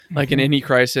like in any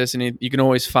crisis, and you can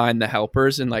always find the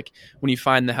helpers. And like when you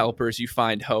find the helpers, you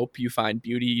find hope, you find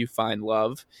beauty, you find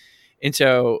love. And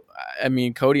so, I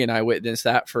mean, Cody and I witnessed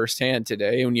that firsthand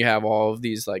today when you have all of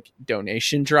these like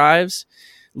donation drives,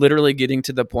 literally getting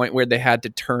to the point where they had to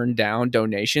turn down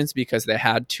donations because they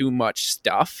had too much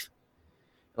stuff.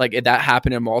 Like that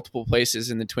happened in multiple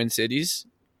places in the Twin Cities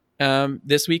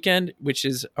this weekend, which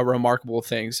is a remarkable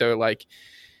thing. So like,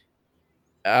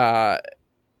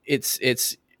 it's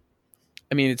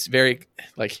I mean, it's very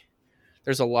like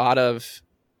there's a lot of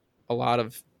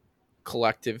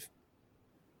collective,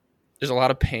 there's a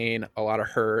lot of pain, a lot of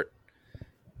hurt,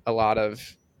 a lot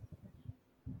of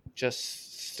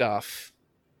just stuff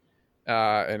in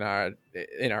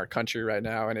our country right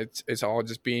now, and it's all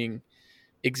just being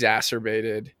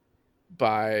exacerbated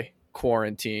by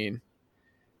quarantine.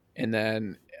 And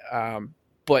then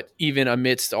but even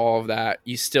amidst all of that,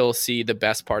 you still see the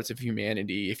best parts of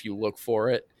humanity if you look for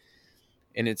it.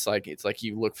 And it's like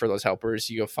you look for those helpers,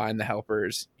 you go find the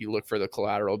helpers, you look for the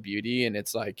collateral beauty, and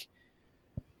it's like,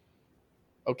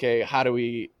 okay, how do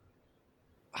we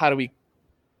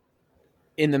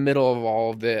in the middle of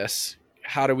all of this,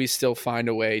 how do we still find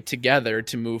a way together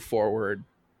to move forward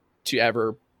to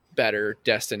ever better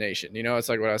destination? You know, it's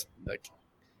like what I was like,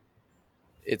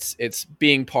 it's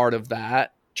being part of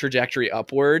that trajectory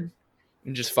upward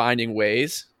and just finding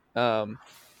ways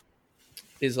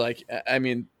is like, I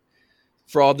mean,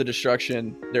 for all the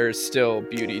destruction, there's still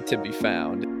beauty to be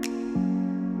found.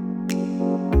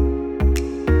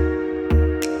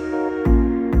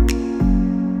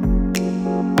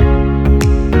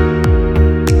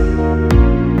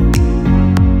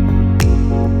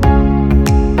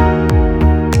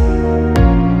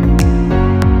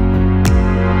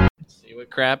 See what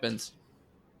crappens.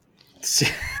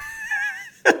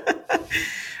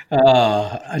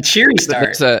 A cheery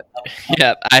start. I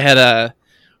had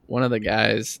one of the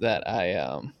guys that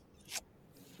I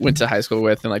went to high school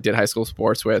with and like did high school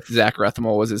sports with, Zach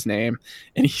Rethamel was his name,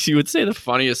 and he would say the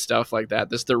funniest stuff like that,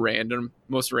 just the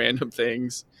most random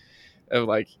things of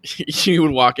like you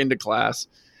would walk into class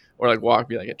or like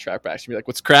be like at track practice and be like,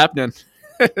 "What's crappening?"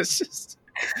 It's just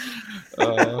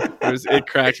it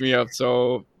cracked me up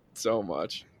so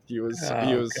much. He was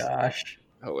gosh,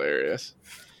 hilarious.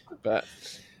 But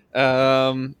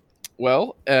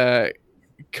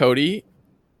Cody,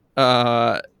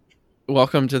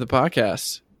 welcome to the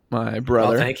podcast, my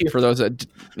brother. Oh, thank you. For those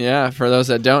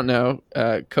that don't know,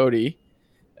 Cody,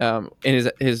 and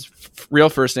his real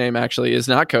first name actually is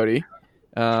not Cody.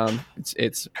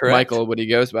 It's Michael, but he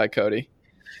goes by Cody.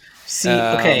 See,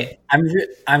 okay,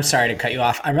 I'm sorry to cut you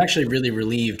off. I'm actually really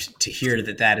relieved to hear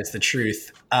that is the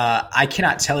truth. I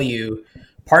cannot tell you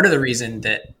part of the reason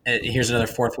that here's another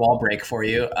fourth wall break for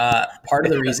you. Part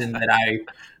of the reason that I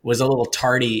was a little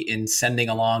tardy in sending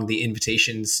along the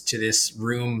invitations to this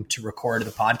room to record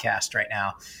the podcast right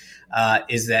now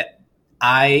is that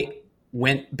I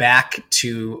went back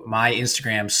to my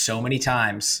Instagram so many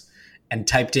times and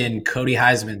typed in Cody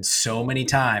Huisman so many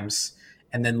times,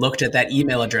 and then looked at that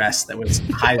email address that was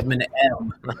Huisman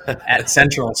M at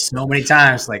Central so many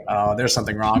times, like, oh, there's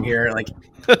something wrong here. Like,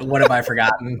 what have I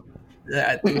forgotten?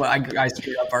 I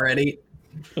screwed up already.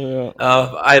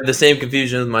 I have the same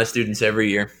confusion with my students every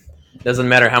year. Doesn't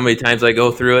matter how many times I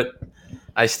go through it,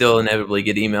 I still inevitably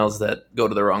get emails that go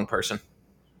to the wrong person.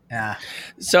 Yeah.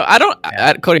 So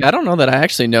Cody, I don't know that I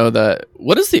actually know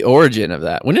what is the origin of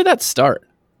that? When did that start?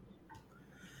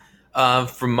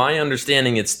 From my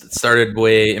understanding, it started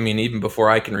even before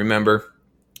I can remember.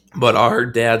 But our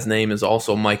dad's name is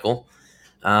also Michael,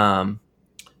 and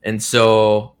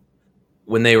so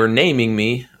when they were naming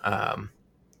me,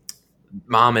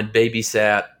 mom had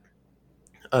babysat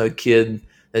a kid.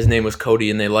 His name was Cody,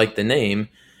 and they liked the name,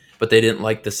 but they didn't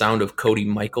like the sound of Cody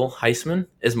Michael Huisman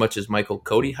as much as Michael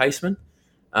Cody Huisman.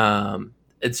 And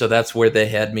so that's where they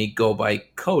had me go by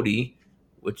Cody,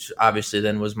 which obviously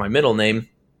then was my middle name,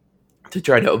 to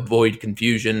try to avoid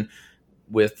confusion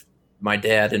with my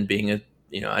dad and being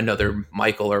another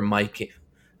Michael or Mike,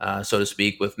 so to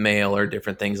speak, with male or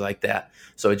different things like that.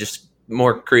 So it just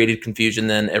more created confusion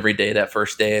than every day, that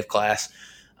first day of class.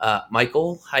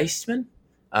 Michael Huisman?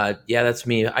 Yeah, that's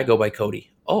me. I go by Cody.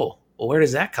 Oh, well, where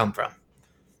does that come from?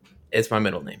 It's my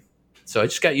middle name. So I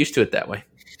just got used to it that way.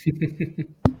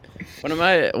 One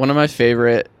of my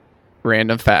favorite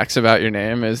random facts about your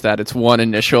name is that it's one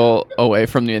initial away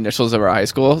from the initials of our high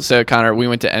school. So Connor, we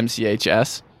went to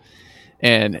MCHS,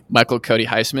 and Michael Cody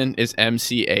Huisman is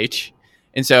MCH.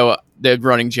 And so the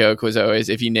running joke was always,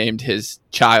 if he named his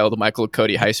child Michael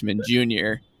Cody Huisman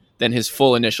Jr., then his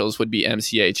full initials would be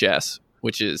MCHS,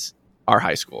 which is our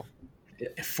high school.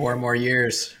 4 more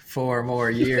years 4 more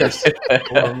years.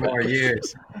 4 more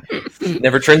years.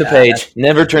 Never turn the page.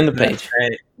 Never turn the page.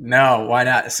 Right. No, why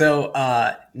not? So,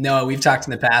 Noah, we've talked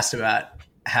in the past about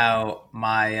how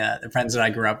the friends that I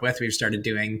grew up with, we've started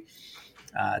doing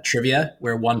trivia,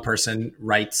 where one person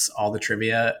writes all the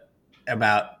trivia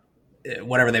about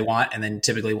whatever they want, and then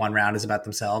typically one round is about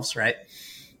themselves, right?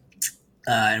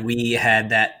 And we had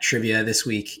that trivia this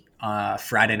week,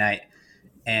 Friday night,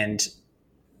 and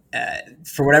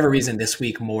for whatever reason, this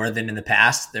week more than in the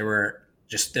past, there's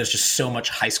just so much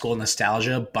high school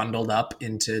nostalgia bundled up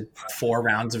into 4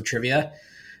 rounds of trivia.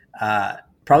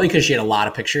 Probably because she had a lot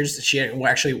of pictures. She had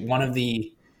actually one of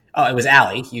the it was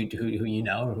Allie, who you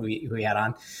know, who we had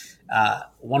on.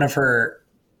 One of her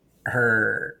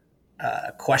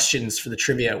questions for the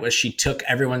trivia was she took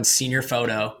everyone's senior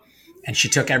photo and she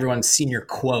took everyone's senior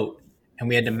quote, and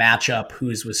we had to match up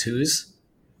whose was whose.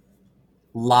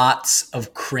 Lots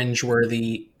of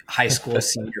cringeworthy high school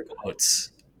senior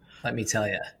quotes, let me tell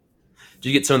you. Did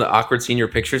you get some of the awkward senior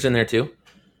pictures in there too?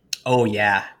 Oh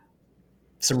yeah,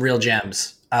 some real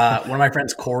gems. One of my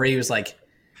friends, Corey, was like,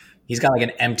 he's got like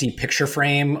an empty picture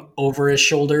frame over his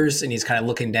shoulders, and he's kind of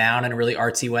looking down in a really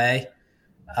artsy way.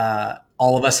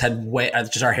 All of us had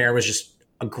just our hair was just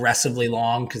aggressively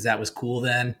long because that was cool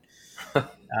then.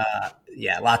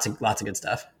 Yeah, lots of good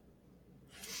stuff.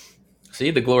 See,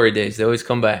 the glory days, they always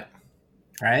come back.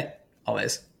 Right?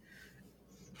 Always.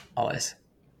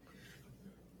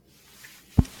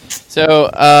 So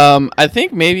I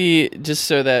think maybe just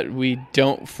so that we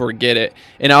don't forget it,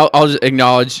 and I'll just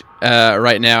acknowledge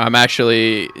right now, I'm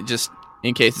actually, just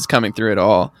in case it's coming through at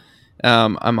all,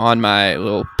 I'm on my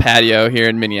little patio here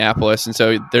in Minneapolis, and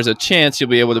so there's a chance you'll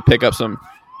be able to pick up some,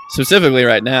 specifically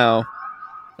right now,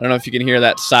 I don't know if you can hear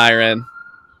that siren.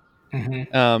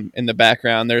 Mm-hmm. In the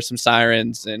background, there's some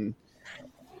sirens, and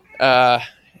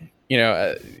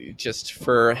just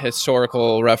for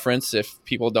historical reference, if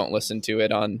people don't listen to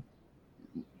it on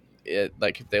it,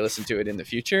 like if they listen to it in the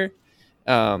future,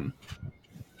 so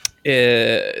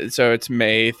it's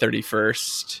May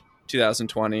 31st,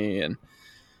 2020, and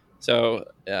so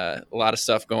a lot of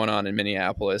stuff going on in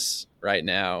Minneapolis right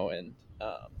now, and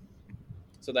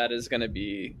so that's going to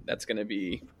be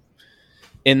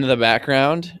in the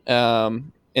background,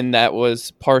 and that was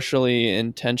partially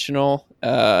intentional,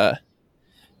 as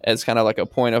kind of like a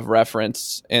point of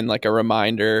reference and like a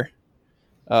reminder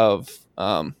of,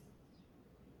 I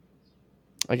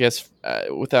guess,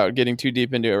 without getting too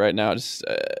deep into it right now, just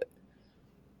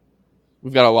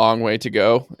we've got a long way to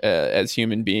go as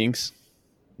human beings,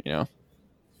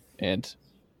 and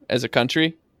as a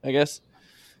country, I guess.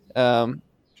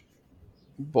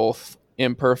 Both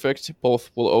imperfect,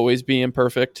 both will always be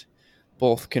imperfect,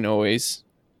 both can always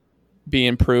be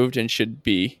improved and should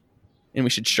be, and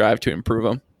we should strive to improve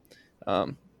them.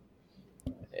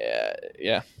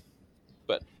 Yeah.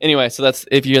 But anyway, so that's,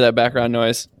 if you hear that background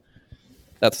noise,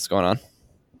 that's what's going on.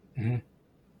 Mm-hmm.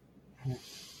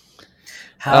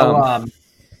 How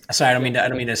sorry, I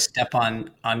don't mean to step on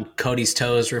Cody's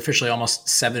toes. We're officially almost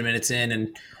 7 minutes in,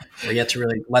 and we're yet to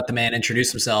really let the man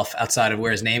introduce himself outside of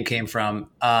where his name came from.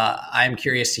 I'm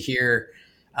curious to hear,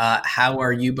 how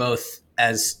are you both,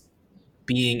 as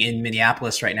being in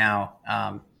Minneapolis right now?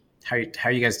 How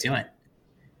are you guys doing?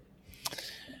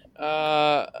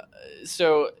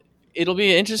 So it'll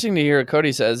be interesting to hear what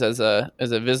Cody says as a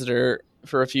visitor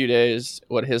for a few days,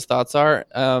 what his thoughts are.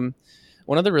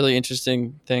 One of the really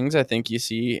interesting things I think you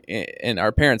see, and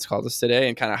our parents called us today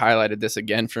and kind of highlighted this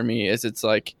again for me, is it's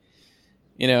like,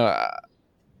 I'm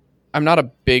not a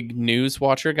big news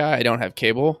watcher guy. I don't have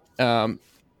cable.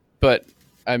 But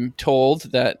I'm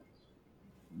told that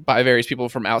by various people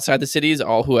from outside the cities,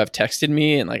 all who have texted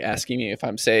me and like asking me if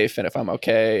I'm safe and if I'm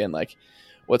okay and like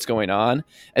what's going on.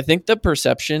 I think the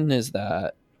perception is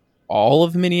that all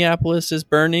of Minneapolis is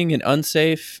burning and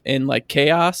unsafe and like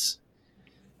chaos.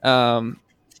 But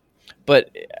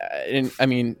I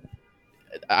mean,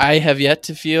 I have yet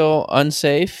to feel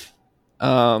unsafe,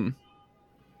 or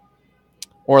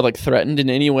like threatened in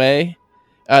any way.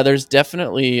 There's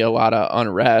definitely a lot of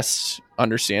unrest,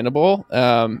 understandable.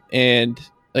 And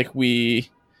like we're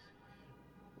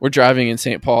driving in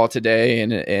St. Paul today,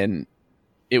 and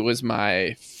it was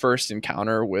my first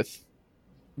encounter with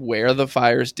where the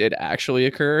fires did actually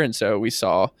occur. And so we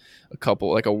saw a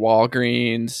couple, like a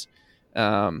Walgreens.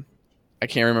 I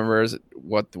can't remember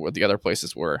what the other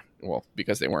places were. Well,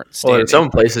 because they weren't standing. Well, in some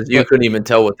places you couldn't even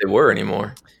tell what they were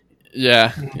anymore.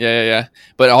 Yeah.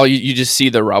 But all you just see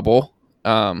the rubble.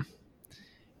 And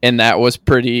that was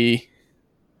pretty.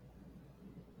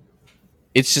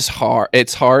 It's just hard.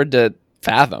 It's hard to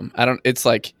fathom. I don't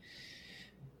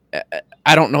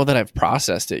know that I've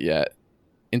processed it yet.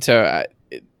 And so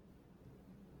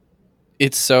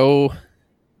it's so,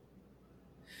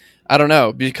 I don't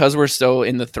know, because we're still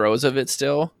in the throes of it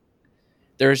still,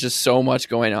 there's just so much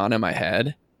going on in my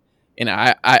head. And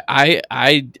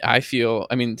I feel,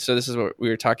 I mean, so this is what we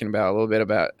were talking about a little bit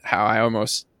about how I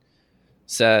almost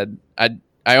said,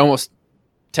 I almost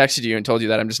texted you and told you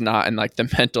that I'm just not in like the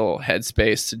mental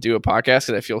headspace to do a podcast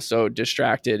because I feel so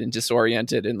distracted and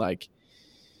disoriented and like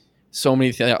so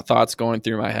many thoughts going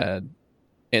through my head.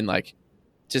 And like,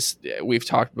 just, we've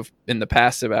talked in the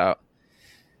past about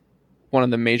one of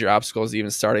the major obstacles to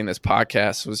even starting this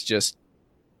podcast was just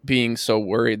being so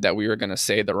worried that we were going to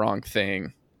say the wrong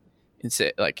thing and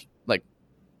say like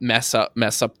mess up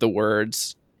the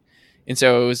words. And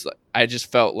so it was, I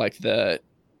just felt like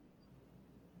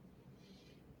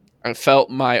I felt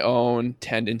my own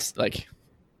tendency, like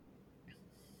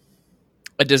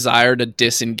a desire to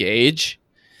disengage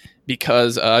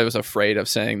because I was afraid of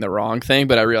saying the wrong thing.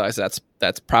 But I realized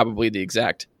that's probably the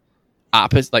exact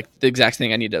opposite, like the exact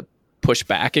thing I need to push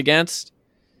back against,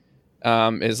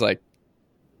 is like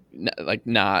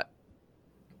not,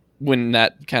 when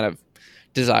that kind of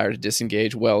desire to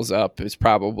disengage wells up, is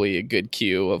probably a good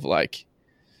cue of like,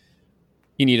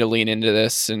 you need to lean into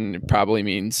this, and it probably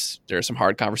means there are some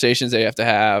hard conversations that you have to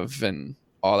have and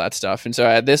all that stuff. And so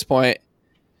at this point,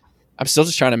 I'm still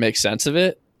just trying to make sense of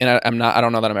it. And I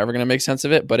don't know that I'm ever going to make sense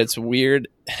of it, but it's weird.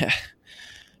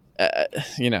 I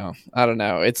don't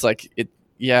know. It's like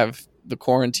you have the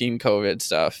quarantine COVID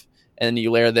stuff and then you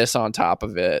layer this on top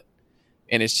of it.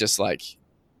 And it's just like,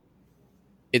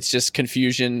 it's just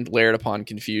confusion layered upon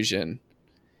confusion.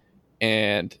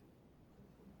 And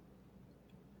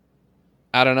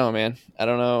I don't know, man. I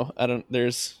don't know.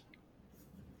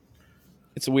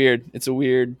 It's weird. It's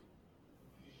weird.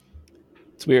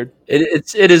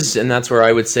 It is, and that's where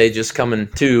I would say, just coming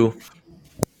to,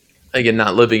 again,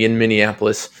 not living in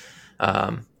Minneapolis,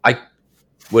 I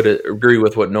would agree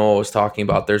with what Noah was talking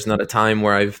about. There's not a time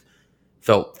where I've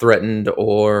felt threatened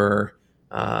or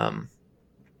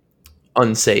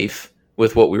unsafe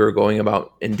with what we were going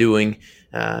about and doing,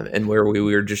 and where we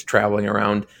were just traveling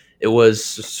around. It was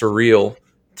surreal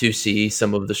to see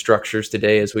some of the structures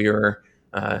today as we were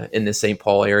in the St.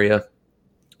 Paul area,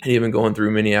 and even going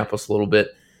through Minneapolis a little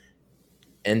bit,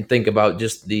 and think about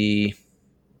just the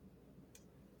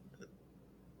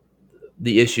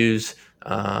issues,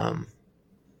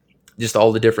 just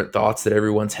all the different thoughts that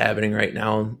everyone's having right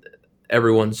now.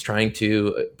 Everyone's trying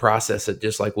to process it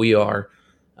just like we are.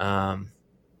 Again,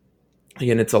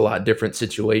 it's a lot different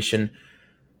situation,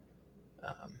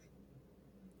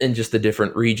 in just the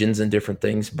different regions and different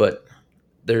things, but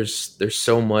there's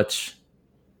so much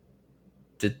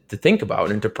to think about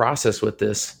and to process with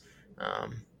this,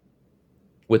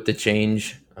 with the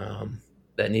change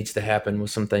that needs to happen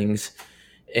with some things,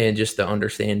 and just the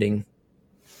understanding.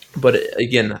 But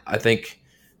again, I think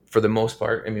for the most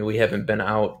part, I mean, we haven't been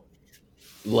out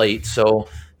late, so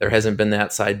there hasn't been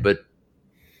that side, but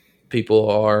people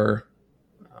are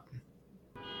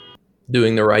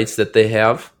doing the rights that they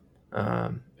have.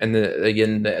 And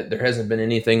again, there hasn't been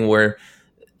anything where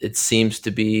it seems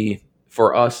to be,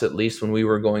 for us at least, when we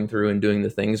were going through and doing the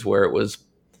things, where it was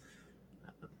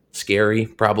scary,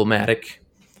 problematic.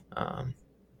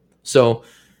 So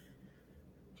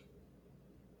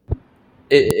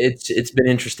it's been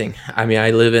interesting. I mean, I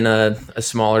live in a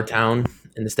smaller town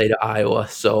in the state of Iowa,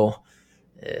 so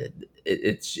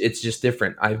it's just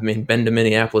different. I've been to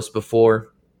Minneapolis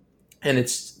before, and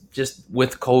it's just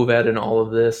with COVID and all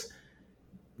of this,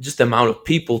 just the amount of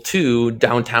people to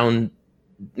downtown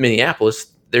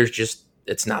Minneapolis,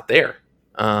 it's not there.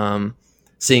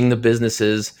 Seeing the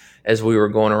businesses as we were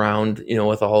going around,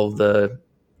 with all the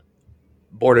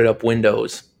boarded up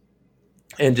windows,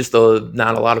 and just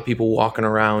not a lot of people walking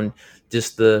around,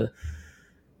 just the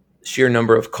sheer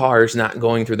number of cars not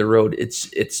going through the road.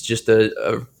 It's just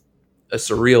a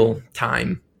surreal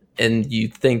time. And you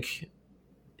think,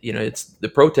 it's the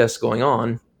protests going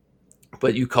on,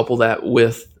 but you couple that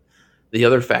with the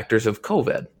other factors of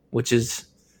COVID, which is,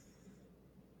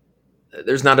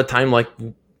 there's not a time like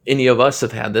any of us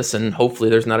have had this, and hopefully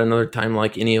there's not another time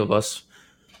like any of us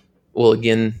will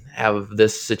again have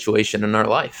this situation in our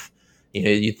life.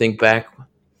 You think back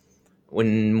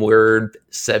when we're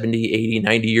 70, 80,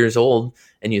 90 years old,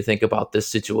 and you think about this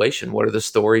situation. What are the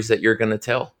stories that you're going to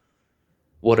tell?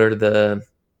 What are the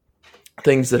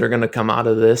things that are going to come out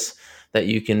of this that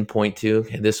you can point to?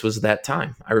 Hey, this was that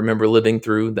time. I remember living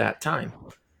through that time.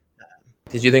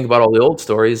 Because you think about all the old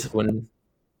stories, when,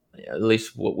 at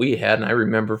least what we had, and I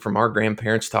remember from our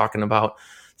grandparents talking about,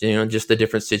 just the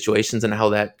different situations and how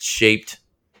that shaped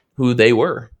who they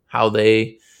were, how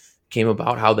they came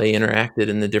about, how they interacted,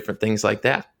 and the different things like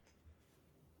that.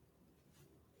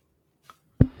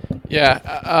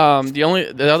 Yeah.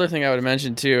 The other thing I would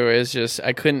mention too is just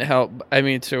I couldn't help. I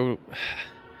mean, so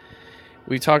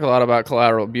we talk a lot about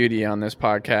collateral beauty on this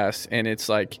podcast, and it's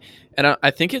like, and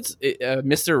I think it's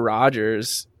Mr.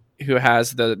 Rogers who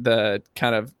has the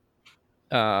kind of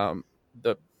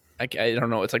the I don't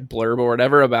know, it's like blurb or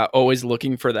whatever about always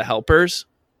looking for the helpers.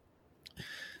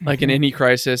 Like in any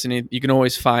crisis, and you can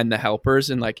always find the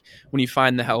helpers, and like when you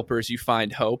find the helpers, you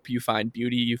find hope, you find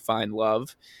beauty, you find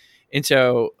love. And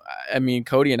so, I mean,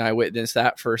 Cody and I witnessed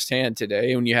that firsthand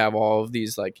today when you have all of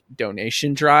these like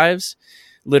donation drives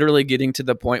literally getting to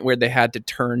the point where they had to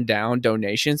turn down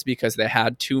donations because they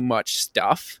had too much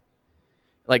stuff.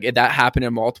 Like that happened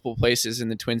in multiple places in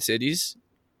the Twin Cities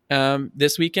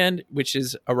this weekend, which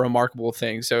is a remarkable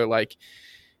thing. So like,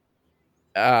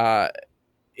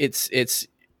 it's,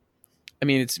 I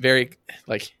mean, it's very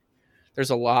like, there's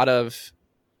a lot of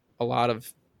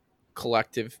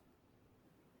collective,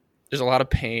 there's a lot of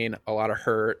pain, a lot of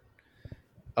hurt,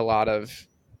 a lot of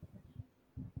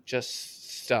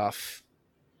just stuff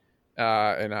in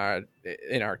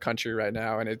our country right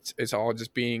now, and it's all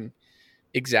just being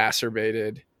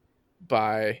exacerbated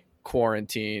by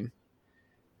quarantine.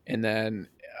 And then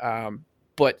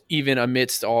but even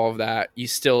amidst all of that, you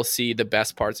still see the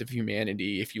best parts of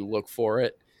humanity if you look for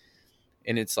it.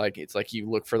 And it's like you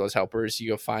look for those helpers,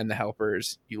 you go find the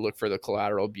helpers, you look for the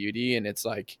collateral beauty, and it's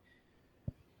like,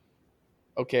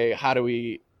 okay, how do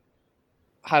we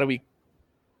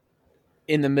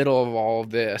in the middle of all of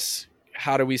this,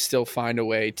 how do we still find a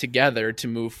way together to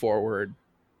move forward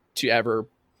to ever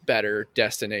better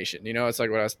destination? You know, it's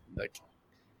like what I was like,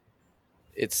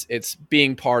 it's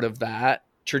being part of that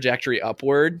trajectory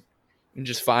upward and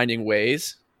just finding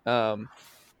ways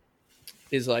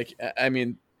is like, I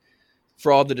mean,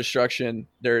 for all the destruction,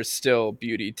 there's still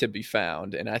beauty to be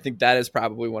found. And I think that is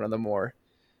probably one of the more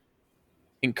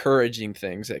encouraging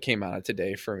things that came out of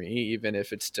today for me, even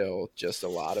if it's still just a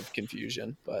lot of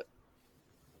confusion. But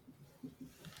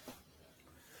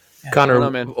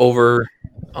Connor, over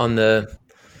on the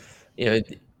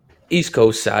East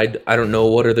Coast side, I don't know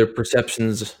what are their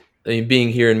perceptions. I mean, being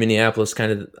here in Minneapolis,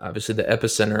 kind of obviously the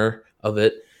epicenter of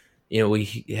it,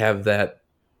 we have that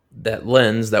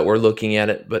lens that we're looking at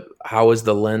it. But how is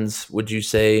the lens, would you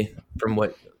say, from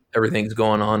what everything's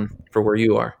going on for where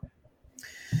you are?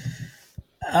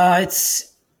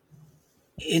 It's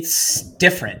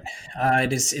different.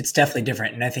 It's definitely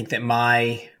different, and I think that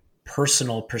my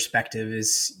personal perspective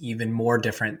is even more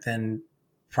different than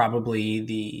probably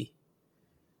the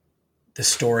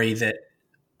story that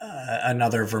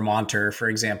another Vermonter, for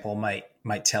example,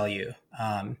 might tell you.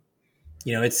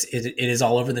 It is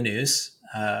all over the news.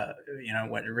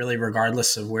 Really,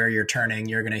 regardless of where you're turning,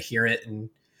 you're going to hear it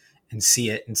and see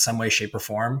it in some way, shape, or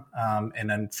form.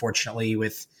 And unfortunately,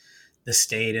 with the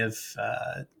state of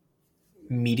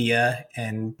media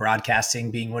and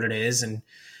broadcasting being what it is, and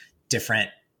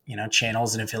different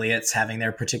channels and affiliates having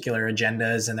their particular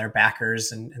agendas and their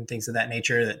backers and things of that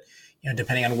nature, that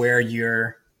depending on where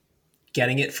you're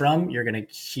getting it from, you're going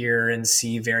to hear and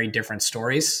see very different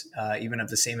stories, even of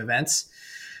the same events.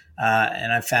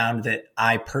 And I found that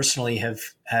I personally have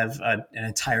an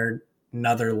entire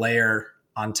another layer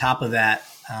on top of that,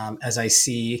 as I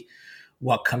see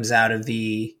what comes out of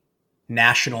the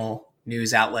national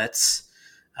news outlets,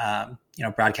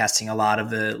 broadcasting a lot of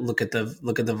the look at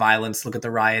the violence, look at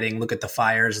the rioting, look at the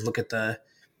fires, look at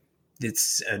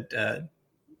that's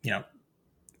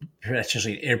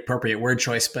actually an inappropriate word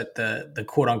choice, but the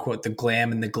quote unquote, the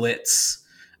glam and the glitz,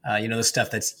 the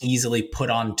stuff that's easily put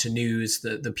onto news,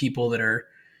 the people that are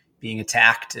being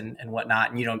attacked and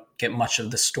whatnot. And you don't get much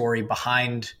of the story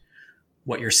behind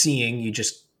what you're seeing. You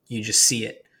just see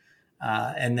it.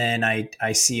 And then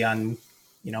I see on,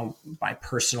 my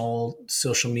personal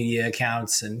social media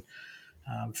accounts and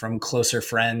from closer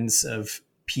friends of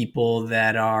people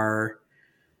that are,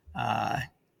 that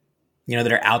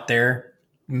are out there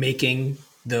making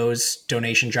those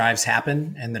donation drives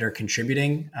happen and that are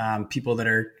contributing. People that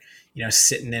are,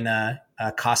 sitting in a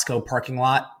Costco parking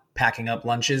lot, packing up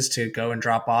lunches to go and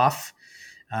drop off.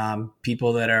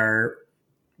 People that are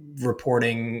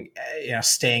reporting,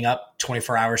 staying up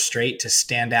 24 hours straight to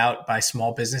stand out by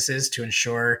small businesses to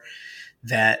ensure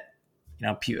that,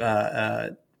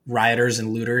 rioters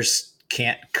and looters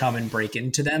can't come and break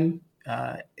into them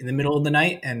in the middle of the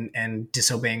night and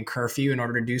disobeying curfew in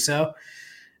order to do so.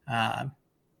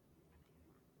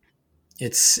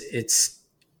 It's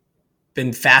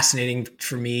been fascinating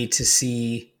for me to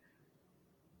see,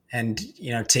 and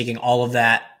taking all of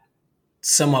that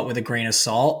somewhat with a grain of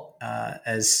salt,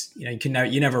 as you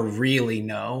never really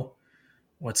know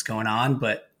what's going on,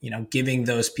 but giving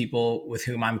those people with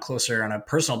whom I'm closer on a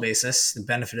personal basis the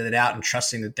benefit of the doubt and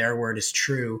trusting that their word is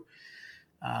true.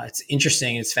 It's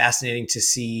interesting. It's fascinating to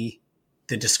see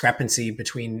the discrepancy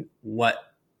between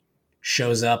what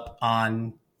shows up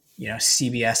on,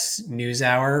 CBS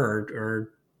NewsHour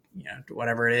or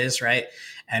whatever it is, right?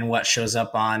 And what shows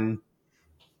up on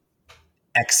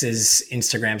X's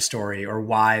Instagram story or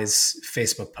Y's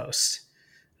Facebook post.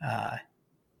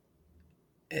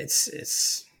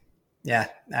 Yeah,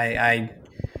 I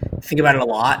think about it a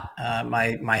lot.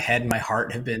 My head and my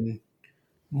heart have been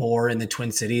more in the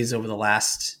Twin Cities over the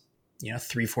last,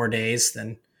 3-4 days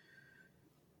than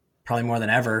probably more than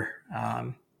ever.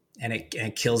 And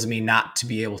it kills me not to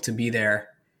be able to be there,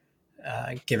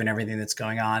 given everything that's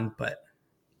going on. But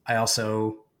I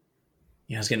also,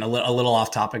 I was getting a little off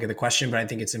topic of the question, but I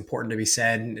think it's important to be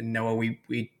said. And Noah,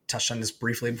 we touched on this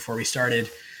briefly before we started.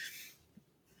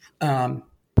 I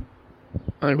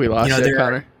think we lost it,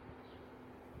 Connor.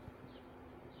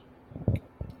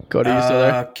 Cody, you still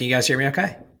there? Can you guys hear me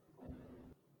okay?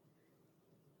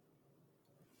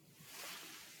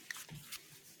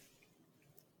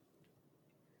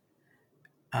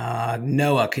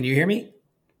 Noah, can you hear me?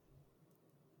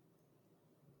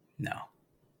 No,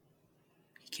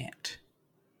 he can't.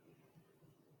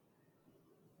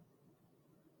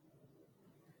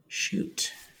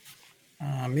 Shoot.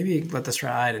 Maybe let this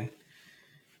ride and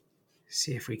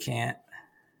see if we can't.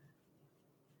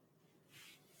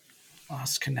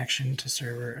 Lost connection to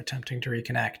server, attempting to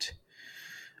reconnect.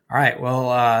 All right.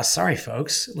 Well, sorry,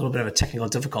 folks. A little bit of a technical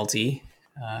difficulty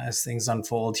as things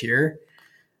unfold here.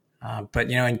 But,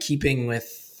 in keeping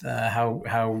with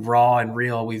how raw and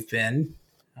real we've been,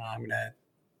 I'm going to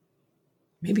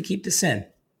maybe keep this in.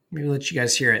 Maybe let you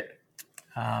guys hear it.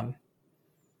 I'll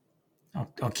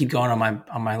keep going on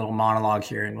my little monologue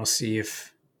here, and we'll see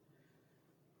if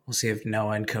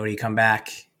Noah and Cody come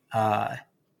back.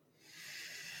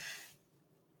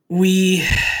 We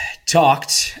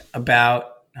talked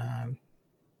about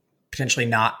potentially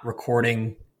not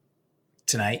recording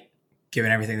tonight,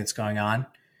 given everything that's going on.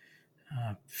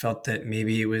 Felt that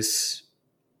maybe it was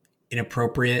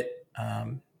inappropriate,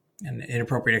 an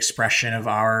inappropriate expression of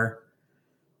our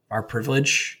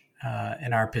privilege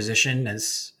and our position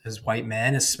as white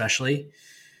men, especially.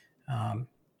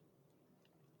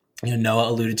 Noah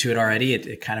alluded to it already.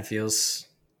 It kind of feels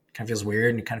weird,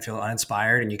 and you kind of feel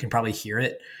uninspired, and you can probably hear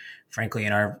it, frankly,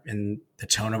 in the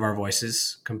tone of our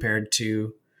voices compared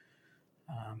to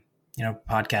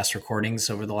podcast recordings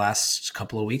over the last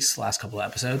couple of weeks, last couple of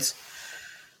episodes.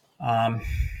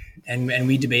 And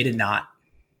we debated not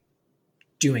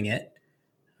doing it,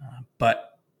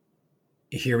 but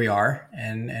here we are,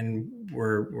 and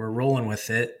we're rolling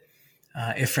with it.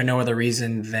 If for no other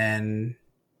reason than,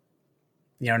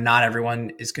 not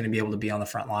everyone is going to be able to be on the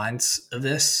front lines of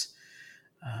this.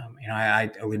 I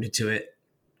alluded to it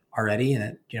already,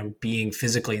 and being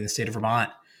physically in the state of Vermont,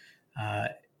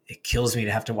 it kills me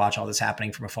to have to watch all this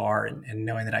happening from afar, and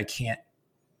knowing that I can't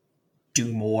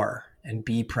do more and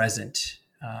be present.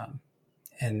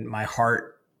 And my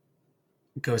heart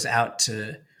goes out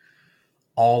to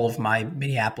all of my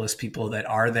Minneapolis people that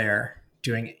are there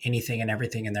doing anything and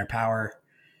everything in their power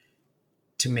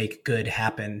to make good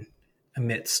happen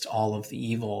amidst all of the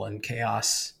evil and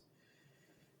chaos.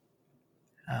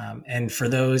 And for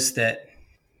those that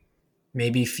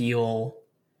maybe feel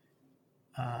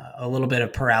a little bit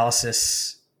of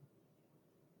paralysis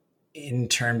in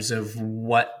terms of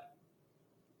what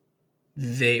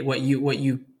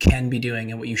you can be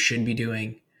doing and what you should be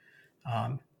doing.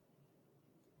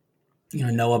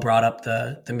 Noah brought up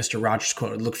the Mr. Rogers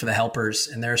quote, "Look for the helpers,"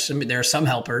 and there are some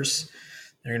helpers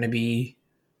that are going to be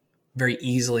very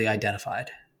easily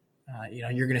identified.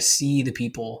 You're going to see the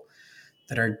people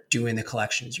that are doing the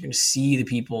collections. You're going to see the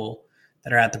people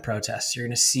that are at the protests. You're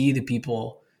going to see the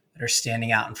people that are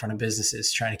standing out in front of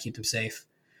businesses trying to keep them safe.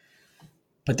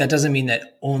 But that doesn't mean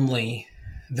that only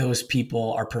those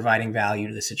people are providing value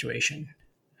to the situation.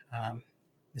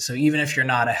 So even if you're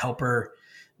not a helper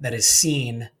that is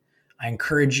seen, I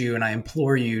encourage you and I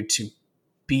implore you to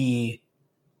be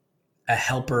a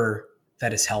helper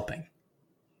that is helping,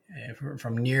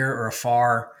 from near or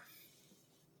afar,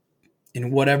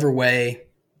 in whatever way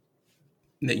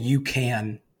that you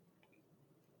can.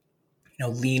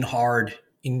 Lean hard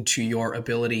into your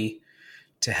ability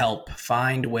to help,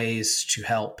 find ways to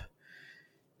help,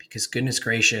 because goodness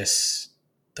gracious,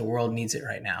 the world needs it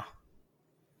right now.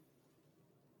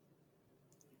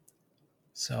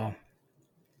 So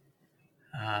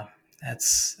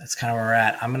that's kind of where we're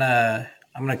at. I'm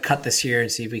gonna cut this here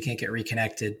and see if we can't get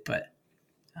reconnected. But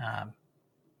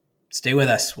Stay with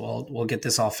us. We'll get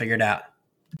this all figured out.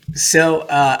 So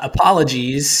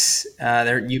apologies.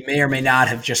 You may or may not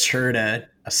have just heard a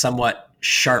somewhat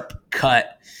sharp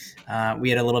cut. We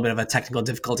had a little bit of a technical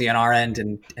difficulty on our end.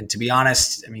 And to be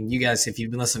honest, I mean, you guys, if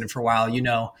you've been listening for a while, you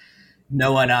know,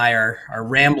 Noah and I are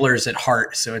ramblers at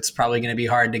heart. So it's probably going to be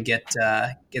hard to get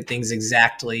things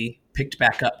exactly picked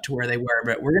back up to where they were.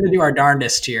 But we're going to do our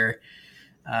darndest here,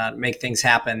 make things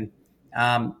happen.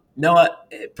 Noah,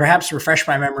 perhaps refresh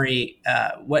my memory.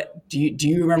 What do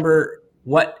you remember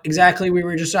what exactly we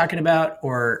were just talking about,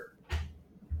 or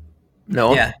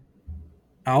Noah? Yeah.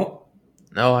 Oh.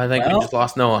 No, I think we just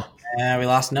lost Noah. Yeah, we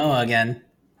lost Noah again.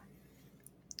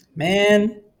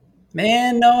 Man,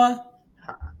 Noah.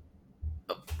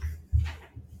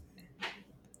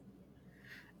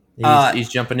 He's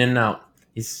jumping in and out.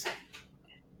 He's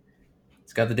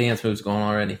got the dance moves going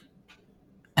already.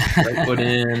 Right foot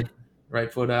in,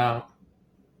 right foot out.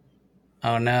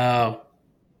 Oh no.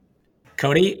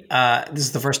 Cody, this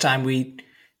is the first time we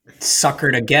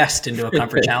suckered a guest into a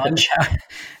comfort challenge.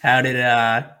 How did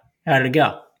it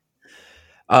go?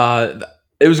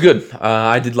 It was good.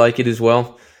 I did like it as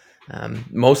well.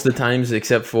 Most of the times,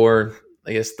 except for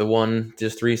I guess the one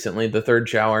just recently, the third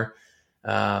shower,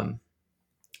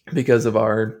 because of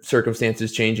our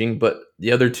circumstances changing. But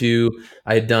the other two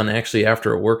I had done actually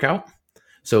after a workout,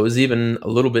 so it was even a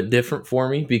little bit different for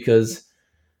me because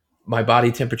my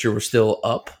body temperature was still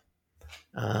up.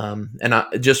 And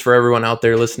just for everyone out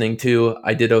there listening too,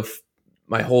 I did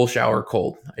my whole shower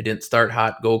cold. I didn't start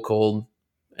hot, go cold,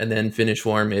 and then finish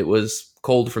warm. It was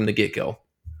cold from the get-go.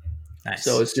 Nice.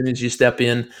 So as soon as you step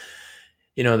in,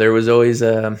 you know, there was always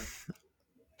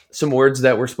some words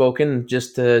that were spoken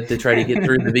just to try to get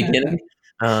through the beginning,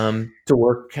 to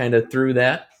work kind of through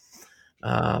that.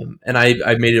 And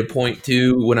I made it a point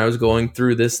too when I was going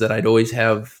through this that I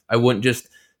wouldn't just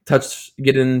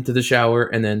get into the shower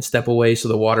and then step away so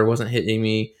the water wasn't hitting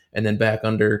me and then back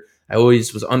under. I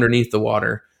always was underneath the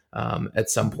water at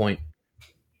some point.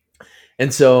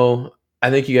 And so I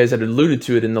think you guys had alluded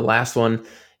to it in the last one.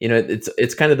 You know,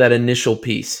 it's kind of that initial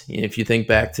piece. You know, if you think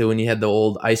back to when you had the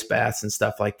old ice baths and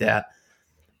stuff like that,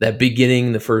 that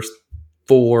beginning, the first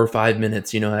 4 or 5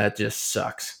 minutes, you know, that just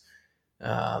sucks.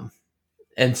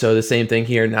 And so the same thing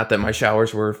here, not that my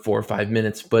showers were 4 or 5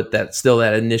 minutes, but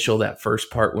that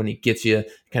first part when it gets you,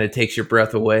 kind of takes your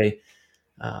breath away.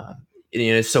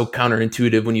 You know, it's so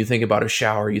counterintuitive when you think about a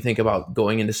shower. You think about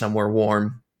going into somewhere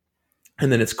warm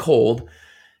and then it's cold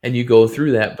and you go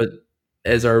through that. But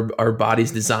as our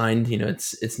body's designed, you know,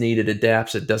 it's neat, it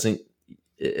adapts, it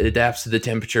adapts to the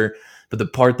temperature. But the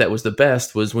part that was the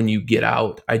best was when you get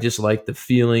out. I just like the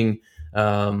feeling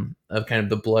of kind of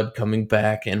the blood coming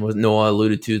back, and what Noah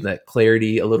alluded to, that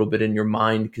clarity a little bit in your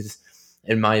mind, because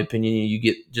in my opinion, you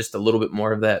get just a little bit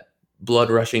more of that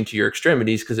blood rushing to your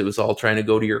extremities because it was all trying to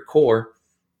go to your core.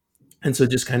 And so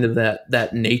just kind of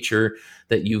that nature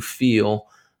that you feel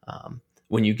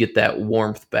when you get that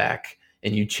warmth back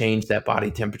and you change that body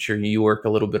temperature, you work a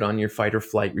little bit on your fight or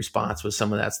flight response with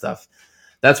some of that stuff.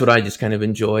 That's what I just kind of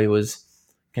enjoy, was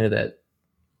kind of that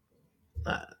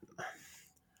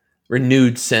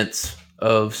renewed sense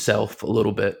of self a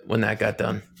little bit when that got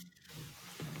done.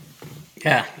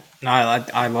 Yeah, no,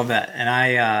 I love that. And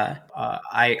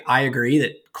I agree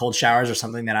that cold showers are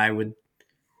something that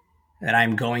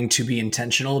I'm going to be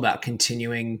intentional about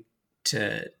continuing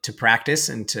to practice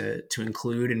and to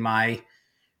include in my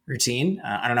routine.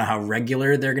 I don't know how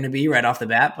regular they're going to be right off the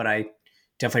bat, but I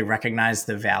definitely recognize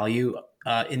the value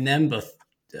in them, both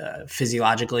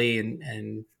physiologically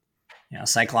and you know,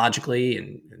 psychologically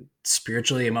and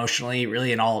spiritually, emotionally,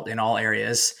 really in all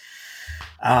areas.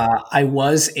 I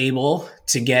was able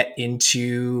to get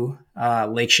into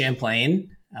Lake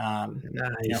Champlain. Nice.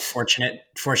 You know, fortunate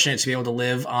to be able to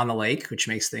live on the lake, which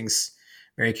makes things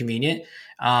very convenient.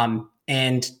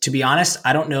 And to be honest,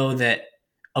 I don't know that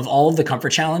of all of the comfort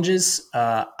challenges,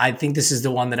 I think this is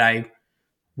the one that I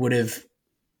would have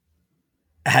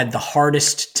had the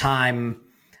hardest time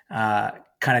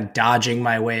kind of dodging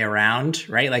my way around,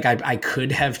 right? Like I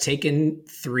could have taken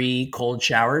 3 cold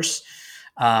showers,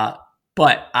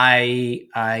 but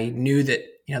I knew that,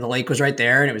 you know, the lake was right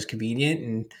there and it was convenient.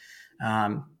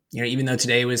 And, you know, even though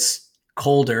today was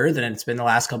colder than it's been the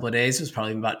last couple of days, it was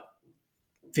probably about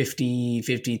 50,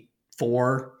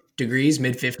 54 degrees,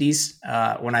 mid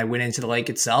 50s when I went into the lake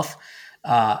itself.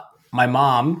 My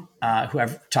mom, who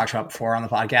I've talked about before on the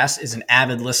podcast, is an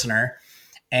avid listener.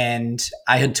 And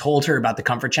I had told her about the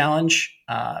comfort challenge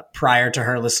prior to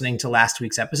her listening to last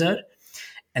week's episode.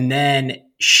 And then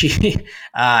she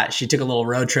took a little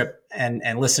road trip and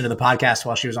listened to the podcast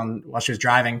while she was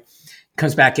driving,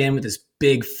 comes back in with this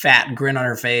big fat grin on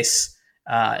her face,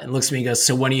 and looks at me and goes,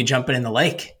 "So when are you jumping in the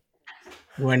lake?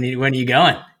 When are you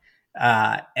going?"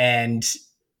 And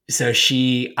so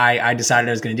I decided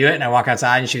I was going to do it, and I walk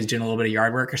outside, and she was doing a little bit of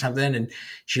yard work or something, and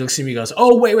she looks at me and goes,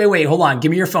 "Oh, wait, hold on,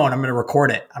 give me your phone. I'm going to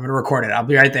record it. I'll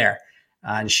be right there."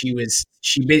 And she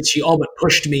all but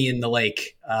pushed me in the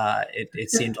lake. It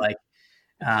seemed like.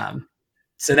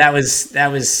 So that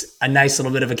was a nice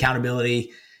little bit of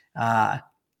accountability.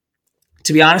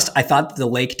 To be honest, I thought the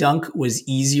lake dunk was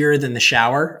easier than the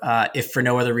shower, if for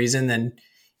no other reason than,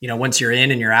 once you're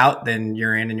in and you're out, then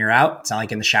you're in and you're out. It's not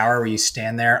like in the shower where you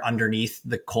stand there underneath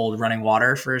the cold running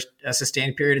water for a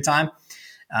sustained period of time.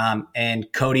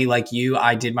 And Cody, like you,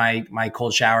 I did my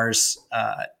cold showers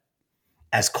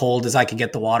as cold as I could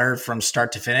get the water from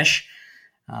start to finish.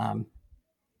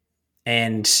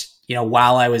 And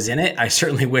while I was in it, I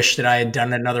certainly wish that I had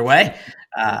done it another way.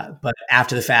 But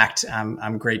after the fact,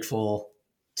 I'm grateful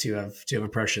to have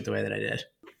approached it the way that I did.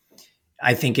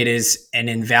 I think it is an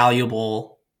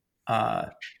invaluable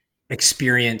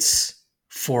experience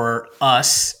for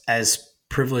us as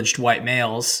privileged white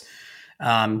males.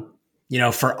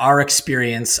 For our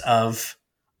experience of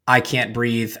I can't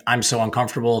breathe, I'm so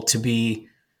uncomfortable, to be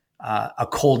a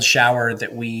cold shower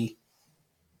that we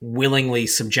willingly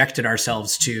subjected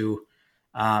ourselves to,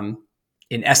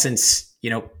 in essence,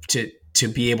 to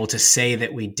be able to say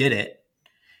that we did it,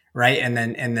 right? And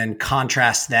then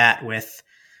contrast that with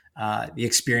the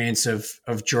experience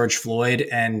of George Floyd,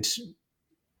 and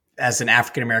as an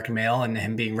African American male, and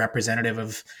him being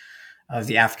representative of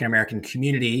the African American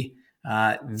community,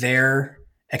 their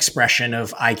expression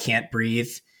of I can't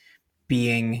breathe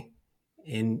being,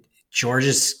 in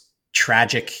George's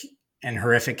tragic and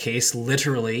horrific case,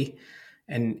 literally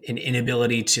an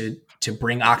inability to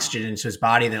bring oxygen into his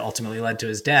body that ultimately led to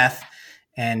his death.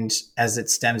 And as it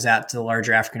stems out to the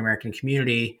larger African American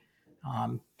community,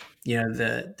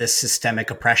 the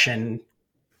systemic oppression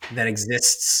that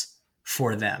exists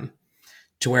for them,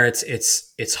 to where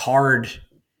it's hard.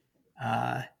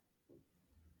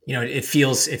 It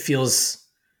feels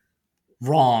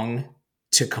wrong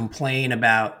to complain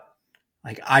about,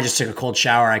 like, I just took a cold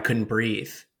shower, I couldn't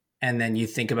breathe. And then you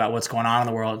think about what's going on in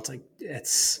the world. It's like,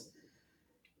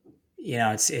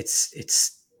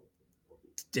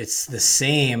 it's the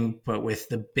same, but with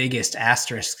the biggest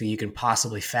asterisk that you can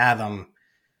possibly fathom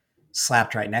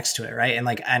slapped right next to it. Right.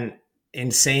 And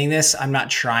in saying this, I'm not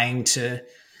trying to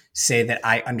say that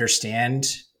I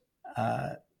understand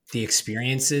the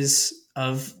experiences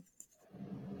of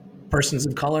persons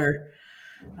of color.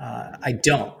 I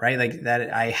don't, right? Like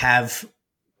that, I have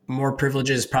more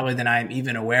privileges probably than I'm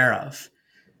even aware of.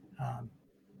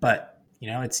 But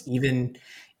it's even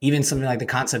something like the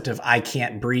concept of I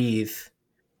can't breathe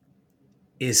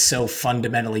is so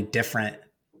fundamentally different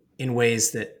in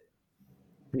ways that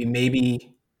we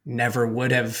maybe never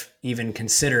would have even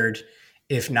considered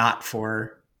if not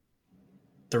for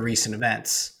the recent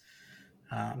events.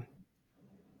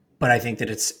 But I think that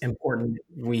it's important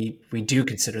we do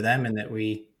consider them, and that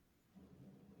we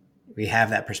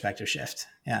have that perspective shift.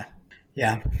 Yeah.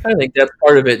 I think that's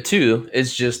part of it too.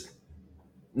 It's just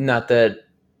not that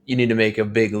you need to make a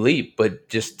big leap, but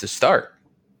just to start.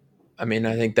 I mean,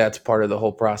 I think that's part of the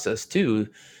whole process too,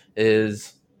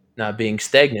 is not being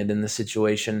stagnant in the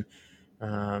situation.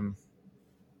 Again,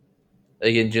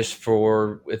 just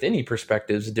for with any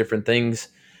perspectives, different things,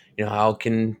 how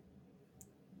can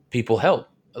people help?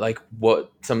 Like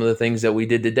what some of the things that we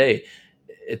did today,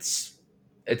 it's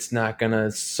not going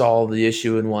to solve the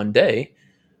issue in one day,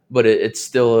 but it's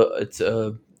still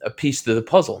a piece to the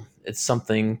puzzle. It's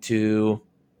something to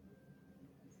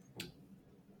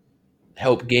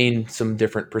help gain some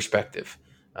different perspective,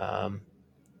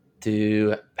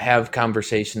 to have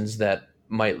conversations that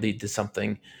might lead to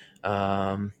something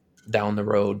down the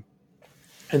road.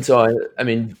 And so, I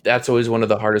mean, that's always one of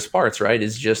the hardest parts, right?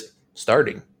 Is just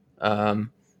starting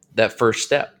that first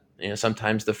step.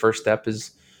 Sometimes the first step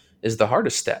is the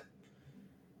hardest step.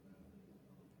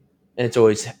 And it's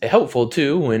always helpful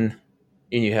too when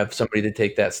you have somebody to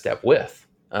take that step with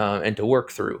and to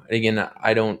work through. And again,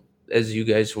 I don't, as you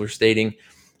guys were stating,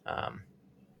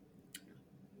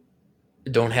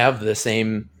 don't have the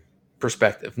same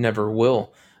perspective, never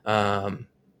will.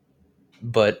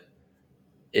 But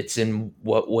it's in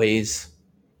what ways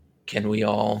can we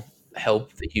all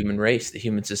help the human race, the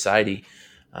human society,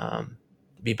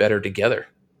 be better together?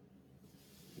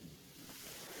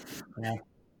 Yeah.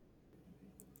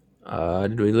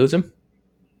 Did we lose him?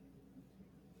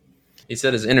 He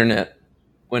said his internet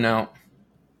went out.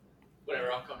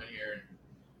 Whatever, I'll come in here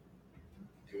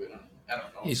and do it. I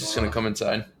don't know. He's just going to come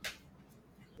inside.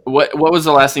 What was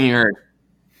the last thing you heard?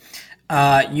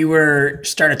 You were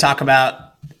starting to talk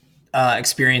about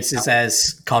experiences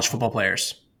as college football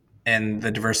players and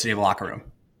the diversity of locker room.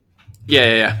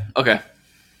 Yeah. Okay.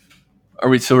 Are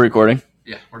we still recording?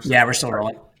 Yeah, we're still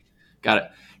rolling. Got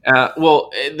it.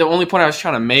 Well, the only point I was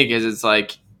trying to make is it's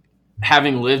like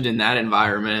having lived in that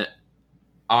environment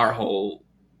our whole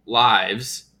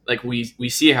lives, like we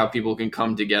see how people can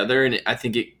come together, and I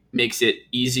think it makes it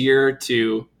easier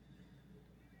to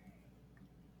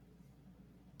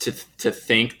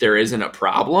think there isn't a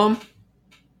problem,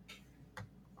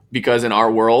 because in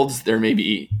our worlds there may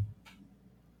be,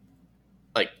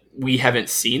 like, we haven't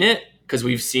seen it because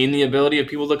we've seen the ability of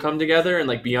people to come together and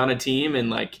like be on a team, and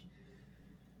like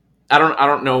I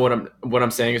don't know what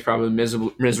I'm saying is probably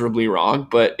miserably wrong,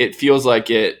 but it feels like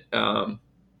it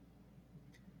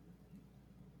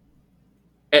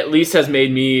at least has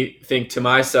made me think to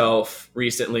myself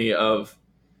recently of,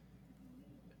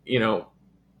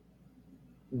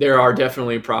 there are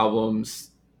definitely problems.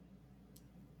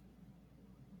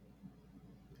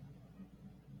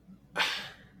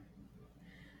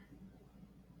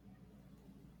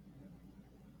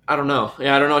 I don't know.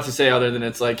 Yeah, I don't know what to say other than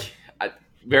it's like,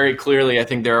 very clearly, I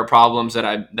think there are problems that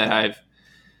I've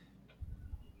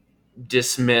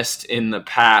dismissed in the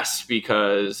past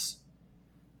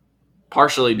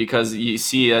partially because you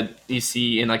see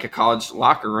in like a college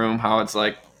locker room how it's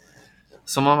like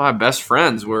some of my best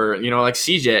friends were, like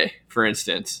CJ, for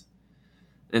instance.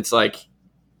 It's like,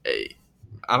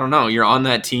 I don't know, you're on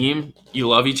that team, you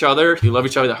love each other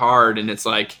hard, and it's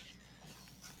like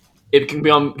it can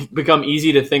become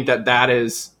easy to think that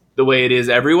is the way it is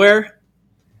everywhere,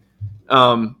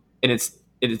 and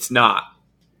it's not.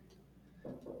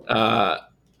 I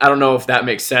don't know if that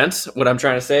makes sense, what I'm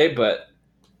trying to say, but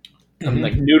I'm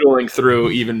like noodling through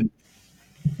even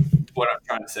what I'm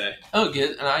trying to say. Oh,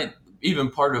 good. And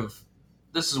even part of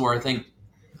this is where I think,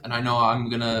 and I know I'm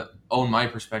going to own my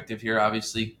perspective here,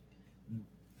 obviously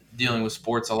dealing with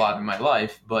sports a lot in my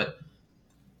life, but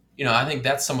I think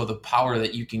that's some of the power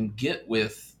that you can get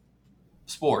with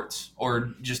sports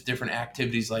or just different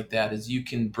activities like that, is you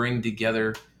can bring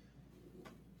together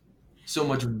so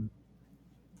many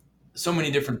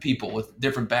different people with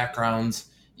different backgrounds.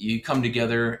 You come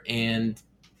together and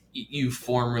you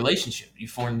form relationships. You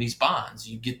form these bonds.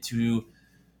 You get to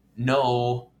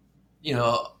know,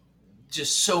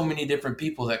 just so many different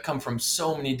people that come from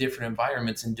so many different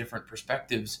environments and different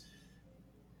perspectives.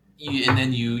 And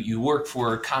then you work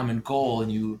for a common goal,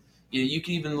 and you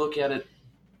can even look at it,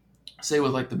 say,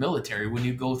 with like the military, when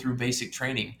you go through basic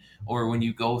training, or when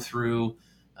you go through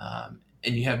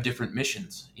and you have different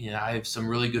missions. I have some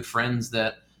really good friends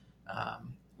that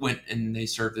went and they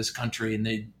served this country, and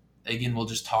they, again, we'll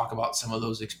just talk about some of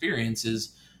those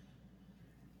experiences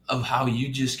of how you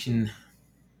just can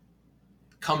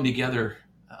come together,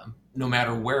 no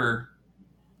matter where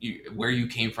you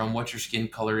came from, what your skin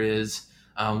color is,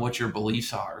 what your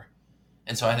beliefs are.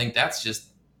 And so I think that's just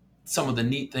some of the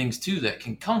neat things too that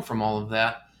can come from all of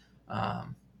that.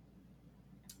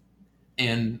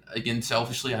 And again,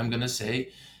 selfishly, I'm going to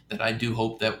say that I do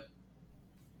hope that,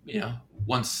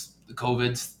 once the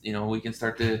COVID's, we can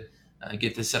start to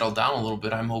get this settled down a little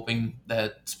bit. I'm hoping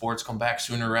that sports come back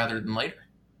sooner rather than later.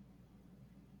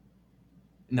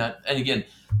 And again,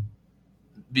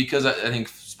 because I think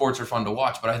sports are fun to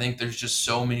watch, but I think there's just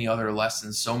so many other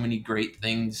lessons, so many great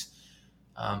things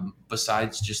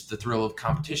besides just the thrill of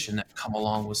competition that come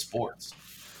along with sports.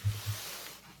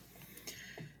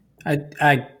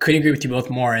 I couldn't agree with you both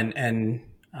more. And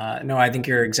no, I think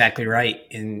you're exactly right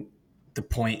in the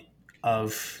point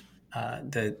of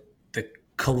the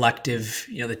collective,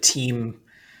 the team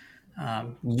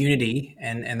unity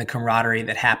and the camaraderie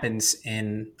that happens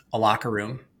in a locker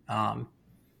room.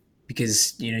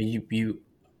 Because, you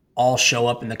all show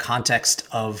up in the context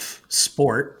of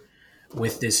sport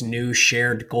with this new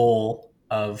shared goal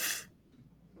of,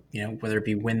 whether it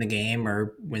be win the game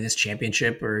or win this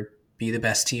championship or be the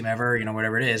best team ever,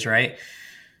 whatever it is, right?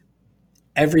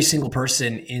 Every single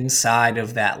person inside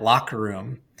of that locker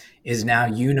room is now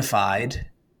unified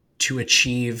to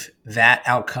achieve that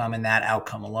outcome and that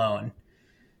outcome alone.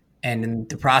 And in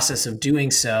the process of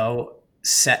doing so,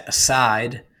 set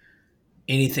aside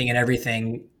anything and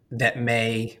everything that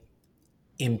may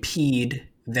impede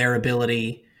their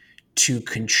ability to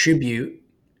contribute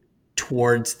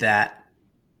towards that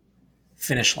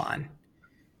finish line,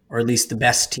 or at least the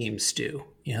best teams do.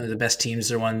 The best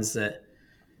teams are ones that,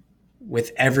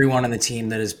 with everyone on the team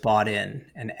that is bought in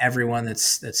and everyone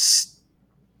that's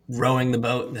rowing the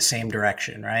boat in the same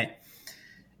direction, right?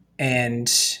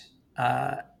 And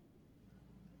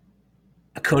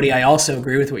Cody, I also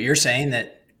agree with what you're saying,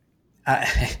 that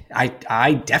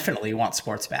I definitely want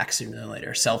sports back sooner than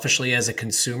later, selfishly as a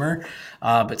consumer,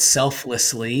 but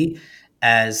selflessly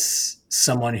as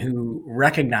someone who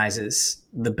recognizes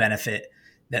the benefit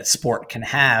that sport can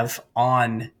have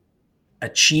on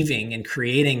achieving and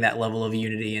creating that level of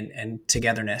unity and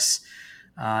togetherness.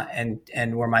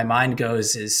 And where my mind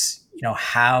goes is,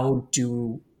 how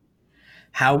can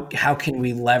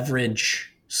we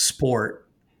leverage sport,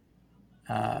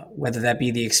 whether that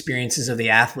be the experiences of the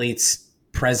athletes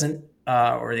present,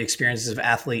 or the experiences of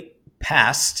athlete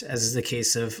past, as is the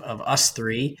case of us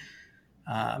three.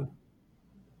 Um,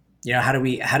 how do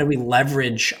we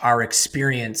leverage our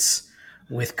experience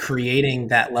with creating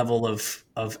that level of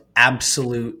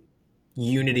absolute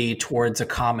unity towards a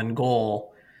common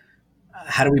goal?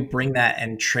 How do we bring that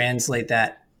and translate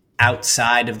that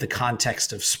outside of the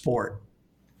context of sport?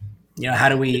 How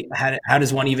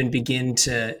does one even begin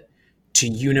to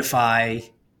unify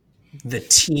the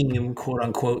team, quote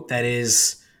unquote, that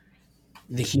is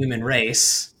the human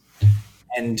race,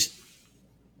 and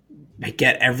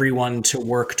get everyone to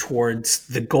work towards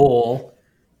the goal,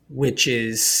 which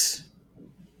is,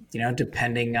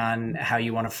 depending on how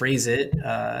you want to phrase it,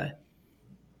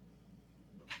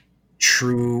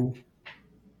 true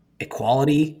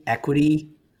equality,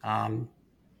 equity,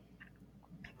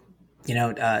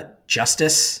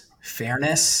 justice,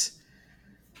 fairness,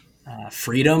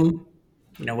 freedom,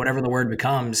 whatever the word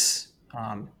becomes.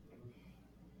 And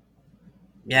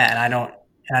I don't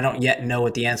yet know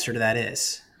what the answer to that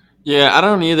is. Yeah, I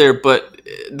don't either. But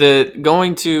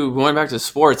going back to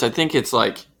sports, I think it's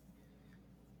like,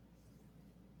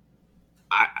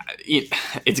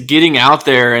 it's getting out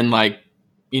there and like,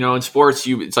 in sports,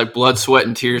 it's like blood, sweat,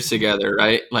 and tears together,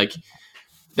 right? Like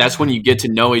that's when you get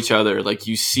to know each other. Like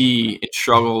you see and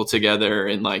struggle together,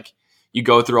 and like you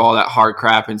go through all that hard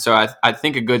crap. And so I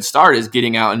think a good start is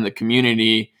getting out in the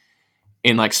community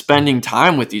and like spending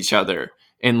time with each other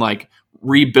and like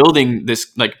rebuilding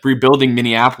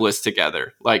Minneapolis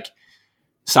together, like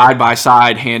side by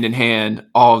side, hand in hand,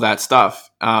 all of that stuff.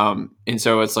 And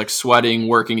so it's like sweating,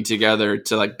 working together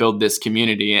to like build this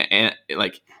community. And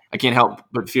like, I can't help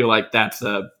but feel like that's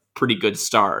a pretty good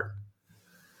start.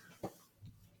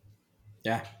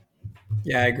 Yeah.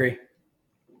 Yeah, I agree.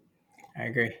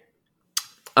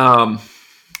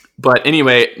 But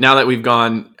anyway, now that we've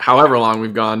gone, however long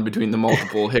we've gone between the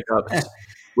multiple hiccups,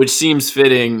 which seems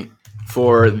fitting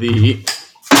for the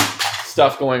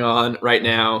stuff going on right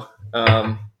now.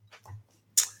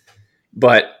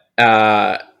 But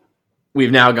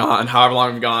we've now gone however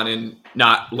long we've gone and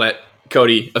not let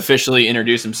Cody officially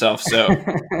introduce himself. So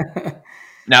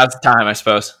now's the time, I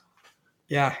suppose.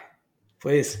 Yeah,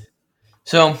 please.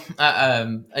 So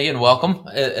again, welcome.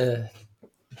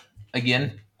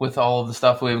 Again, with all of the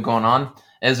stuff we have going on.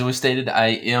 As it was stated, I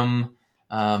am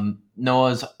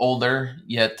Noah's older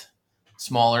yet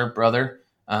smaller brother.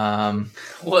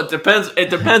 Well, it depends. It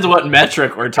depends what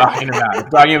metric we're talking about. We're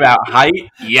talking about height,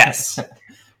 yes.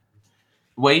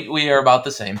 Weight, we are about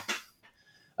the same.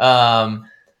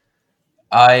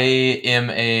 I am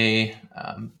a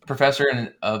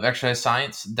professor of exercise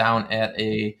science down at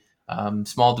a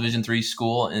small Division III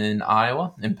school in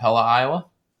Iowa, in Pella, Iowa.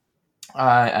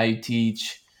 I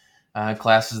teach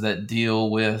classes that deal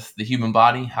with the human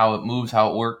body, how it moves,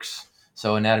 how it works.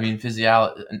 So anatomy and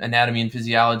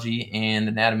physiology, and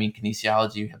anatomy and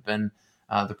kinesiology have been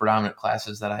the predominant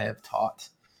classes that I have taught.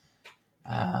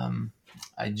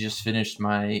 I just finished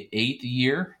my 8th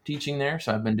year teaching there,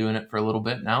 so I've been doing it for a little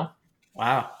bit now.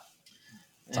 Wow.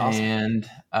 That's awesome. And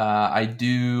I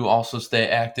do also stay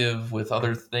active with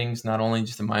other things, not only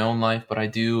just in my own life, but I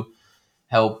do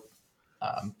help.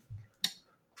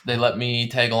 They let me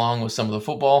tag along with some of the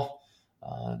football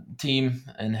team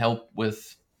and help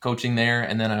with coaching there.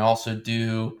 And then I also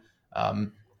do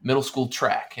middle school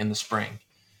track in the spring.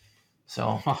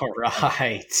 So, all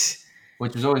right.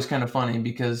 Which was always kind of funny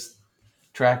because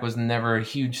track was never a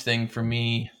huge thing for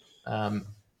me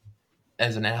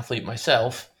as an athlete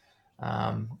myself.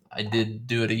 I did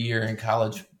do it a year in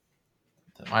college,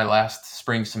 my last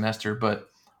spring semester, but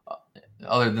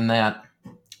other than that,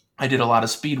 I did a lot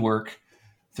of speed work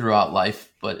throughout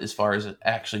life, but as far as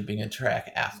actually being a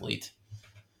track athlete,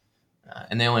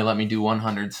 and they only let me do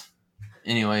 100s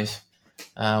anyways.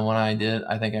 When I did,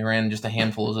 I think I ran just a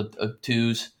handful of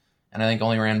twos, and I think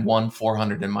only ran 1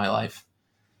 400 in my life.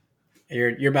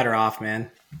 You're better off,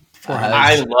 man.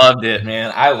 I loved it,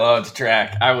 man. I loved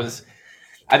track. I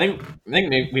think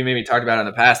we maybe talked about it in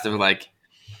the past of like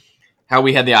how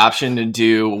we had the option to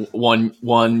do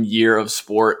one year of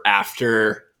sport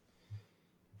after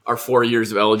our 4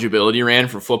 years of eligibility ran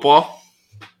for football.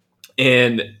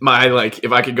 And my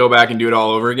if I could go back and do it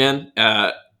all over again,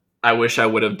 I wish I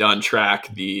would have done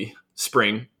track the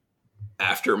spring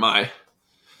after my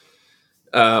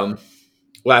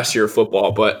last year of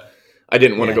football, but I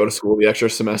didn't want to go to school the extra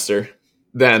semester.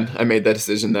 Then I made that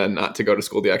decision then not to go to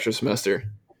school the extra semester.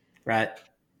 Right.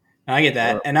 I get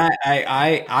that. And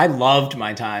I loved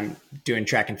my time doing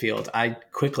track and field. I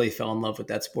quickly fell in love with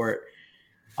that sport.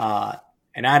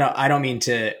 And I don't mean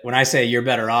to, when I say you're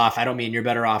better off, I don't mean you're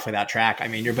better off without track. I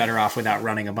mean, you're better off without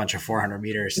running a bunch of 400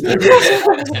 meters.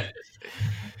 That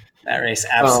race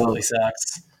absolutely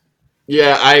sucks.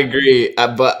 Yeah, I agree.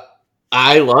 But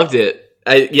I loved it.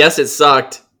 Yes, it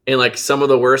sucked. And some of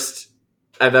the worst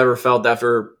I've ever felt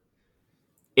after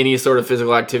any sort of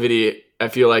physical activity, I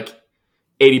feel like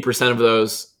 80% of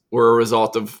those were a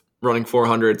result of running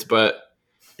 400s. But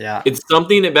yeah, it's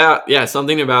something about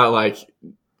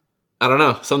I don't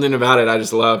know, something about it I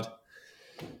just loved.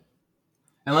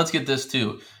 And let's get this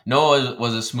too. Noah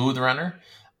was a smooth runner.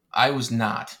 I was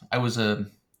not. I was a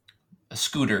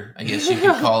scooter, I guess you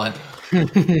could call it.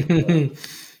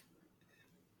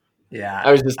 Yeah.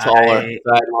 I was just taller. I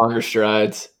had longer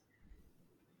strides.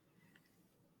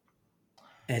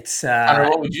 It's Connor,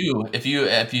 what would you if you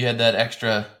had that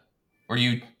extra, would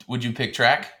you pick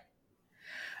track?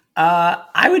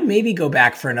 I would maybe go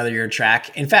back for another year of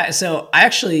track. In fact, so I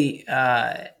actually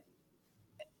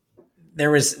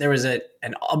there was an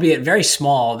albeit very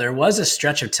small, there was a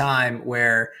stretch of time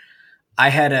where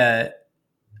I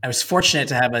was fortunate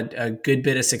to have a good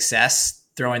bit of success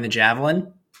throwing the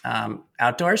javelin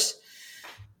outdoors.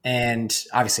 And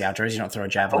obviously outdoors, you don't throw a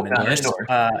javelin indoors.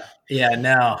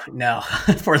 No,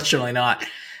 fortunately not.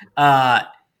 I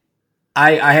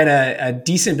had a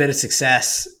decent bit of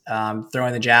success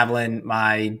throwing the javelin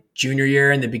my junior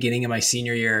year and the beginning of my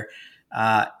senior year.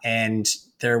 And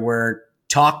there were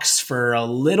talks for a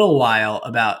little while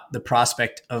about the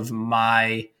prospect of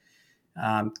my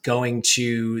going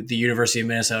to the University of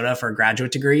Minnesota for a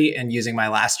graduate degree and using my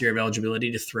last year of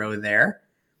eligibility to throw there,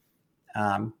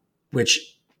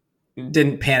 which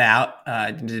didn't pan out,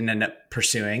 didn't end up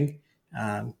pursuing.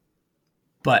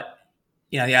 But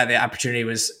the opportunity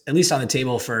was at least on the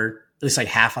table for at least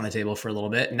half on the table for a little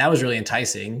bit. And that was really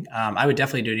enticing. I would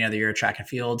definitely do another year of track and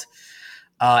field.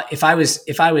 If I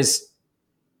was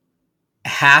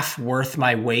half worth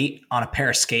my weight on a pair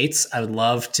of skates, I would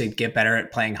love to get better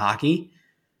at playing hockey.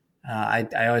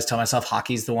 I always tell myself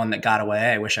hockey's the one that got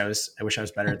away. I wish I was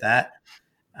better at that.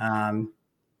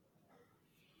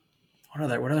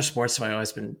 What other sports have I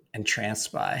always been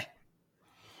entranced by?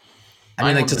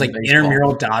 I mean, does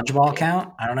intramural dodgeball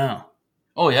count? I don't know.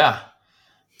 Oh yeah.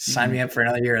 Sign me up for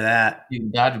another year of that. You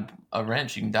can dodge a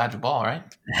wrench. You can dodge a ball, right?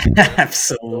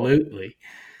 Absolutely.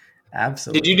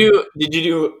 Did you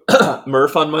do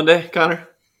Murph on Monday, Connor?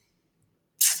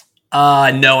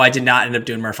 No, I did not end up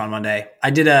doing Murph on Monday.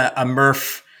 I did a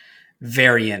Murph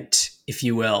variant, if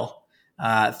you will,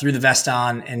 threw the vest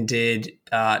on and did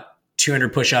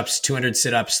 200 push-ups, 200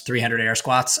 sit-ups, 300 air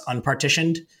squats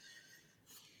unpartitioned.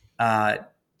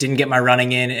 Didn't get my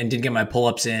running in and didn't get my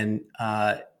pull-ups in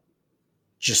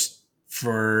just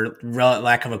for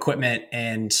lack of equipment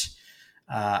and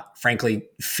frankly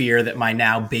fear that my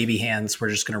now baby hands were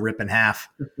just going to rip in half.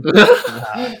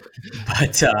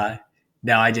 But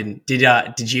no, I didn't.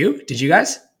 Did you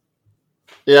guys?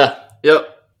 Yeah.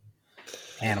 Yep.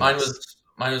 Mine was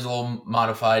a little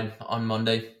modified on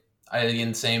Monday.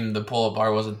 The pull-up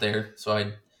bar wasn't there, so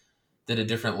I did a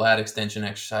different lat extension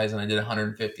exercise, and I did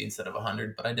 150 instead of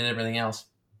 100, but I did everything else.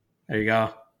 There you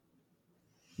go.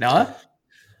 Noah?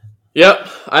 Yep,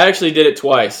 I actually did it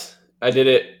twice. I did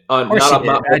it on not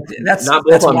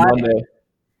on Monday.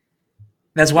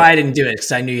 That's why I didn't do it,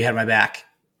 because I knew you had my back.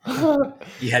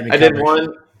 You had me covered. I did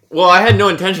one. Well, I had no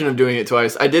intention of doing it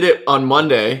twice. I did it on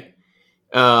Monday,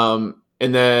 and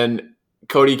then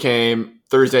Cody came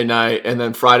Thursday night, and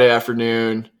then Friday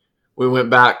afternoon we went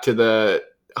back to the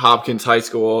Hopkins High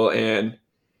School and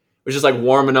was just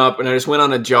warming up, and I just went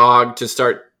on a jog to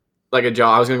start a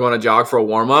jog. I was going to go on a jog for a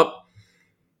warm up,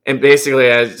 and basically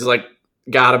I just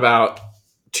got about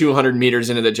 200 meters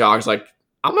into the jog. I was like,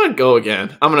 I'm going to go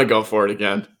again. I'm going to go for it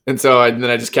again. And so then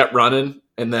I just kept running,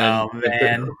 and then oh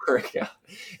man,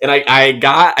 and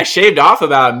I shaved off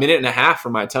about a minute and a half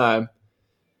from my time.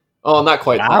 Oh, not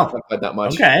quite. Wow. Not quite that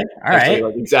much. Okay. All right.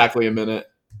 Exactly a minute.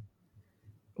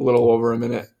 A little over a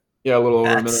minute. Yeah, a little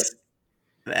over a minute.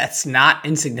 That's not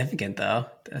insignificant, though.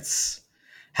 That's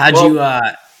how'd you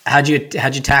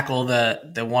tackle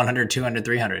the 100, 200,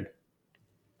 300?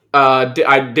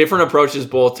 I different approaches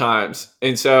both times.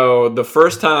 And so the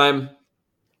first time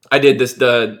I did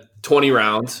the 20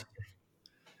 rounds.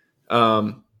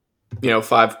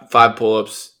 five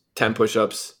pull-ups, 10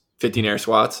 push-ups, 15 air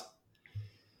squats.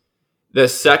 The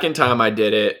second time I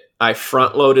did it, I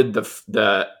front-loaded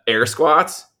the air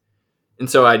squats. And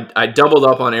so I doubled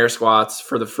up on air squats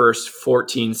for the first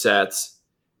 14 sets.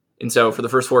 And so for the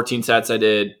first 14 sets, I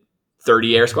did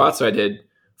 30 air squats. So I did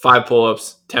 5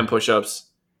 pull-ups, 10 push-ups,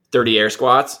 30 air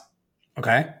squats.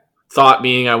 Okay. Thought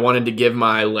being I wanted to give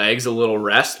my legs a little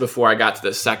rest before I got to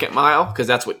the second mile because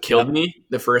that's what killed me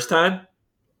the first time.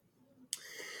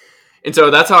 And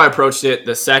so that's how I approached it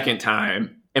the second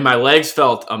time. And my legs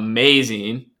felt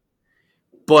amazing.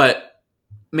 But,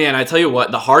 man, I tell you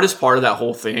what, the hardest part of that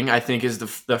whole thing, I think, is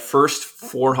the first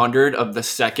 400 of the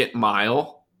second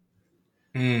mile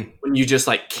when you just,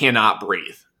 like, cannot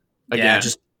breathe. Again, yeah,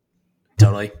 just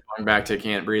totally. Going back to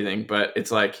can't breathing. But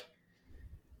it's like,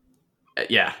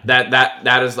 yeah,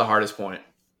 that is the hardest point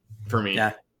for me,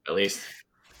 at least.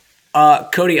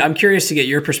 Cody, I'm curious to get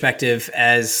your perspective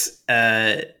as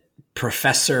a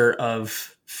professor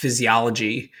of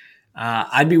physiology.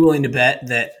 I'd be willing to bet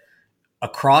that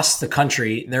across the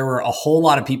country, there were a whole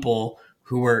lot of people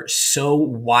who were so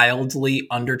wildly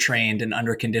undertrained and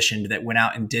underconditioned that went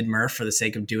out and did Murph for the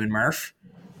sake of doing Murph.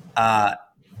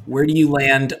 Where do you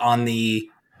land on the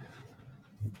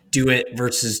do it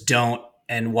versus don't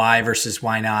and why versus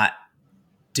why not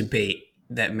debate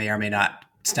that may or may not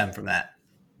stem from that?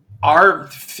 Our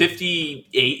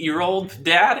 58-year-old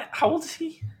dad, how old is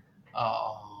he?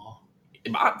 Oh,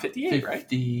 about 58,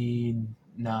 59.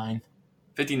 Right?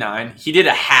 59. He did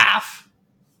a half.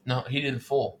 No, he did a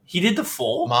full. He did the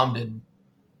full? Mom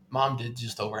did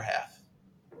just over half.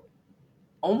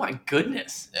 Oh my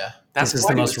goodness. Yeah. This is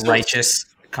the most righteous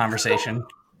conversation.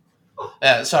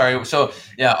 Yeah, sorry. So,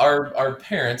 yeah, our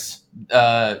parents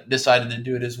decided to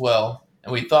do it as well.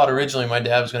 And we thought originally my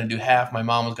dad was going to do half, my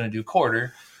mom was going to do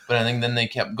quarter. But I think then they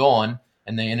kept going,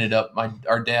 and they ended up,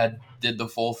 our dad did the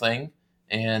full thing.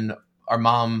 And our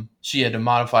mom, she had to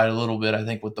modify it a little bit, I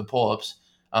think, with the pull-ups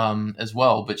as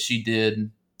well. But she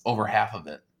did over half of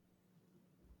it.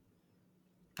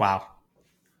 Wow.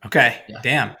 Okay. Yeah.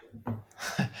 Damn.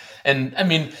 And, I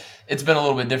mean, it's been a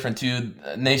little bit different, too.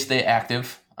 And they stay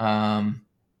active. But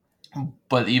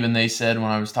even they said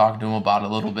when I was talking to them about it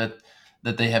a little bit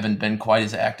that they haven't been quite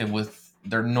as active with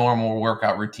their normal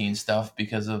workout routine stuff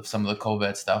because of some of the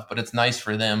COVID stuff. But it's nice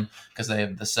for them because they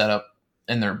have the setup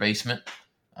in their basement.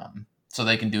 So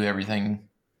they can do everything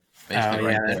basically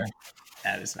right there.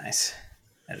 That is nice.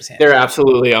 That is handy. They're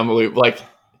absolutely unbelievable. Like,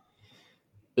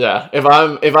 yeah, if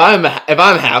I'm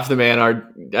half the man,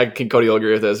 Cody will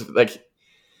agree with this. Like, if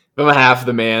I'm half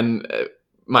the man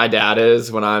my dad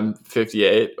is when I'm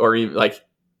 58, or even like,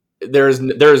 there's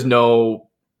no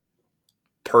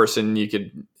person you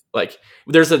could like.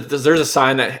 There's a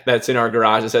sign that's in our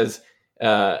garage that says,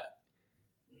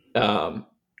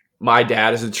 "My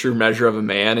dad is a true measure of a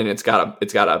man," and it's got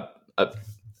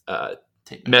a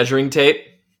measuring tape,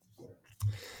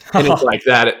 and it's like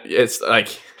that. It's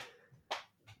like,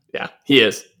 yeah, he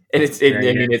is, and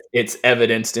it's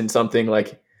evidenced in something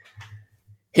like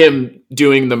him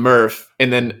doing the Murph,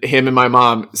 and then him and my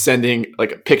mom sending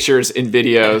like pictures and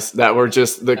videos that were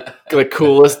just the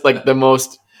coolest, like the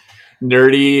most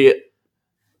nerdy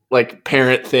like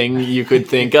parent thing you could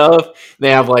think of.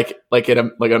 They have like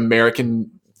an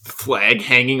American flag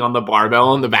hanging on the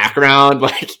barbell in the background.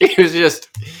 Like it was just,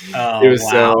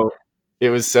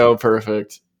 it was so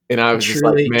perfect. And I was just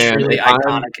like, man, truly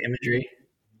iconic imagery.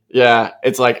 Yeah,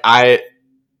 it's like I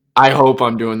hope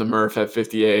I'm doing the Murph at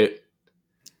 58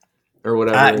 or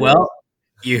whatever. Well,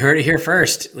 you heard it here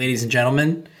first, ladies and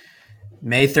gentlemen.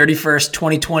 May 31st,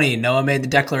 2020, Noah made the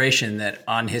declaration that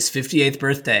on his 58th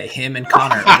birthday, him and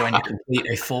Connor are going to complete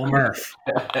a full Murph.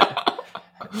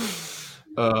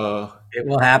 It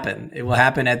will happen. It will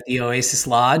happen at the Oasis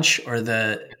Lodge, or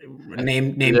the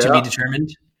name to be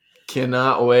determined.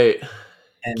 Cannot wait.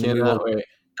 And we will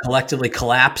collectively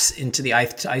collapse into the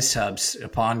ice tubs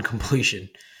upon completion.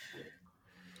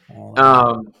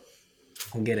 We'll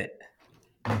get it.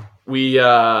 We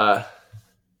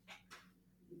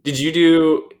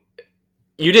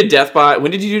you did death by,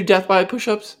 when did you do death by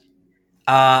push-ups?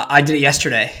 I did it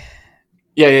yesterday.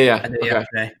 Yeah. I did it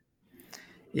yesterday.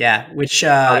 Yeah, which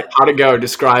how'd it go?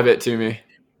 Describe it to me.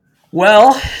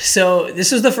 Well, so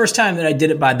this is the first time that I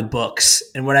did it by the books.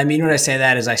 And what I mean when I say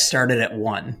that is I started at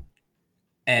 1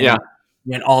 and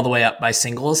went all the way up by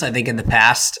singles. I think in the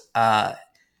past,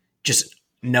 just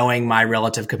knowing my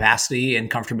relative capacity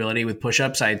and comfortability with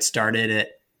push-ups, I had started at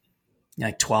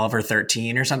like 12 or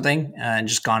 13 or something, and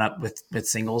just gone up with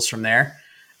singles from there.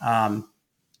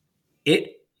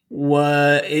 It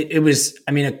was,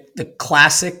 I mean, the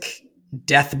classic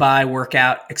death by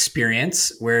workout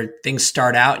experience where things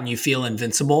start out and you feel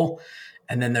invincible,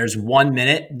 and then there's 1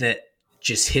 minute that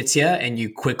just hits you and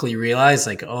you quickly realize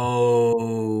like,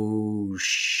 oh,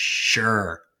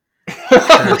 sure.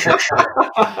 That's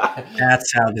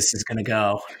how this is going to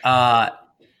go.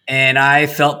 And I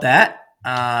felt that.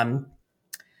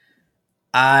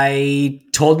 I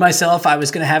told myself I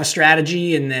was going to have a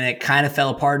strategy, and then it kind of fell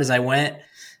apart as I went.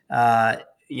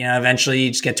 Eventually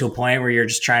you just get to a point where you're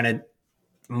just trying to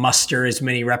muster as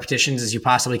many repetitions as you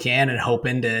possibly can and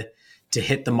hoping to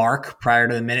hit the mark prior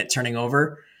to the minute turning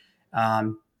over.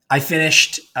 I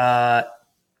finished, I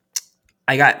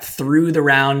got through the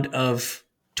round of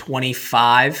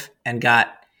 25 and got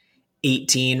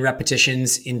 18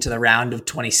 repetitions into the round of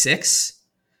 26,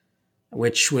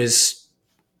 which was,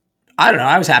 I don't know,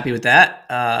 I was happy with that.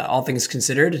 All things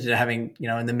considered, having,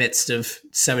 in the midst of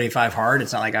 75 hard,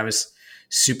 it's not like I was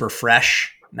super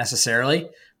fresh necessarily,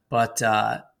 but,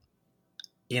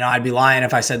 I'd be lying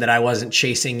if I said that I wasn't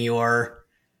chasing your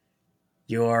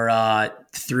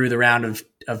through the round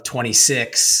of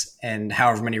 26 and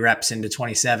however many reps into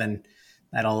 27.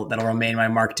 That'll remain my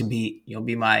mark to beat. You'll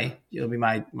be my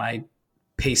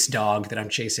pace dog that I'm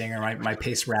chasing, or my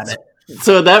pace rabbit.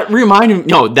 So that reminded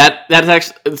me, that's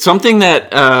actually something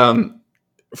that,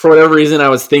 for whatever reason, I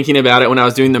was thinking about it when I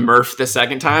was doing the Murph the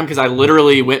second time, because I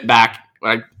literally went back.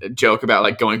 I joke about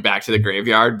like going back to the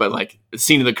graveyard, but like the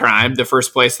scene of the crime, the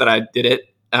first place that I did it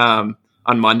on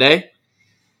Monday.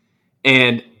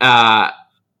 And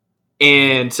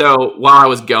so while I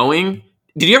was going,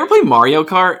 did you ever play Mario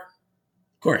Kart?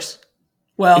 Of course.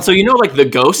 Well, and so like the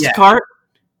ghost cart?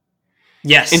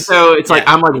 Yes. And so it's like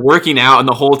I'm like working out, and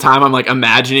the whole time I'm like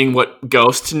imagining what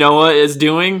Ghost Noah is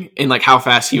doing and like how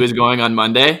fast he was going on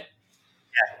Monday.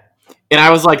 Yeah. And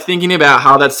I was like thinking about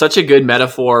how that's such a good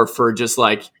metaphor for just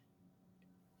like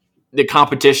the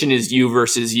competition is you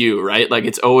versus you, right? Like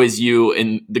it's always you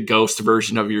and the ghost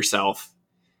version of yourself.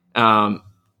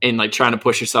 And like trying to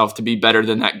push yourself to be better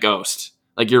than that ghost.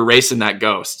 Like you're racing that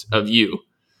ghost of you.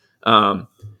 And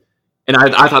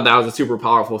I thought that was a super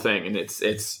powerful thing. And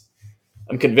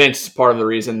I'm convinced part of the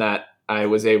reason that I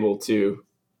was able to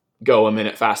go a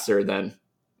minute faster than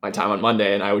my time on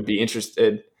Monday, and I would be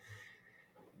interested.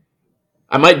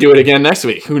 I might do it again next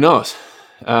week. Who knows?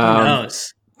 Who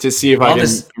knows? To see if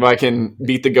I can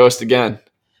beat the ghost again.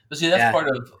 But see, that's part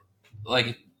of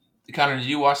like, Connor, did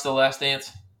you watch The Last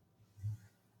Dance?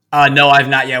 No, I've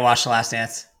not yet watched The Last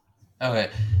Dance. Okay.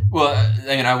 Well,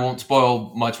 and I won't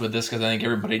spoil much with this because I think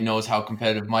everybody knows how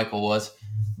competitive Michael was.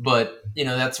 But,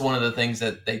 that's one of the things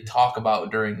that they talk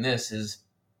about during this is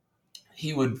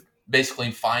he would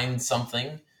basically find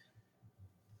something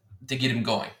to get him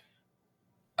going.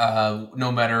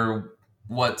 No matter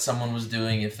what someone was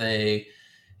doing, if they,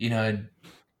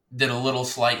 did a little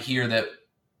slight here that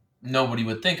nobody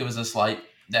would think it was a slight,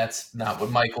 that's not what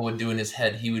Michael would do in his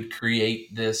head. He would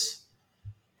create this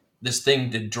thing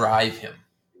to drive him,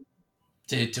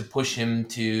 to push him,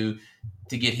 to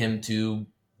get him to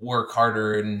work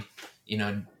harder and,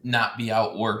 not be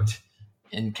outworked,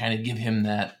 and kind of give him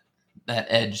that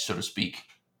edge, so to speak.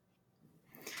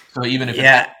 So even if it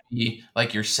has to be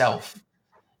like yourself,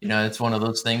 it's one of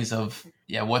those things of,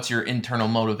 what's your internal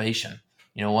motivation?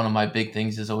 One of my big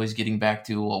things is always getting back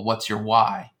to, well, what's your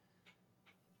why?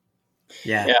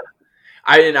 Yeah.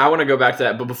 I want to go back to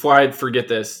that, but before I forget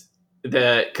this,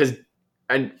 because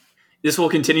this will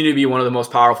continue to be one of the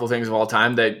most powerful things of all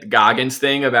time, the Goggins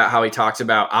thing about how he talks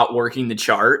about outworking the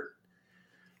chart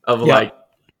of like,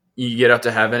 you get up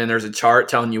to heaven and there's a chart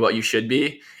telling you what you should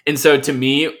be. And so to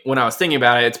me, when I was thinking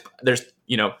about it, there's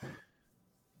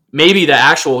maybe the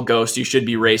actual ghost you should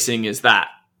be racing is that,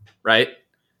 right?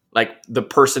 Like the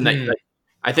person that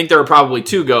I think there are probably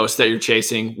two ghosts that you're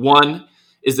chasing. One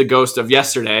is the ghost of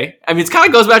yesterday. I mean, it kind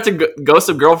of goes back to ghosts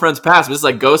of girlfriends past, but it's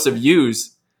like ghosts of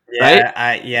yous. Right?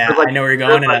 I know where you're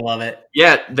going, and I love it.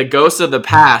 Yeah, the ghosts of the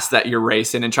past that you're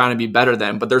racing and trying to be better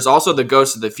than, but there's also the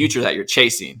ghosts of the future that you're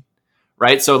chasing,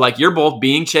 right? So like you're both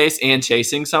being chased and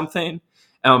chasing something,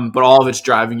 but all of it's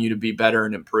driving you to be better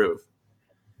and improve.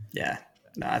 Yeah,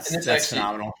 no, that's actually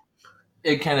phenomenal.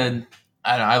 It kind of,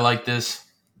 I like this.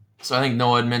 So I think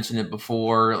Noah had mentioned it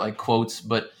before, like quotes,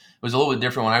 but it was a little bit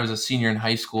different when I was a senior in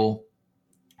high school.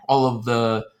 All of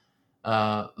the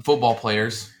football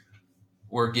players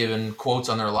were given quotes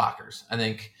on their lockers. I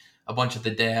think a bunch of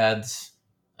the dads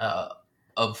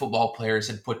of football players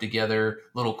had put together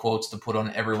little quotes to put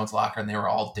on everyone's locker, and they were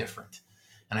all different.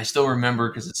 And I still remember,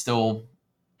 because it's still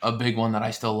a big one that I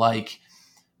still like,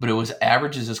 but it was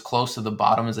average is as close to the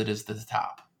bottom as it is to the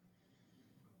top.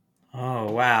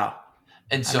 Oh, wow.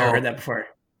 And so I've never heard that before.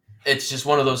 it's just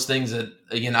one of those things that,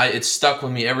 again, it's stuck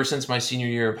with me ever since my senior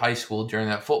year of high school during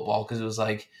that football, because it was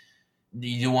like, do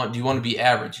you want to be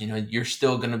average? You're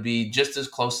still going to be just as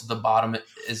close to the bottom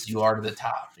as you are to the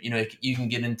top. You can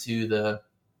get into the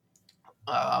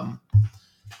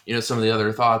some of the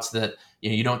other thoughts that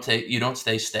you don't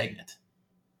stay stagnant.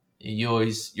 You're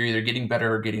either getting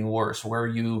better or getting worse. Where are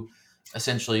you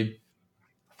essentially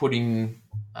putting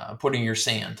your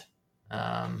sand,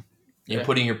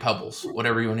 putting your pebbles,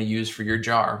 whatever you want to use for your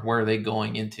jar? Where are they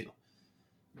going into?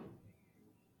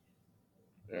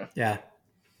 Yeah.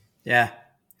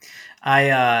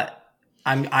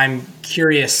 I'm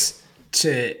curious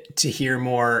to hear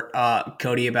more,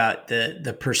 Cody, about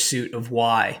the pursuit of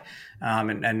why,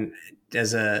 and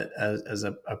as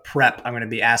a prep, I'm going to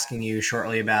be asking you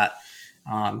shortly about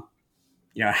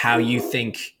how you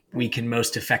think we can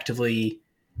most effectively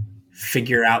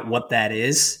figure out what that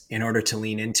is in order to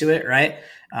lean into it, right?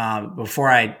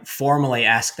 Before I formally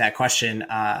ask that question,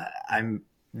 I'm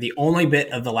the only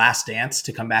bit of The Last Dance,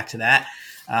 to come back to that.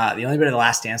 The only bit of The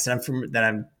Last Dance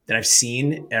that I've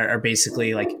seen are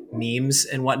basically like memes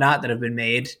and whatnot that have been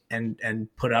made and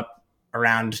put up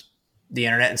around the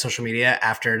internet and social media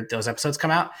after those episodes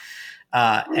come out.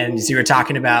 And as you were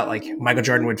talking about, like, Michael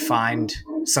Jordan would find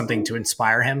something to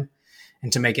inspire him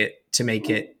and to make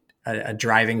it a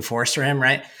driving force for him,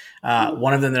 right?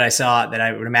 One of them that I saw that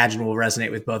I would imagine will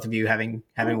resonate with both of you having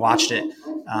watched it.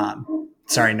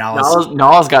 Sorry,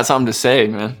 Nala's got something to say,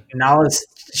 man.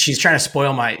 She's trying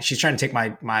to take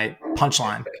my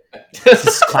punchline.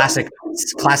 It's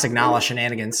classic Nala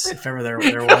shenanigans, if ever there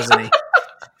was any.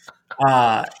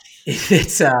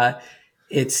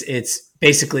 It's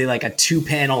basically like a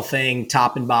 2-panel thing,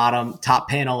 top and bottom. Top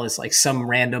panel is like some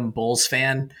random Bulls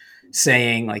fan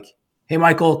saying like, "Hey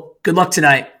Michael, good luck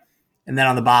tonight." And then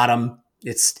on the bottom,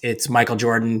 it's Michael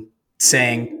Jordan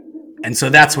saying, "And so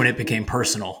that's when it became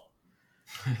personal."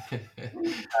 I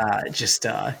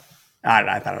don't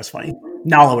know, I thought it was funny.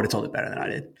 Nala would have told it better than I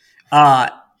did.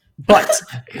 But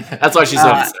that's why she's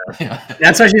upset.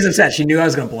 That's why she's upset. She knew I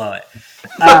was going to blow it.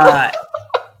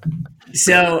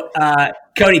 So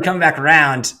Cody, coming back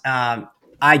around,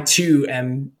 I too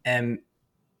am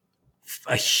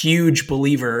a huge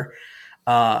believer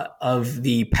of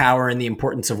the power and the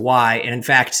importance of why. And in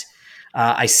fact,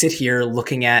 I sit here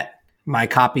looking at my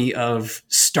copy of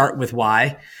Start With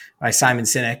Why by Simon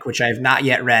Sinek, which I have not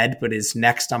yet read, but is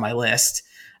next on my list.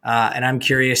 And I'm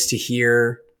curious to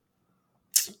hear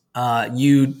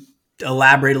you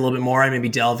elaborate a little bit more and maybe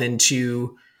delve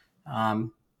into,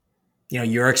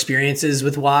 your experiences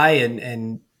with why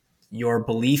and your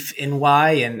belief in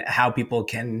why and how people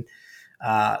can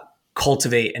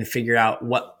cultivate and figure out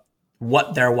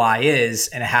what their why is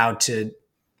and how to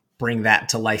bring that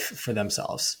to life for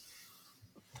themselves.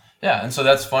 Yeah. And so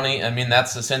that's funny. I mean,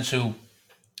 that's essentially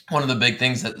one of the big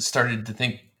things that started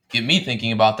to get me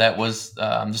thinking about that was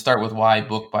the Start With Why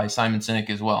book by Simon Sinek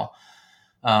as well.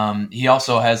 He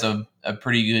also has a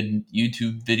pretty good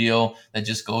YouTube video that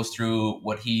just goes through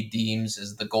what he deems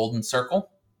as the golden circle.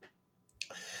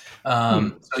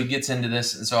 So he gets into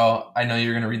this. And so I know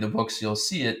you're going to read the book, so you'll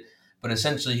see it. But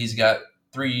essentially, he's got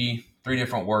three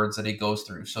different words that he goes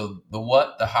through. So the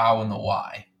what, the how, and the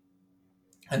why.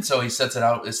 And so he sets it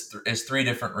out as 3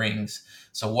 different rings.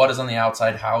 So what is on the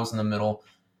outside, how is in the middle,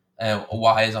 and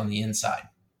why is on the inside.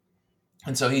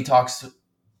 And so he talks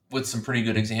with some pretty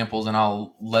good examples, and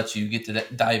I'll let you get to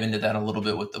dive into that a little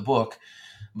bit with the book.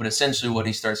 But essentially what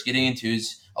he starts getting into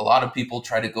is a lot of people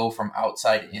try to go from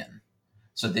outside in.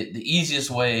 So the easiest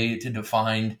way to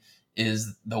define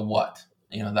is the what,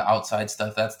 the outside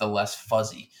stuff. That's the less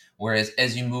fuzzy. Whereas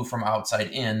as you move from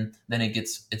outside in, then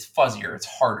it's fuzzier, it's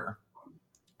harder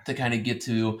to kind of get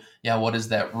to, what is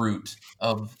that root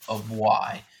of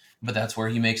why? But that's where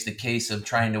he makes the case of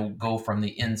trying to go from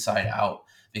the inside out,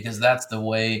 because that's the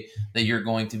way that you're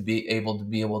going to be able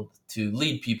to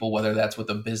lead people, whether that's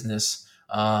with a business.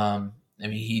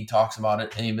 He talks about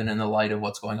it even in the light of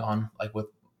what's going on, like with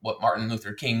what Martin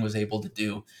Luther King was able to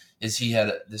do, is he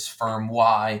had this firm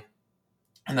why,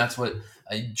 and that's what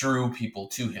drew people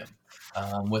to him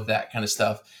with that kind of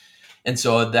stuff. And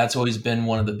so that's always been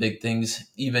one of the big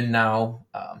things. Even now,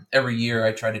 every year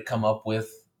I try to come up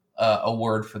with a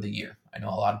word for the year. I know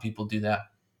a lot of people do that.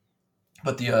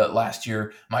 But the last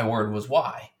year, my word was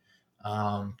why.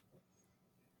 And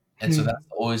so that's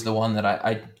always the one that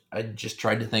I just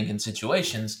tried to think in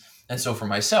situations. And so for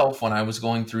myself, when I was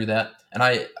going through that, and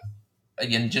I,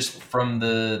 again, just from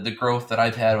the growth that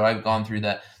I've had, I've gone through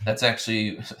that's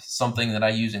actually something that I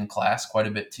use in class quite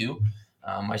a bit too.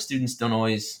 My students don't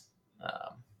always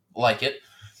like it,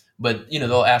 but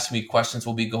they'll ask me questions.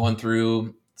 We'll be going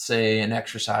through say, an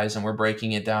exercise and we're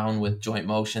breaking it down with joint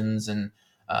motions and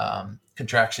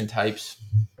contraction types,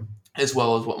 as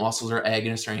well as what muscles are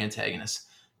agonists or antagonists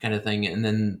kind of thing. And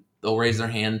then they'll raise their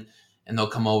hand and they'll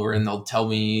come over and they'll tell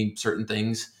me certain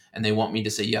things and they want me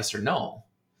to say yes or no.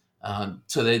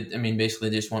 So basically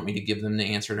they just want me to give them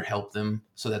the answer to help them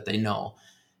so that they know.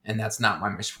 And that's not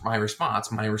my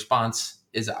response. My response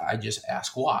is I just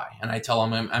ask why. And I tell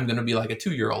them I'm going to be like a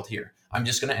 2-year-old here. I'm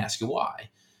just going to ask you why.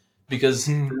 Because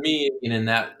for me, in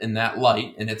that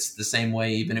light, and it's the same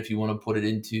way, even if you want to put it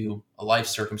into a life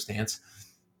circumstance,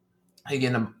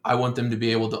 again, I want them to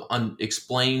be able to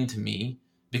explain to me,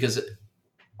 because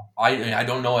I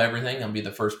don't know everything. I'll be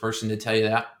the first person to tell you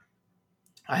that.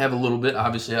 I have a little bit,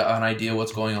 obviously, an idea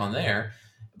what's going on there,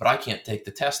 but I can't take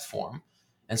the test for them.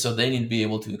 And so they need to be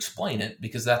able to explain it,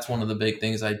 because that's one of the big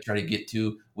things I try to get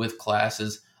to with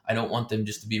classes. I don't want them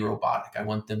just to be robotic. I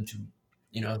want them to,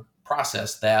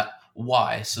 process that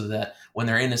why, so that when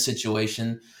they're in a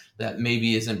situation that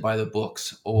maybe isn't by the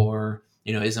books or,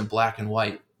 isn't black and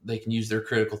white, they can use their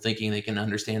critical thinking. They can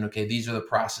understand, okay, these are the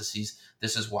processes.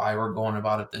 This is why we're going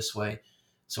about it this way.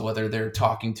 So whether they're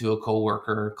talking to a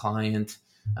coworker, a client,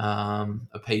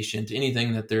 a patient,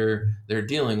 anything that they're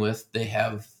dealing with, they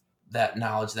have that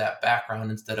knowledge, that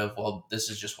background, instead of, well, this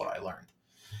is just what I learned.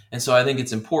 And so I think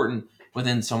it's important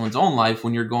within someone's own life,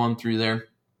 when you're going through there,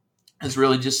 is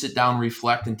really just sit down,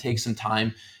 reflect, and take some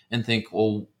time and think,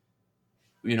 well,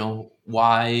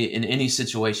 why in any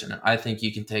situation. I think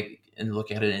you can take and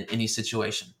look at it in any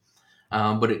situation.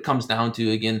 But it comes down to,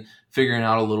 again, figuring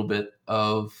out a little bit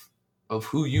of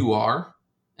who you are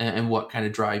and what kind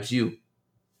of drives you.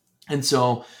 And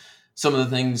so some of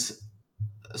the things,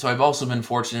 so I've also been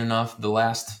fortunate enough, the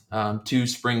last 2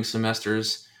 spring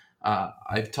semesters,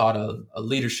 I've taught a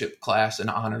leadership class, an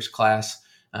honors class,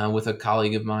 with a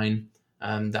colleague of mine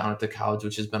down at the college,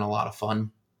 which has been a lot of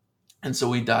fun. And so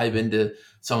we dive into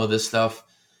some of this stuff,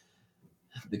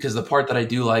 because the part that I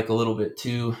do like a little bit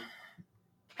too,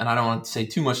 and I don't want to say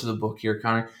too much of the book here,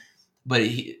 Connor, but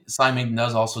Simon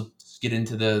does also get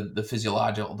into the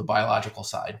physiological, the biological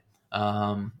side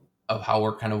of how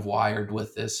we're kind of wired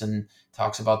with this, and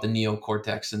talks about the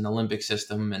neocortex and the limbic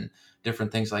system and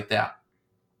different things like that,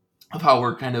 of how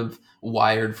we're kind of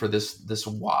wired for this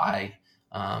why.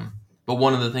 But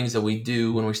one of the things that we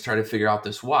do when we start to figure out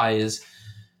this why is,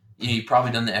 you've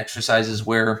probably done the exercises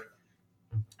where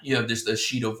you have just a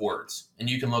sheet of words, and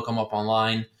you can look them up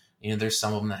online. There's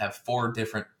some of them that have 400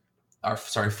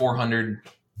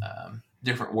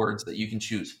 different words that you can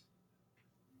choose,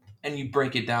 and you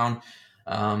break it down.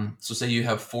 So say you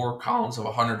have 4 columns of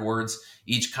 100 words.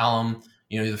 Each column,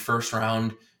 the first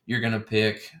round, you're going to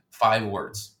pick 5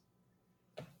 words,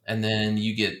 and then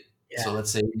you get, so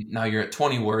let's say now you're at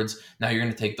 20 words. Now you're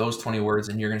going to take those 20 words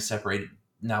and you're going to separate it,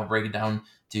 now break it down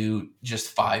to just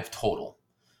 5 total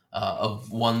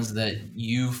of ones that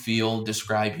you feel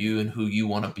describe you and who you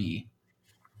want to be.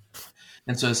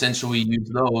 And so essentially we use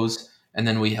those, and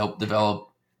then we help develop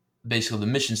basically the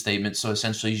mission statement. So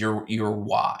essentially your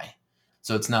why.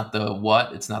 So it's not the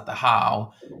what, it's not the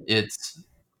how, it's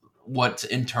what's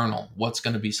internal, what's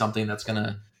going to be something that's going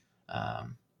to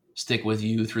stick with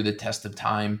you through the test of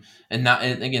time. And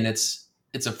again, it's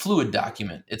a fluid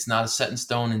document. It's not a set in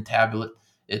stone and tablet.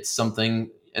 It's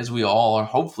something, as we all are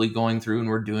hopefully going through and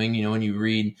we're doing, when you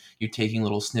read, you're taking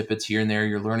little snippets here and there,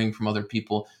 you're learning from other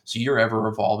people. So you're ever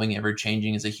evolving, ever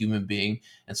changing as a human being.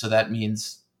 And so that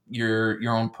means your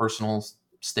own personal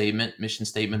statement, mission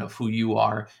statement of who you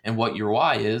are and what your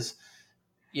why is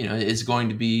going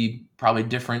to be probably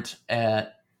different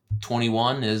at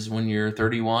 21 is when you're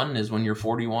 31, is when you're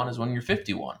 41, is when you're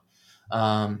 51.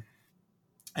 And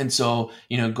so,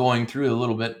 going through it a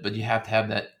little bit, but you have to have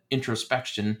that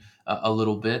introspection a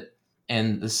little bit,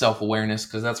 and the self-awareness,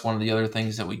 because that's one of the other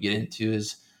things that we get into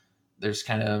is there's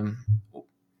kind of,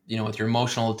 with your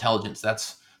emotional intelligence,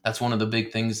 that's one of the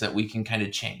big things that we can kind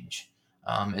of change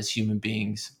as human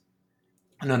beings,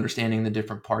 and understanding the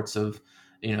different parts of,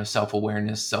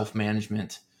 self-awareness,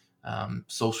 self-management,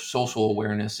 social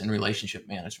awareness, and relationship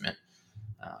management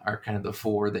are kind of the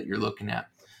 4 that you're looking at.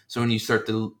 So when you start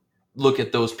to look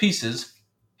at those pieces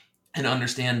and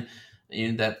understand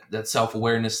that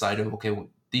self-awareness side of, okay, well,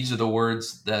 these are the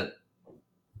words that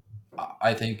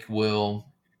I think will,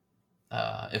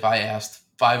 if I asked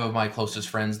 5 of my closest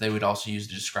friends, they would also use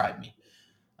to describe me.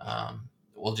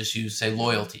 We'll just use, say,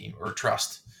 loyalty or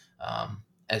trust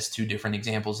as 2 different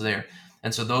examples there.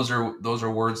 And so those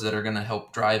are words that are going to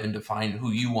help drive and define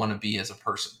who you want to be as a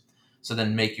person. So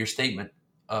then make your statement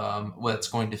what's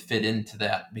going to fit into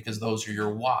that, because those are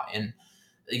your why. And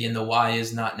again, the why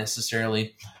is not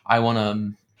necessarily, I want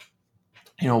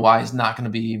to why is not going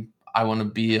to be, I want to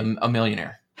be a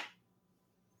millionaire.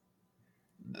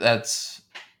 That's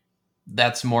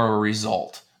more of a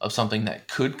result of something that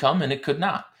could come and it could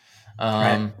not.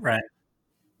 Right.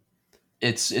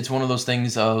 It's one of those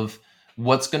things of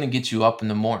what's going to get you up in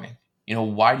the morning.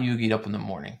 Why do you get up in the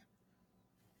morning?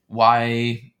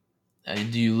 Why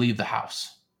do you leave the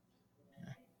house?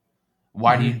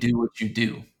 Why do you do what you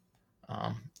do?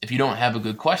 If you don't have a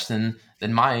good question,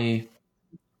 then my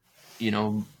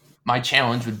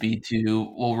challenge would be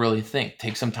to, really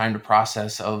take some time to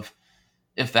process of,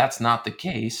 if that's not the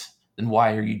case, then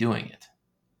why are you doing it?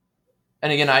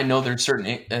 And again, I know there's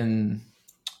certain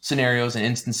scenarios and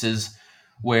instances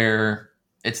where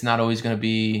it's not always going to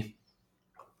be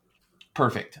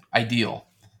perfect, ideal.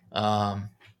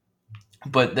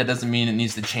 But that doesn't mean it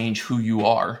needs to change who you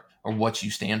are or what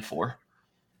you stand for.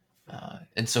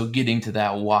 And so getting to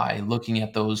that why, looking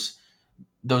at those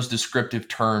descriptive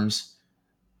terms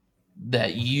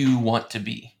that you want to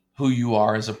be, who you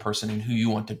are as a person and who you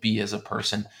want to be as a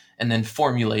person, and then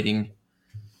formulating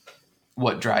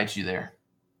what drives you there.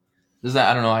 Does that,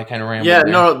 I don't know, I kind of rambled. Yeah,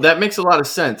 no, that makes a lot of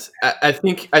sense. I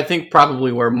think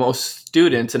probably where most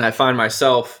students, and I find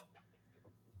myself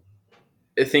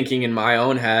thinking in my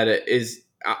own head, is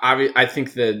I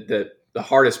think the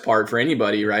hardest part for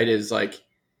anybody, right, is like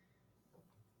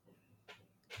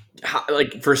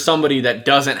for somebody that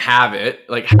doesn't have it,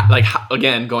 like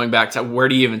again, going back to where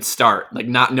do you even start, like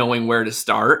not knowing where to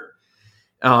start,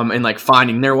 and like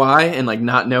finding their why, and like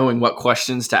not knowing what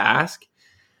questions to ask.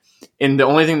 And the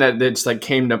only thing that's like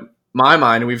came to my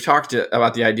mind, and we've talked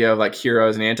about the idea of like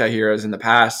heroes and anti-heroes in the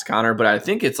past, Connor, but I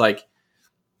think it's like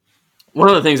one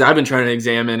of the things I've been trying to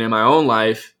examine in my own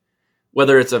life,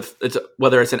 whether it's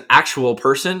an actual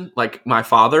person like my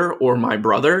father or my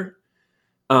brother,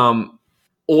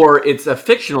 or it's a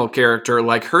fictional character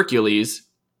like Hercules,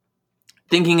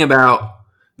 thinking about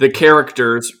the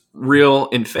characters, real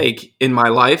and fake, in my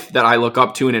life that I look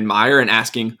up to and admire, and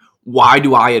asking, why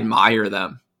do I admire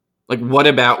them? Like, what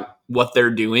about what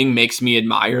they're doing makes me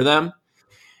admire them?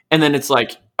 And then it's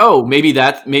like, oh, maybe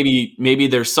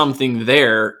there's something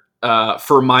there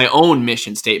for my own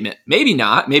mission statement. Maybe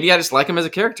not. Maybe I just like them as a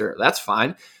character. That's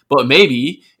fine. But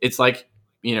maybe it's like,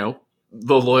 the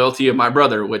loyalty of my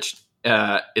brother, which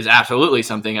is absolutely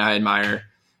something I admire,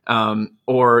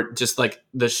 or just like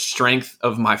the strength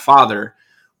of my father,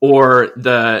 or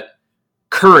the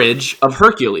courage of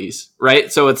Hercules, right?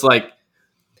 So it's like,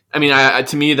 I mean,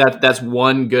 to me, that's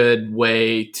one good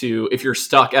way to, if you're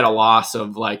stuck at a loss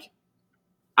of like,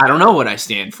 I don't know what I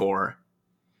stand for,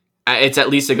 it's at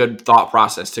least a good thought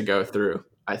process to go through,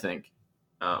 I think.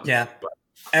 Yeah.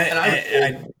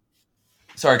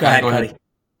 Sorry, go ahead, Cody.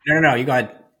 No, you go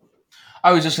ahead.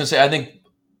 I was just going to say, I think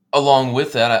along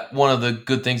with that, one of the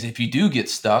good things, if you do get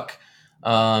stuck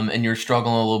and you're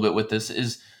struggling a little bit with this,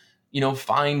 is,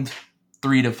 find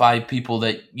 3 to 5 people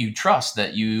that you trust,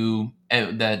 that you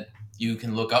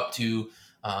can look up to,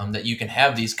 that you can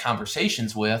have these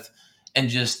conversations with, and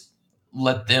just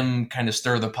let them kind of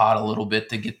stir the pot a little bit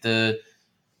to get the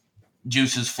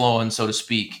juices flowing, so to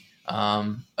speak,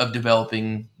 of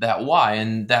developing that why.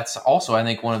 And that's also, I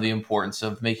think, one of the importance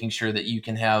of making sure that you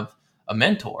can have a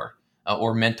mentor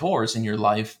or mentors in your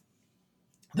life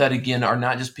that, again, are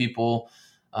not just people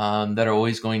that are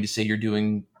always going to say you're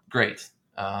doing great,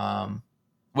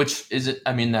 which is,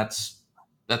 I mean, that's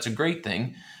a great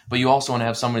thing, but you also want to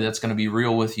have somebody that's going to be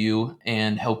real with you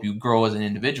and help you grow as an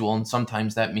individual. And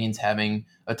sometimes that means having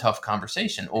a tough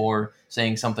conversation or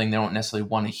saying something they don't necessarily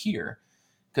want to hear,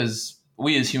 because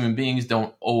we as human beings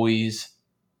don't always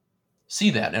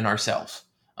see that in ourselves.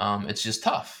 It's just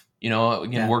tough.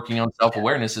 Working on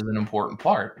self-awareness is an important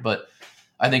part, but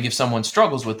I think if someone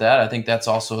struggles with that, I think that's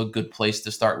also a good place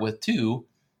to start with too,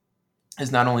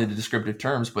 is not only the descriptive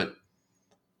terms, but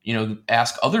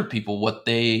ask other people what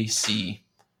they see.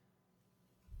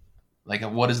 Like,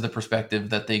 what is the perspective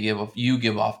that you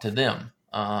give off to them?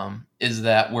 Is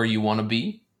that where you want to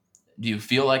be? Do you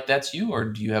feel like that's you, or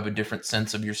do you have a different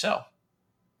sense of yourself?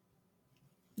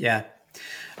 Yeah,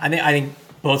 I think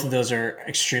both of those are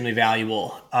extremely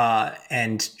valuable.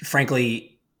 And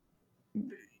frankly,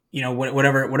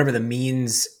 whatever the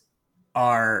means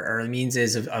are, or the means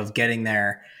is of getting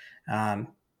there,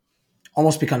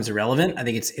 almost becomes irrelevant. I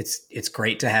think it's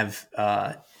great to have.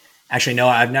 Actually, no,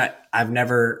 I've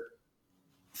never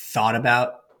thought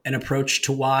about an approach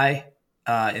to why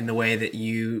in the way that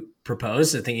you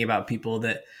propose. So thinking about people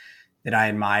that I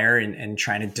admire and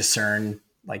trying to discern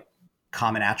like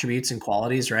common attributes and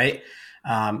qualities, right?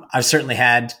 I've certainly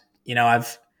had,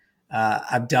 I've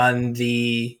I've done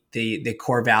the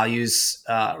core values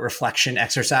reflection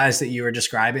exercise that you were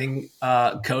describing,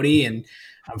 Cody, and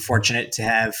I'm fortunate to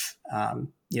have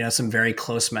some very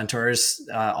close mentors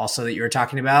also that you were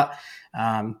talking about,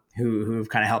 who've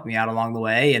kind of helped me out along the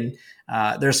way. And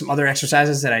there's some other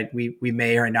exercises that we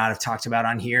may or not have talked about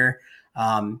on here.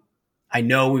 I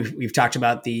know we've talked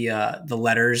about the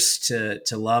letters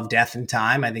to love, death, and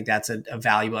time. I think that's a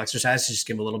valuable exercise to just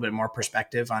give a little bit more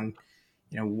perspective on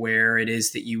where it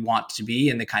is that you want to be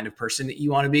and the kind of person that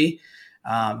you want to be.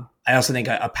 I also think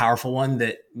a powerful one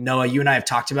that Noah, you and I have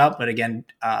talked about, but again,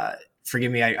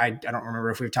 forgive me, I don't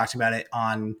remember if we've talked about it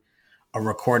on a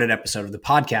recorded episode of the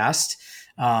podcast,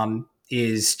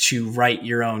 is to write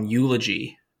your own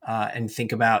eulogy and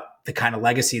think about the kind of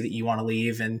legacy that you want to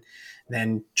leave, and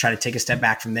then try to take a step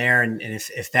back from there. And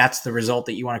if that's the result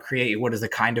that you want to create, what is the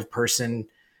kind of person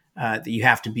that you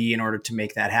have to be in order to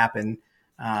make that happen?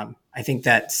 I think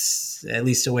that's at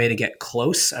least a way to get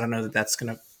close. I don't know that that's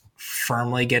going to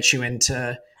firmly get you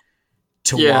into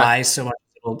why so much.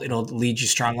 It'll lead you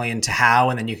strongly into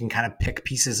how, and then you can kind of pick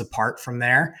pieces apart from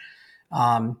there.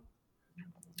 I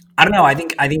don't know. I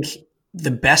think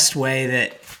the best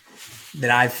way that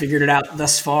I've figured it out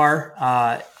thus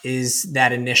far is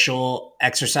that initial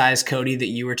exercise, Cody, that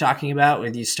you were talking about, where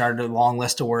you started a long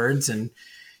list of words and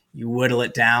you whittle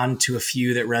it down to a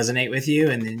few that resonate with you,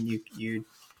 and then you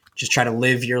just try to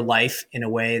live your life in a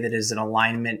way that is in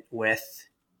alignment with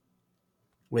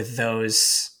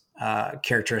those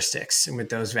characteristics and with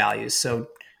those values. So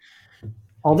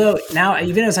although now,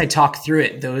 even as I talk through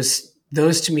it, those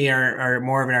to me are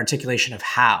more of an articulation of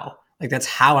how. Like, that's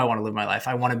how I want to live my life.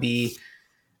 I want to be,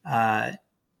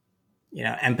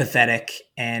 empathetic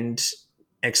and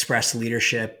express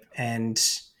leadership and,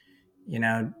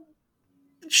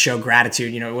 show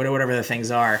gratitude, whatever the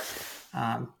things are.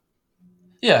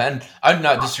 Yeah, and I'm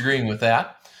not disagreeing with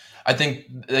that. I think,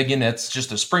 again, that's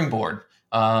just a springboard.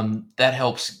 That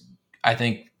helps, I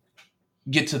think,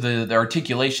 get to the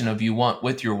articulation of you want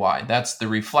with your why. That's the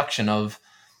reflection of,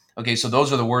 okay, so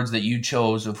those are the words that you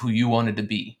chose of who you wanted to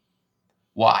be.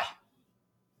 Why?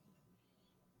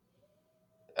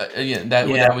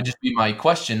 That would just be my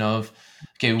question of,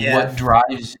 okay, what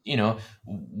drives,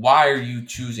 why are you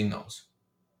choosing those?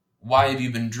 Why have you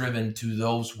been driven to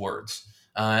those words?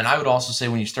 And I would also say,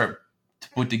 when you start to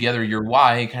put together your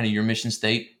why, kind of your mission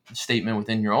statement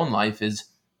within your own life, is,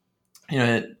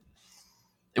 don't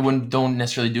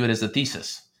necessarily do it as a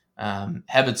thesis.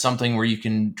 Have it something where you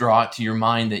can draw it to your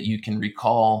mind that you can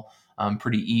recall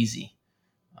pretty easy.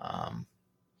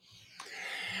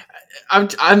 I'm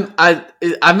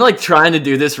like trying to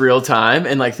do this real time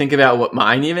and like think about what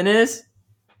mine even is.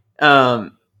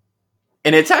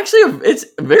 And it's actually,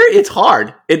 it's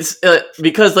hard. It's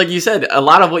because, like you said, a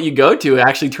lot of what you go to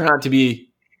actually turn out to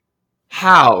be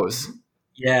hows.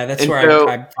 Yeah, that's where I'm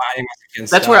finding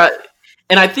against. That's where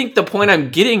I think the point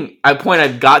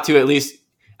I've got to, at least,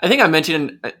 I think I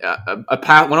mentioned one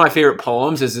of my favorite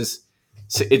poems is this.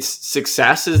 It's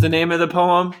Success is the name of the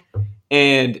poem,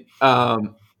 and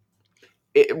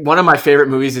one of my favorite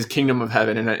movies is Kingdom of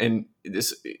Heaven, and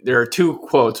there are two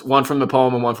quotes, one from the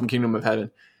poem and one from Kingdom of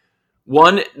Heaven.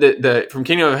 One, the from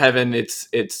Kingdom of Heaven, it's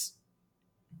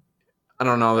I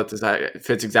don't know that this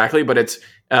fits exactly, but it's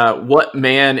what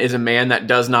man is a man that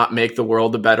does not make the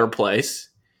world a better place.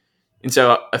 And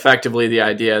so effectively the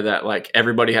idea that like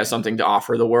everybody has something to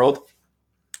offer the world.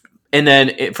 And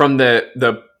then from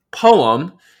the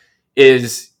poem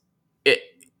is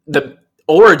the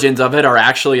origins of it are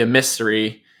actually a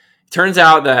mystery. It turns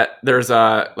out that there's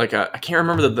I can't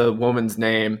remember the woman's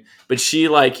name, but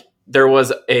there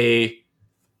was a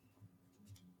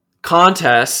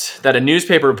contest that a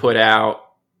newspaper put out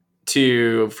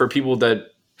for people to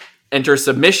enter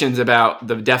submissions about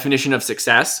the definition of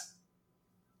success.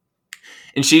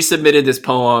 And she submitted this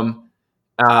poem,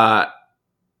 and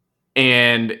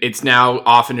it's now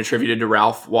often attributed to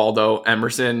Ralph Waldo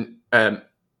Emerson,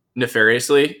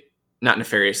 erroneously.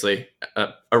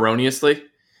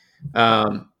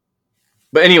 But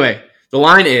anyway, the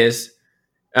line is,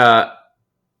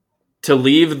 to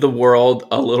leave the world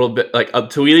a little bit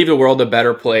to leave the world a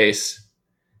better place.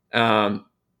 And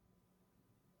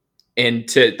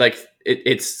to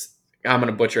it's, I'm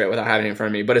going to butcher it without having it in front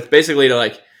of me, but it's basically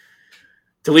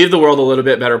to leave the world a little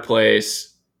bit better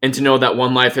place and to know that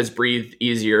one life has breathed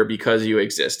easier because you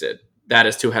existed. That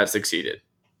is to have succeeded.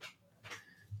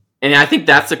 And I think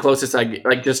that's the closest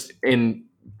again,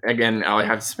 I'll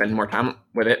have to spend more time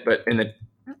with it, but in the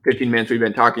 15 minutes we've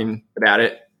been talking about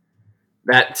it,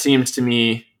 that seems to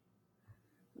me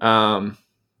to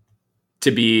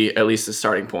be at least the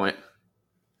starting point.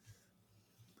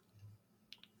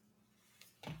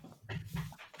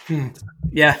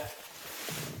 Yeah.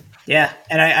 Yeah.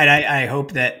 And I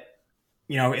hope that,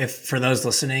 if for those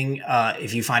listening,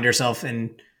 if you find yourself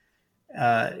in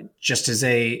just as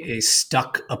a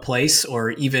stuck a place,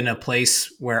 or even a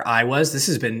place where I was, this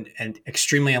has been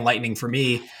extremely enlightening for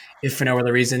me, if for no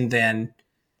other reason than,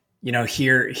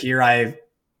 here I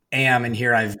am, and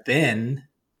here I've been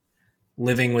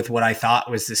living with what I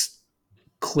thought was this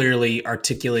clearly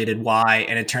articulated why,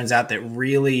 and it turns out that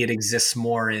really it exists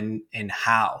more in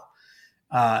how.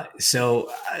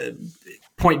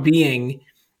 Point being,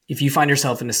 if you find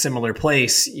yourself in a similar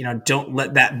place, don't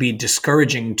let that be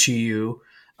discouraging to you.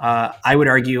 I would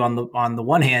argue on the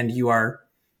one hand, you are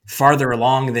farther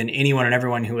along than anyone and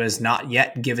everyone who has not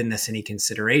yet given this any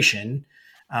consideration.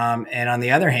 And on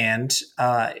the other hand,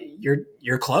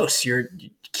 you're close.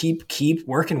 Keep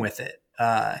working with it.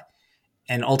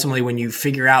 And ultimately, when you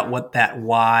figure out what that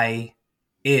why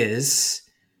is,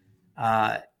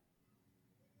 I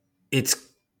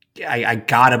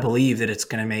gotta believe that it's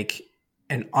going to make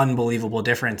an unbelievable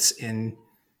difference in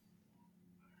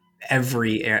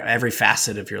every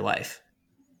facet of your life.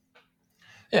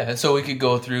 Yeah, and so we could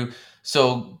go through.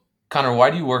 So, Connor, why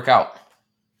do you work out?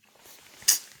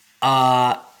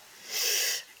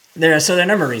 There are a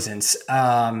number of reasons.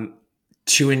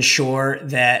 To ensure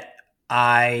that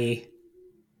I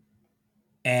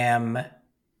am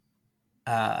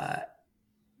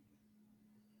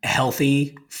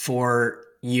healthy for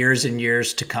years and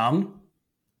years to come.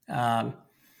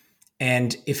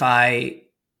 And if I,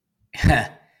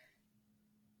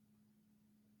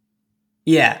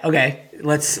 yeah, okay,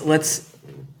 let's.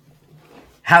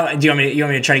 How do you want me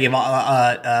to try to give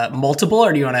multiple,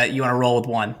 or do you want to roll with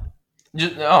one?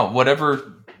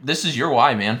 Whatever. This is your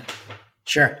why, man.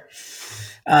 Sure.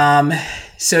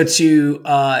 So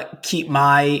to keep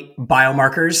my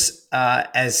biomarkers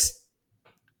as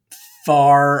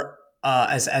far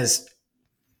as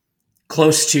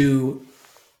close to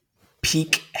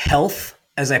peak health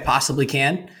as I possibly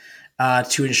can,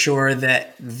 to ensure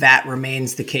that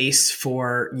remains the case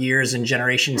for years and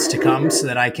generations to come, so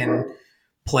that I can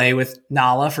play with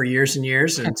Nala for years and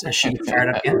years and she gets fired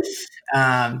up again.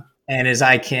 And as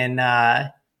I can,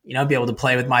 be able to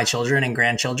play with my children and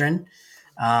grandchildren,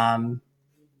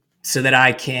 so that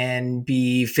I can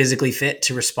be physically fit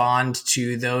to respond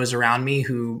to those around me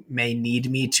who may need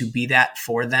me to be that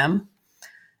for them.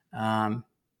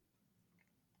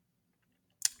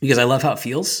 Because I love how it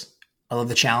feels. I love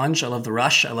the challenge. I love the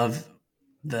rush. I love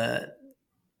the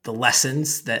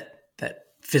lessons that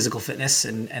physical fitness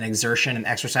and exertion and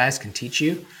exercise can teach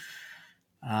you.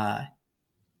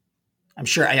 I'm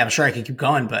sure I could keep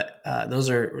going, but those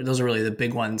are really the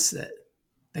big ones that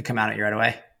come out at you right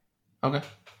away. Okay.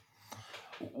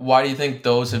 Why do you think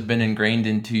those have been ingrained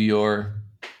into your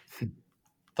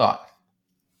thought?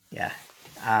 Yeah.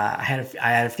 I had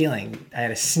a feeling, I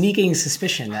had a sneaking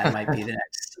suspicion that might be the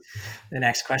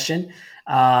next question.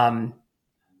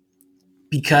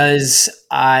 Because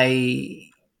I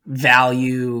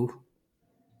value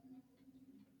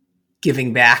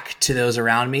giving back to those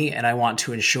around me, and I want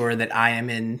to ensure that I am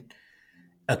in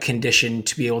a condition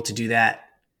to be able to do that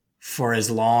for as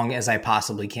long as I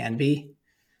possibly can be.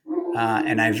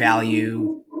 And I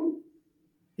value,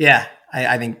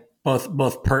 I think both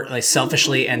like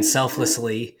selfishly and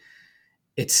selflessly,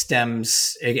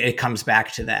 it comes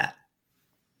back to that.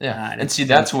 Yeah. And see,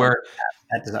 that's where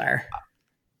that desire.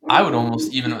 I would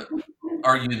almost even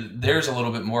argue that there's a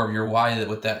little bit more of your why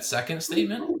with that second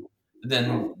statement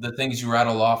than the things you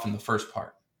rattle off in the first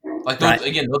part. Like those, right.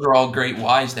 Again, those are all great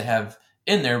whys to have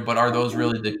in there, but are those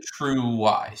really the true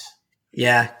whys?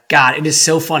 Yeah. God, it is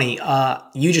so funny.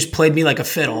 You just played me like a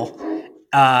fiddle.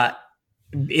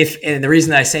 And the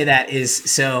reason that I say that is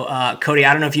so, Cody,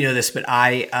 I don't know if you know this, but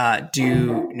I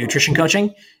do nutrition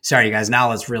coaching. Sorry, you guys.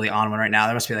 Nala's really on one right now.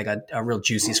 There must be like a real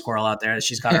juicy squirrel out there that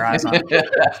she's got her eyes on.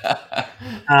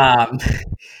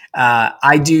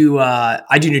 I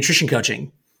do nutrition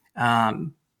coaching,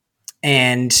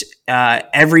 and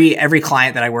every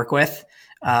client that I work with,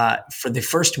 for the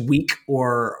first week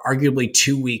or arguably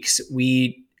 2 weeks,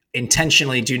 we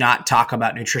intentionally do not talk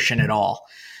about nutrition at all.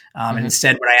 And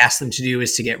instead, what I ask them to do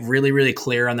is to get really, really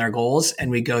clear on their goals. And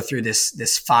we go through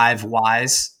this 5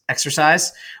 whys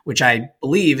exercise, which I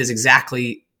believe is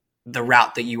exactly the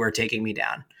route that you are taking me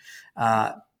down,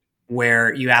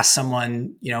 where you ask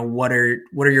someone, what are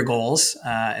your goals?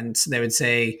 And so they would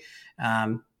say,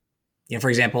 for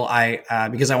example,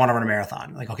 because I want to run a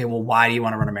marathon. Like, okay, well, why do you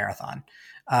want to run a marathon?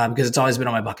 Because it's always been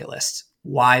on my bucket list.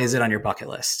 Why is it on your bucket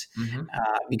list?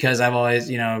 Because I've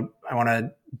always, I want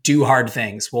to do hard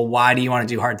things. Well, why do you want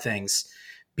to do hard things?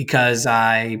 because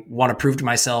I want to prove to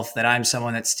myself that I'm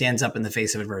someone that stands up in the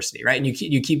face of adversity, right? And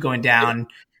you keep going down.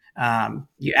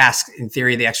 You ask, in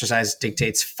theory, the exercise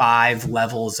dictates 5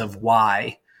 levels of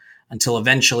why, until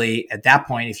eventually, at that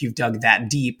point, if you've dug that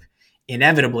deep,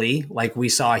 inevitably, like we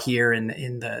saw here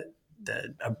in the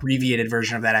abbreviated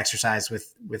version of that exercise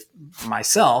with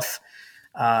myself,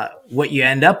 what you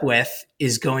end up with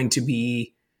is going to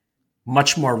be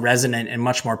much more resonant and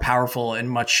much more powerful and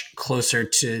much closer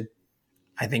to,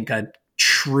 I think, a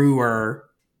truer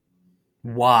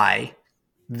why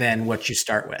than what you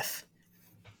start with.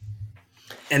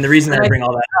 And the reason that I bring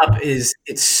all that up is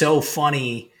it's so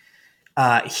funny.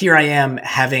 Here I am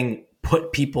having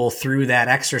put people through that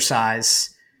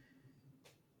exercise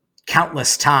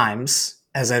countless times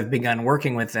as I've begun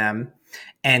working with them.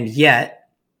 And yet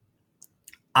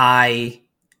I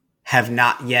have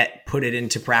not yet put it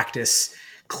into practice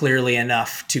clearly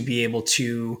enough to be able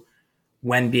to,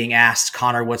 when being asked,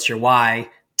 Connor, what's your why,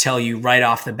 tell you right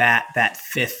off the bat that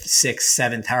 5th, 6th,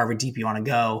 7th, however deep you want to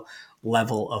go,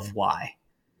 level of why.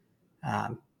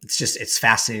 It's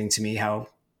fascinating to me how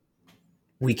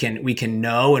we can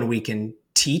know and we can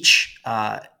teach,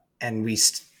 and we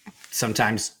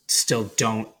sometimes still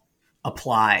don't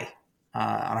apply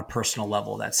on a personal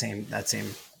level that same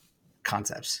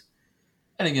concepts.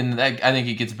 And again, I think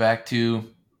it gets back to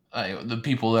the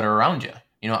people that are around you.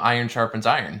 Iron sharpens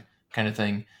iron kind of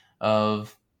thing,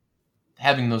 of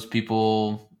having those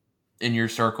people in your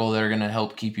circle that are going to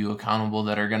help keep you accountable,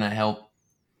 that are going to help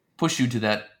push you to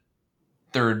that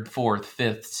 3rd, 4th,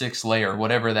 5th, 6th layer,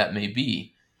 whatever that may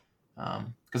be.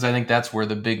 Because I think that's where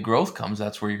the big growth comes.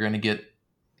 That's where you're going to get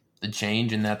the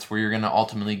change, and that's where you're going to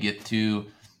ultimately get to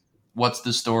what's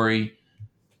the story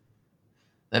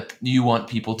that you want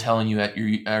people telling you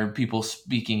or people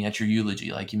speaking at your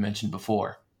eulogy, like you mentioned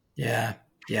before. Yeah.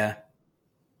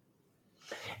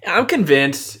 I'm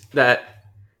convinced that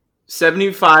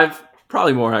 75,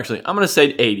 probably more actually, I'm going to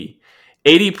say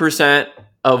 80%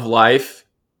 of life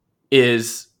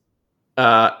is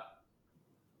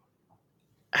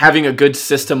having a good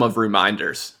system of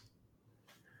reminders.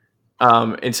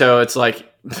 And so it's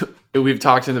like, we've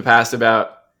talked in the past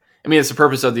about, it's the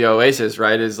purpose of the Oasis,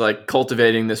 right? Is like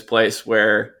cultivating this place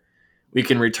where we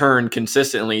can return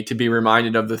consistently to be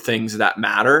reminded of the things that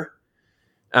matter.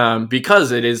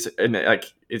 Because it is,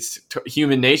 it's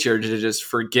human nature to just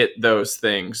forget those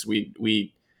things.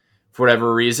 We for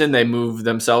whatever reason, they move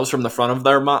themselves from the front of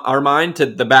our mind to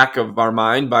the back of our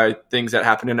mind by things that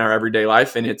happen in our everyday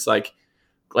life. And it's like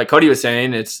Cody was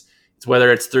saying, it's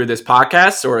whether it's through this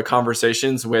podcast or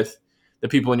conversations with the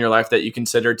people in your life that you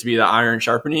consider to be the iron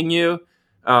sharpening you,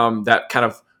 that kind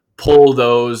of pull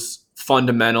those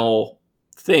fundamental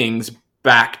things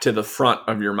back to the front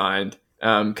of your mind,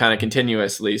 kind of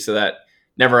continuously, so that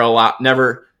never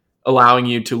allowing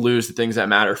you to lose the things that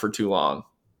matter for too long.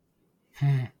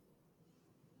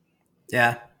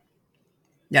 Yeah,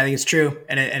 I think it's true,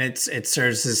 and it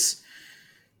serves as,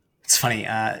 it's funny.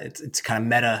 It's kind of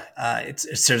meta. It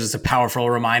serves as a powerful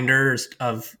reminder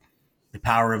of the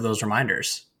power of those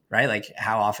reminders, right? Like,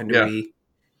 how often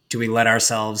do we let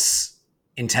ourselves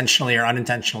intentionally or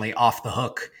unintentionally off the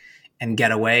hook and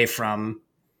get away from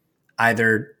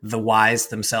either the whys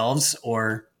themselves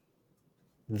or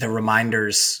the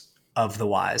reminders of the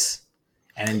whys,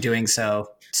 and in doing so,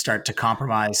 start to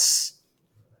compromise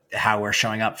how we're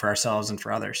showing up for ourselves and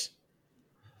for others.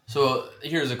 So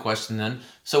here's a question then.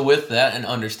 So with that and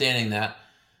understanding that,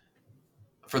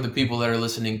 for the people that are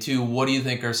listening too, what do you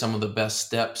think are some of the best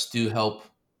steps to help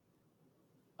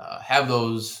have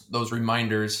those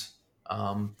reminders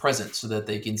present so that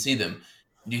they can see them?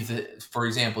 For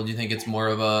example, do you think it's more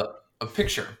of a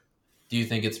picture? Do you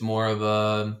think it's more of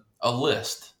a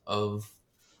list of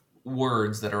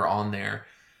words that are on there?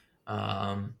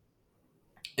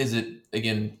 Is it,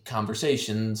 again,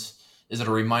 conversations? Is it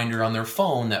a reminder on their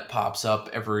phone that pops up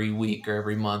every week or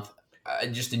every month?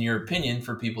 Just in your opinion,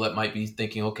 for people that might be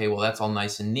thinking, okay, well, that's all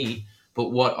nice and neat, but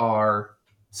what are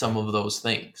some of those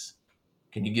things?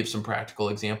 Can you give some practical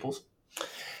examples?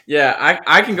 Yeah,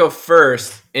 I can go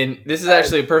first. And this is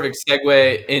actually a perfect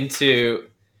segue into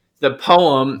the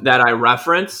poem that I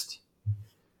referenced.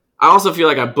 I also feel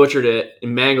like I butchered it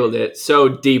and mangled it so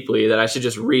deeply that I should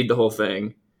just read the whole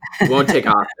thing. It won't take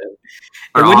off.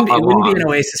 It wouldn't be an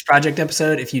Oasis Project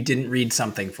episode if you didn't read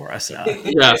something for us.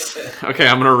 Yes. Okay,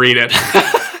 I'm going to read it.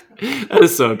 That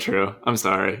is so true. I'm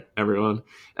sorry, everyone.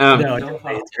 No,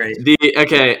 it's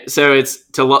great. So it's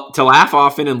to laugh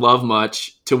often and love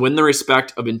much, to win the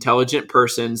respect of intelligent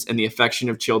persons and the affection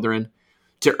of children,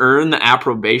 to earn the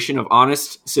approbation of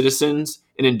honest citizens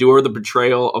and endure the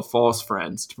betrayal of false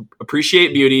friends, to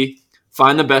appreciate beauty,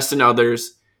 find the best in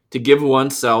others, to give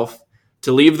oneself,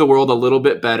 to leave the world a little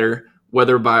bit better,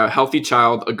 whether by a healthy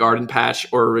child, a garden patch,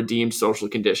 or a redeemed social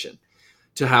condition.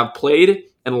 To have played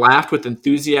and laughed with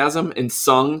enthusiasm and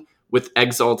sung with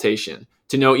exaltation.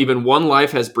 To know even one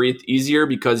life has breathed easier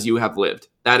because you have lived.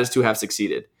 That is to have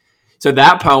succeeded. So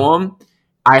that poem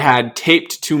I had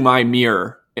taped to my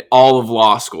mirror all of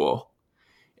law school.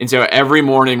 And so every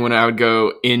morning when I would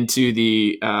go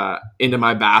into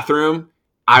my bathroom,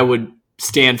 I would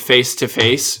stand face to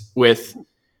face with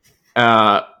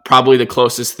probably the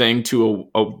closest thing to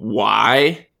a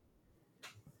Y.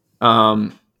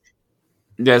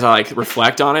 As I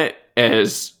reflect on it,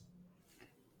 as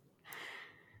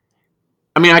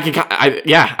I mean, I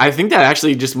think that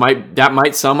actually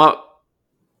might sum up.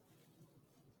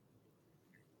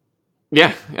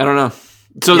 Yeah, I don't know.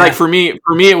 So for me,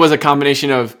 it was a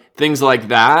combination of things like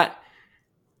that,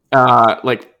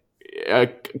 like a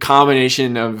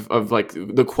combination of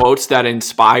the quotes that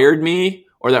inspired me,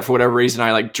 or that for whatever reason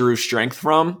I drew strength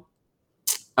from.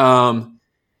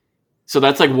 So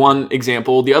that's one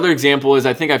example. The other example is,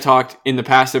 I think I've talked in the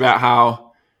past about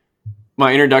how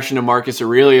my introduction to Marcus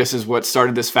Aurelius is what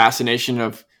started this fascination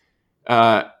of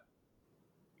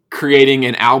creating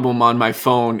an album on my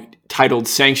phone titled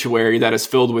Sanctuary that is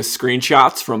filled with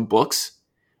screenshots from books,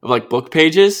 of book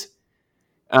pages.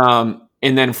 And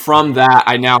then from that,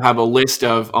 I now have a list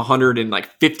of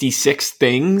 156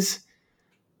 things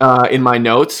in my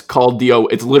notes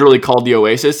it's literally called the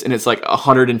Oasis. And it's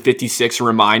 156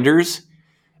 reminders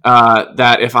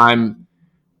that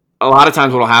a lot of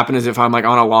times what will happen is if I'm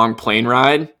on a long plane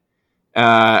ride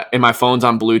and my phone's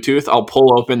on Bluetooth, I'll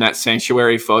pull open that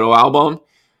Sanctuary photo album,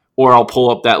 or I'll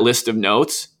pull up that list of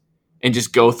notes and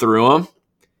just go through them.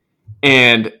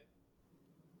 And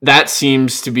that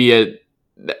seems to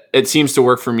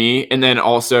work for me. And then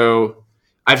also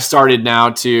I've started now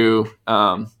to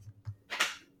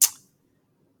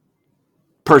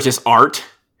purchase art.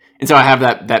 And so I have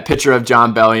that picture of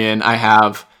John Bellion. I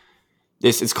have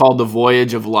this, it's called The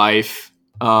Voyage of Life.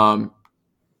 And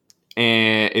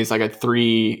it's a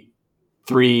three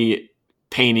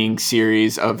painting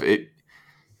series of it.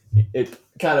 It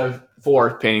kind of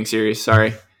 4 painting series.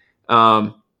 Sorry.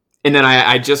 And then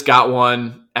I just got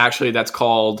one actually that's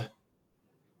called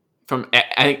from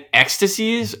I think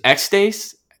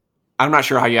Ecstase. I'm not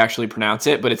sure how you actually pronounce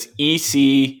it, but it's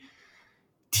ECTASE,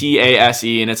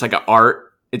 and it's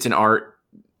it's an art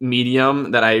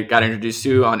medium that I got introduced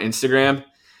to on Instagram.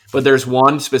 But there's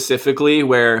one specifically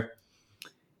where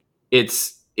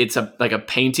it's a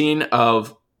painting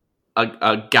of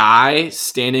a guy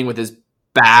standing with his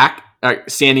back,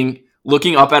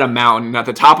 looking up at a mountain. And at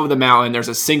the top of the mountain, there's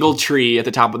a single tree at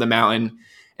the top of the mountain,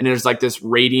 and there's this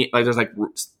radiant,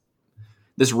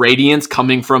 this radiance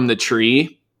coming from the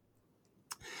tree.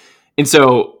 And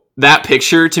so that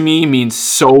picture to me means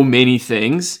so many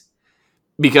things,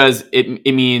 because it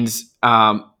means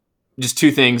just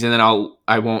 2 things, and then I'll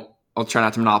try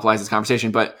not to monopolize this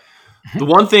conversation. But the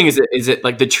one thing is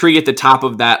that the tree at the top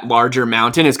of that larger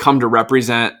mountain has come to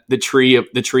represent the tree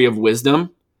of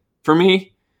wisdom for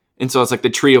me. And so it's the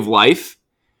tree of life.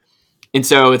 And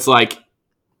so it's so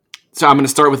I'm going to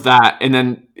start with that. And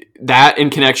then that in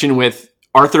connection with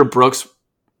Arthur Brooks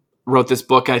wrote this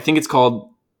book. I think it's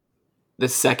called The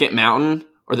Second Mountain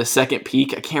or The Second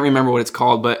Peak. I can't remember what it's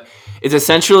called, but it's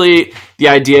essentially the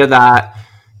idea that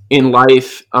in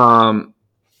life,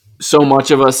 so much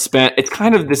of us it's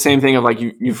kind of the same thing of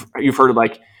you've heard of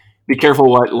be careful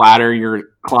what ladder you're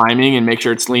climbing and make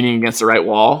sure it's leaning against the right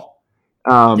wall.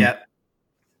 Yeah.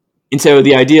 And so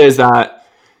the idea is that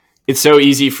it's so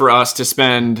easy for us to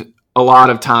spend a lot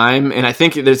of time. And I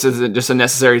think this is just a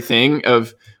necessary thing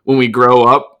of when we grow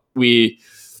up, we're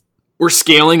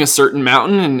scaling a certain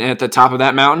mountain, and at the top of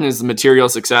that mountain is the material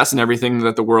success and everything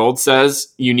that the world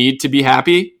says you need to be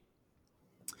happy.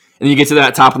 And you get to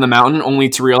that top of the mountain only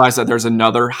to realize that there's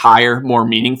another higher, more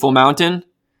meaningful mountain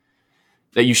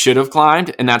that you should have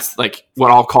climbed. And that's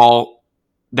what I'll call,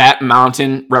 that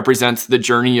mountain represents the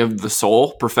journey of the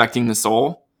soul, perfecting the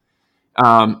soul,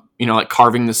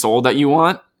 carving the soul that you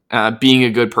want, being a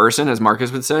good person, as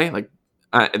Marcus would say.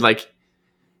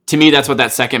 To me, that's what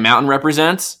that second mountain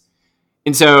represents.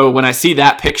 And so when I see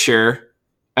that picture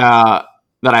that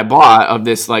I bought of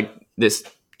this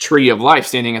tree of life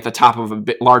standing at the top of a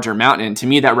bit larger mountain, to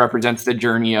me that represents the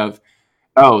journey of,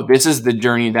 this is the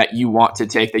journey that you want to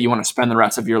take, that you want to spend the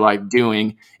rest of your life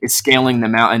doing, is scaling the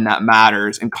mountain that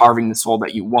matters and carving the soul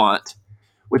that you want,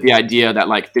 with the idea that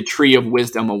the tree of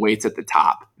wisdom awaits at the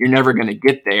top. You're never going to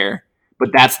get there,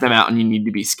 but that's the mountain you need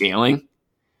to be scaling.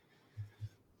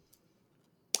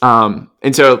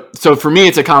 And so for me,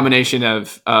 it's a combination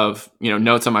of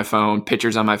notes on my phone,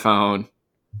 pictures on my phone,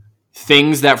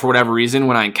 things that for whatever reason,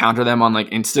 when I encounter them on like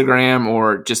Instagram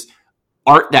or just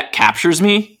art that captures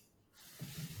me.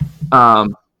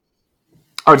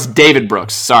 It's David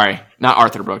Brooks. Sorry, not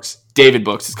Arthur Brooks. David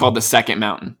Brooks. It's called The Second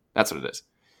Mountain. That's what it is.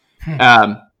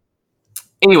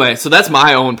 Anyway, so that's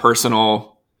my own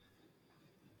personal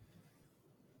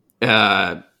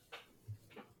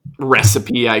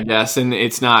recipe, I guess, and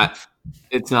it's not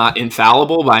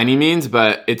infallible by any means,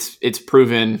 but it's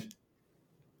proven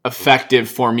effective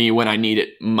for me when I need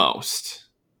it most.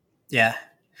 Yeah,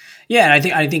 and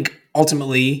I think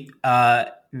ultimately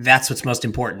that's what's most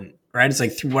important, right? It's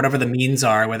like whatever the means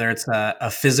are, whether it's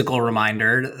a physical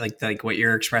reminder, like what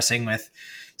you're expressing with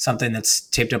something that's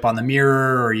taped up on the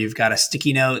mirror, or you've got a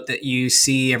sticky note that you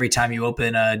see every time you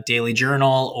open a daily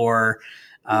journal, or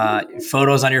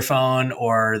photos on your phone,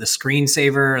 or the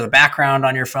screensaver or the background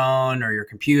on your phone or your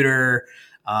computer,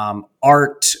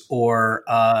 art, or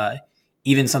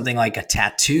even something like a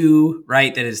tattoo,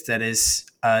 right? That is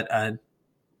a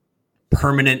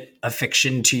permanent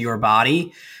affixation to your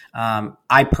body.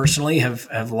 I personally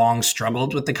have long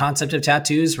struggled with the concept of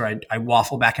tattoos, where I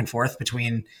waffle back and forth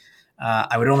between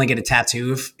I would only get a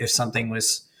tattoo if something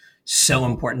was so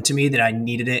important to me that I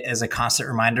needed it as a constant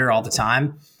reminder all the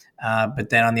time. But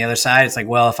then on the other side, it's like,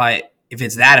 well, if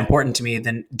it's that important to me,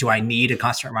 then do I need a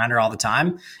constant reminder all the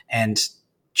time? And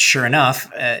sure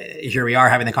enough, here we are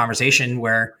having the conversation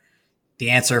where the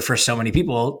answer for so many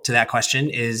people to that question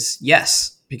is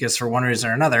yes, because for one reason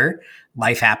or another,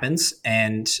 life happens,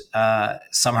 and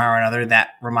somehow or another,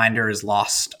 that reminder is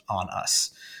lost on us.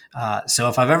 So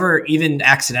if I've ever even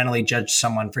accidentally judged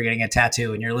someone for getting a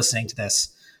tattoo and you're listening to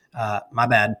this, my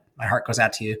bad, my heart goes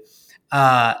out to you.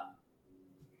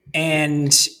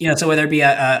 And, so whether it be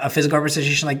a physical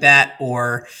representation like that,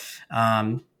 or,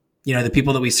 the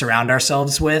people that we surround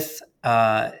ourselves with,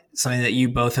 something that you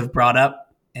both have brought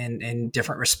up in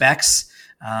different respects,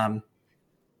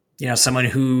 someone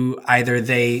who either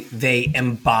they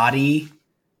embody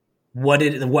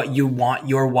what you want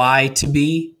your why to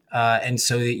be, and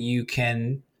so that you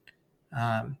can,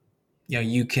 and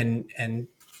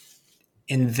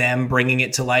in them bringing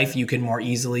it to life, you can more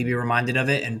easily be reminded of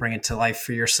it and bring it to life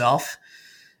for yourself,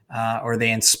 or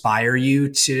they inspire you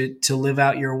to live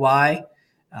out your why.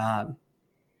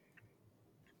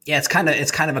 It's kind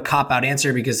of a cop-out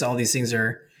answer, because all these things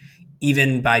are,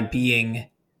 even by being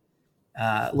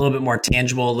a little bit more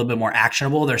tangible, a little bit more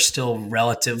actionable, they're still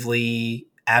relatively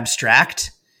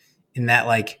abstract, in that,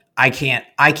 like, I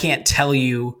can't tell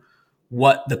you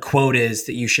what the quote is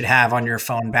that you should have on your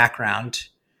phone background,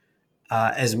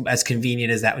 as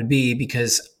convenient as that would be,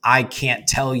 because I can't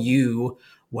tell you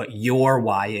what your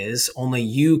why is. Only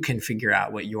you can figure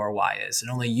out what your why is, and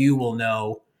only you will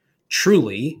know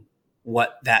truly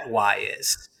what that why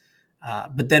is.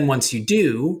 But then once you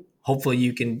do, hopefully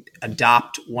you can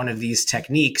adopt one of these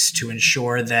techniques to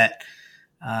ensure that,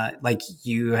 like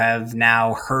you have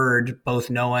now heard both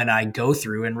Noah and I go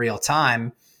through in real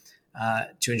time,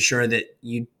 to ensure that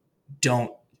you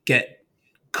don't get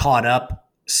caught up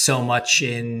so much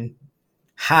in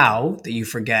how that you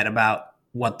forget about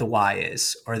what the why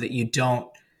is, or that you don't,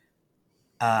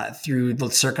 through the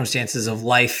circumstances of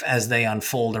life as they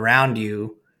unfold around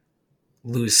you,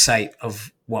 lose sight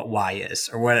of what why is,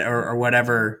 or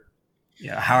whatever,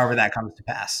 however that comes to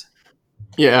pass.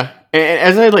 Yeah. And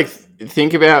as I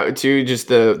think about too, just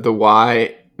the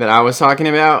why that I was talking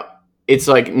about, it's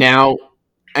like now,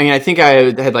 I mean, I think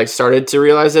I had started to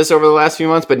realize this over the last few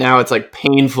months, but now it's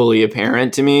painfully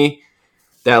apparent to me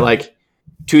that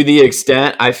to the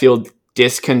extent I feel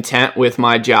discontent with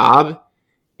my job,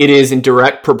 it is in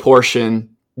direct proportion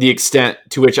the extent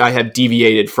to which I have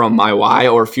deviated from my why,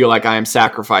 or feel like I am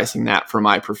sacrificing that for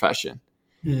my profession.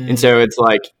 And so it's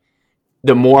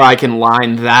the more I can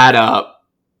line that up,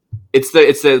 it's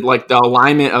the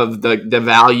alignment of the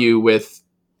value with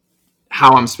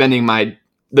how I'm spending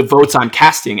the votes I'm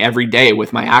casting every day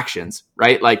with my actions,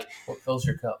 right? What fills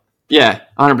your cup? Yeah,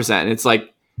 100%. It's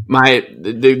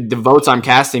the votes I'm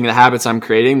casting, the habits I'm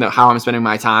creating, how I'm spending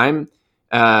my time,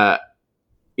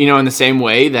 in the same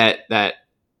way that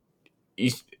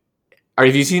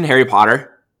have you seen Harry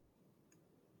Potter?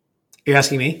 You're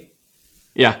asking me?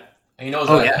 Yeah. He knows.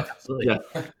 Oh yeah, absolutely. Yeah.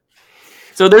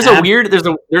 So there's a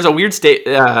weird state.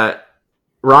 Ron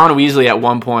Weasley at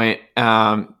one point,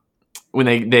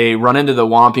 when they run into the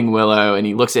Whomping Willow, and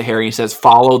he looks at Harry and he says,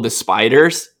 "Follow the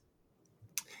spiders."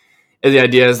 And the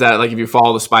idea is that if you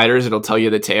follow the spiders, it'll tell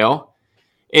you the tale.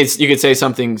 You could say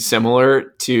something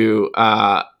similar to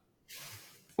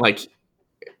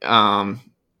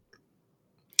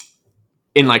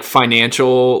in like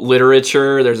financial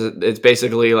literature, it's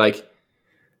basically like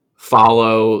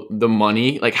follow the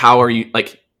money. Like, how are you,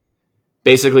 like,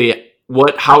 basically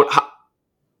what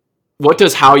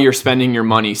does how you're spending your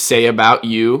money say about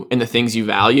you and the things you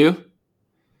value?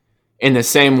 In the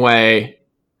same way,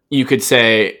 you could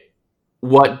say,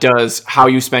 what does how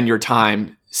you spend your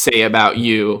time say about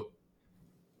you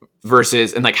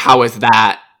versus, and like, how is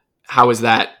that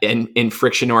in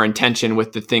friction or in tension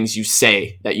with the things you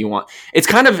say that you want? It's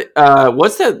kind of,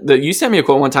 what's you sent me a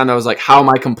quote one time that was like, how am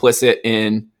I complicit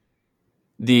in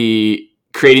the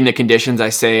creating the conditions I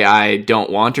say I don't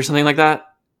want, or something like that?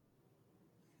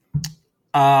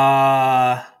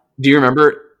 Do you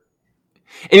remember?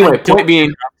 Anyway, point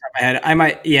being, I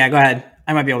might, go ahead.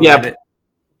 I might be able to find it.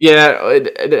 Yeah,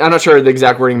 I'm not sure the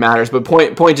exact wording matters, but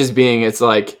point just being, it's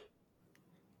like,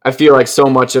 I feel like so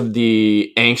much of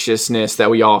the anxiousness that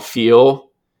we all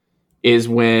feel is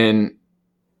when,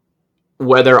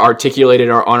 whether articulated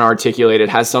or unarticulated,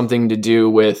 has something to do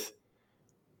with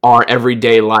our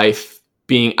everyday life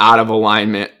being out of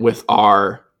alignment with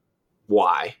our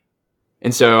why.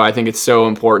 And so I think it's so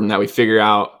important that we figure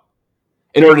out,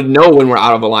 in order to know when we're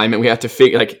out of alignment, we have to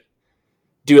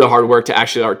do the hard work to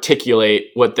actually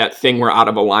articulate what that thing we're out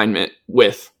of alignment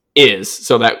with is,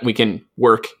 so that we can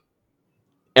work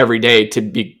every day to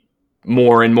be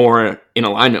more and more in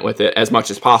alignment with it as much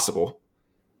as possible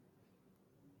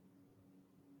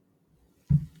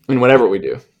in whatever we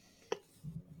do.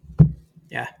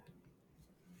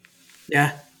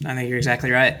 Yeah, I think you're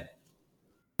exactly right.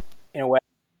 In a way,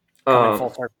 full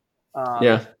circle.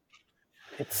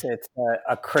 It's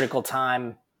a critical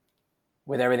time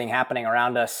with everything happening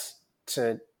around us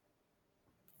to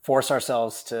force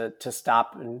ourselves to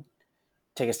stop and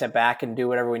take a step back and do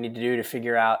whatever we need to do to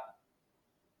figure out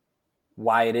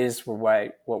why it is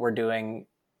what we're doing,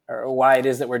 or why it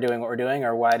is that we're doing what we're doing,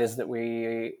 or why it is that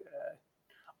we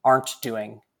aren't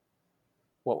doing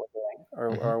what we're doing,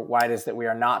 or why it is that we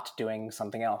are not doing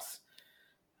something else.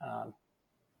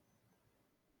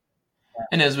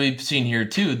 And as we've seen here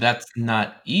too, that's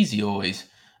not easy always.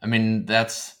 I mean,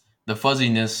 that's the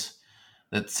fuzziness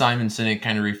that Simon Sinek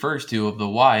kind of refers to of the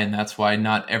why, and that's why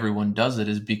not everyone does it,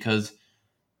 is because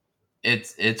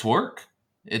it's work.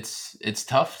 It's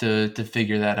tough to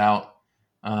figure that out.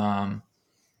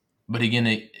 But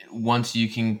again, once you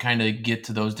can kind of get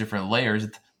to those different layers,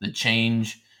 the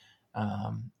change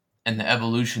and the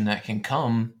evolution that can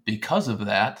come because of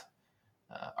that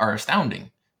are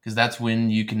astounding, because that's when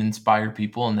you can inspire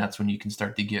people, and that's when you can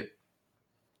start to get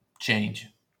change.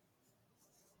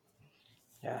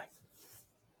 Yeah.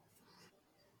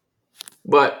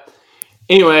 But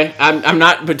anyway, I'm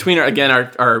not, between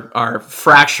our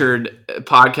fractured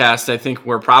podcast, I think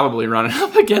we're probably running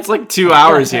up against like 2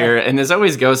 hours here, and this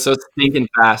always goes so stinking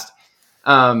fast.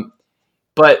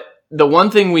 But the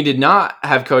one thing we did not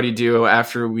have Cody do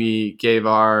after we gave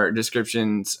our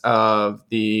descriptions of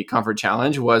the comfort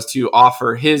challenge was to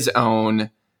offer his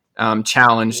own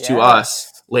challenge to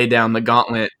us, lay down the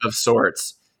gauntlet of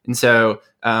sorts. And so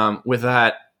with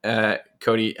that,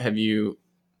 Cody, have you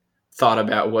thought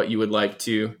about what you would like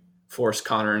to force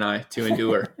Connor and I to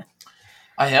endure?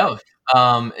 I have.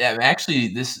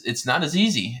 Actually, it's not as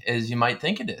easy as you might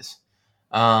think it is.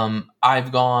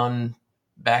 I've gone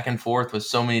back and forth with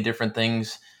so many different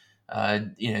things.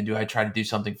 Do I try to do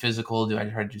something physical? Do I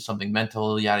try to do something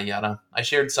mental? Yada, yada. I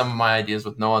shared some of my ideas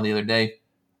with Noah the other day.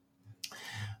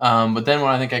 But then when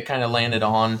I think I kind of landed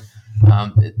on,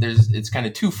 it's kind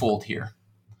of twofold here.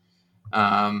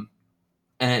 And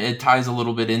it ties a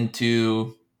little bit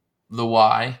into the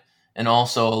why, and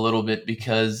also a little bit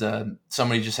because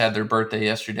somebody just had their birthday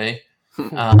yesterday.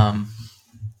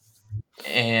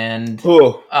 And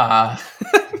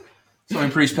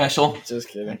something pretty special. Just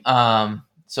kidding.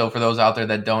 So for those out there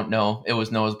that don't know, it was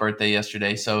Noah's birthday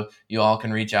yesterday, so you all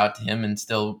can reach out to him and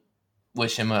still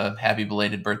wish him a happy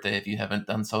belated birthday if you haven't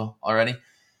done so already.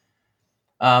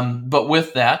 But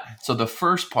with that, so the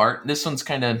first part, this one's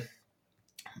kind of,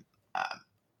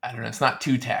 I don't know, it's not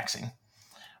too taxing,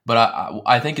 but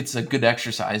I think it's a good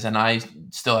exercise, and I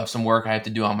still have some work I have to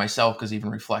do on myself, because even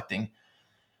reflecting.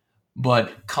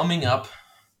 But coming up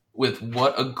with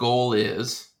what a goal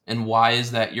is, and why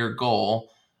is that your goal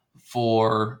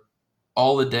for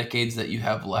all the decades that you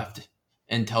have left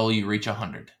until you reach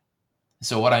 100.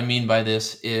 So what I mean by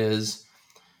this is,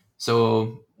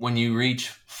 so when you reach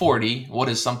 40, what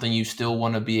is something you still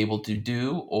want to be able to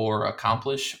do or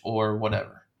accomplish or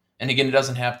whatever? And again, it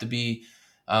doesn't have to be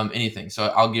anything. So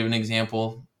I'll give an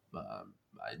example.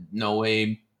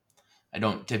 I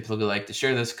don't typically like to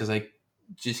share this because I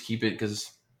just keep it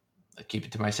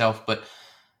to myself. But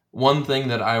one thing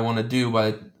that I want to do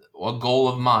a goal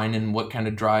of mine and what kind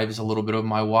of drives a little bit of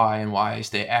my why and why I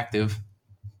stay active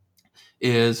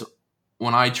is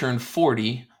when I turn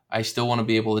 40, I still want to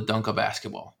be able to dunk a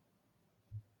basketball.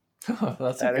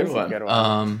 That's a good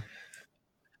one.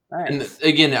 Nice. And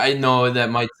again, I know that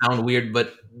might sound weird,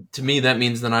 but to me, that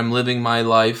means that I'm living my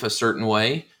life a certain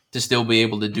way to still be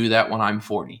able to do that when I'm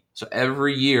 40. So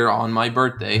every year on my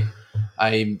birthday,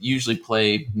 I usually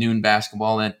play noon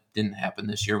basketball. That didn't happen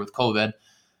this year with COVID.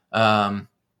 But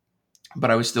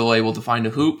I was still able to find a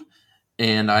hoop,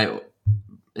 and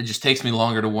it just takes me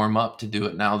longer to warm up to do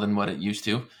it now than what it used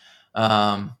to.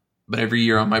 But every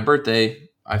year on my birthday,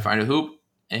 I find a hoop,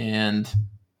 and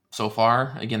so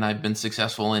far, again, I've been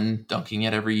successful in dunking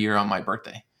it every year on my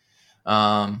birthday.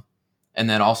 And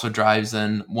that also drives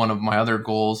then one of my other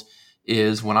goals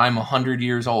is when I'm 100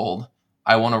 years old,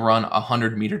 I want to run a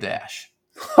 100-meter dash.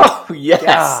 Oh, yes.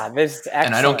 God, this is excellent.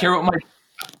 And I don't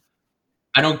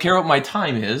care what my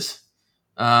time is.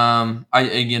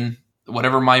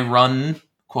 Whatever my run,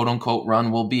 quote unquote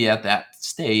run, will be at that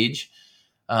stage,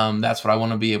 that's what I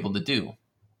want to be able to do.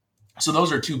 So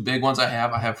those are two big ones I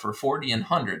have. I have for 40 and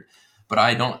 100, but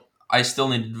I still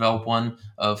need to develop one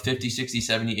of 50, 60,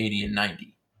 70, 80, and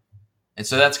 90. And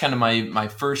so that's kind of my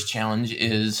first challenge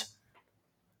is,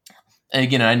 and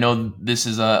again, I know this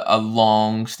is a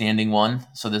long-standing one,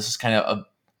 so this is kind of a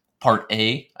part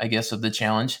A, I guess, of the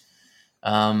challenge.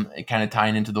 It kind of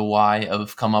tying into the why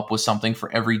of come up with something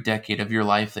for every decade of your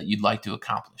life that you'd like to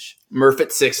accomplish. Murph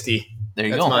at 60. There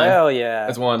you That's go. mine. Hell yeah.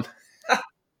 That's one.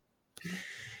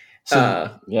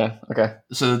 So yeah, okay.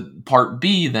 So part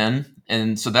B then,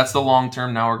 and so that's the long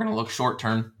term. Now we're going to look short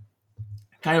term,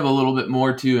 kind of a little bit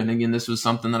more too. And again, this was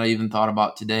something that I even thought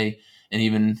about today, and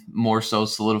even more so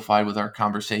solidified with our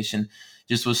conversation.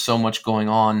 Just with so much going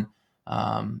on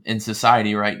in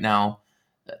society right now.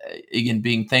 Again,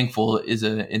 being thankful is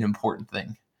an important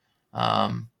thing,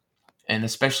 and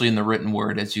especially in the written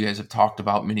word, as you guys have talked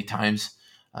about many times,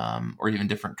 or even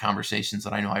different conversations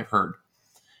that I know I've heard.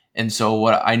 And so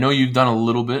what I know you've done a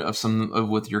little bit of some of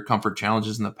with your comfort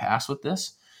challenges in the past with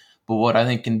this, but what I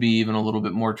think can be even a little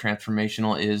bit more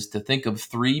transformational is to think of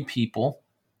 3 people.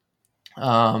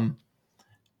 I'll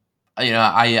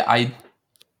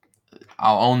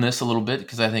own this a little bit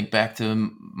because I think back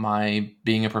to my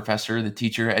being a professor, the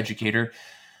teacher, educator,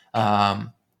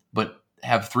 but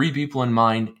have 3 people in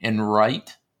mind and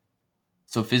write.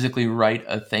 So physically write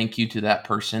a thank you to that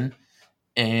person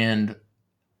and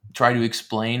try to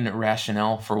explain the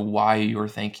rationale for why you're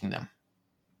thanking them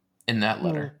in that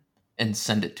letter and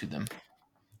send it to them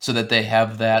so that they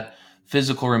have that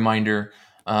physical reminder.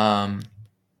 So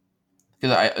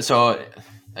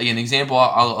again, example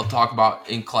I'll talk about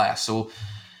in class. So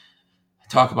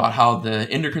talk about how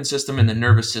the endocrine system and the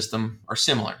nervous system are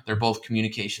similar. They're both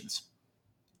communications.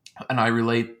 And I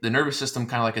relate the nervous system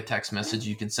kind of like a text message.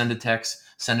 You can send a text,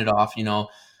 send it off.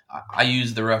 I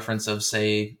use the reference of,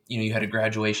 say, you had a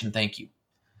graduation thank you.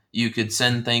 You could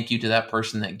send thank you to that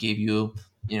person that gave you,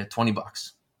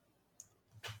 $20.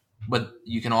 But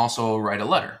you can also write a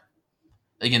letter.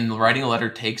 Again, writing a letter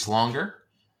takes longer,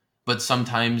 but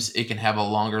sometimes it can have a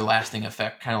longer lasting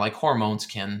effect, kind of like hormones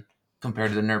can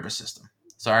compared to the nervous system.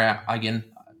 Sorry, again,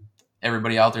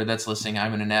 everybody out there that's listening,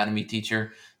 I'm an anatomy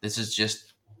teacher. This is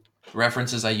just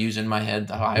references I use in my head.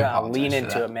 I apologize lean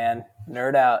into it, man.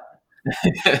 Nerd out.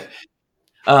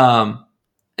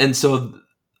 And so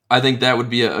I think that would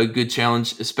be a good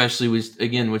challenge, especially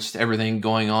with everything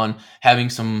going on, having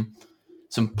some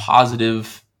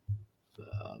positive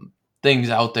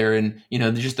things out there, and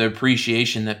just the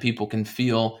appreciation that people can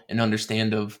feel and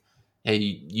understand of, hey,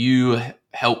 you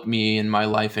helped me in my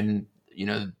life, and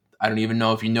I don't even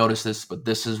know if you noticed this, but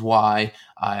this is why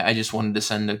I just wanted to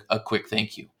send a quick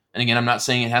thank you. And again, I'm not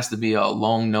saying it has to be a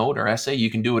long note or essay. You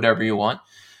can do whatever you want,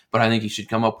 but I think you should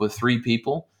come up with 3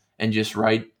 people and just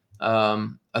write a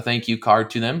thank you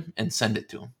card to them and send it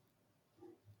to them.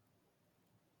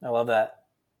 I love that.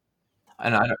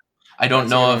 And I don't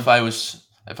know if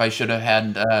I should have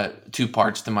had 2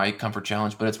 parts to my comfort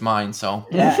challenge, but it's mine. So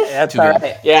yeah, that's all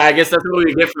right. Yeah, I guess that's what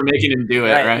we get for making him do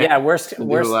it, right? Yeah, worst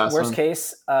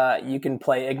case, you can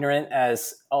play ignorant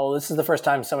as, this is the first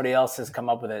time somebody else has come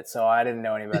up with it, so I didn't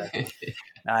know any better.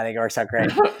 No, I think it works out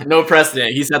great. No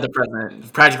precedent. He set the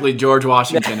precedent. Practically George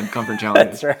Washington of comfort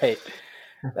challenges.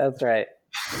 That's right.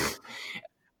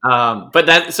 But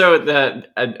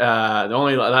the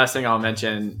only last thing I'll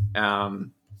mention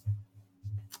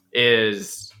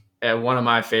is one of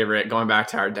my favorite, going back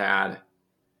to our dad,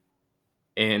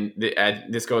 and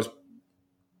this goes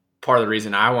part of the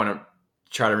reason I want to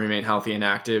try to remain healthy and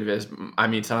active is,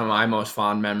 some of my most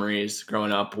fond memories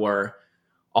growing up were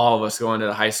all of us going to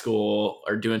the high school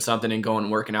or doing something and going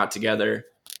and working out together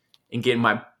and getting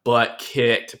my butt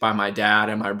kicked by my dad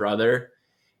and my brother.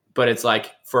 But it's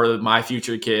like, for my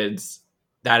future kids,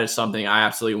 that is something I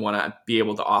absolutely want to be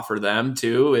able to offer them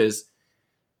too, is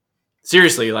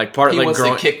seriously, like, part of like wants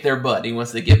growing, to kick their butt. He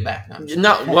wants to get back.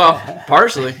 No, well,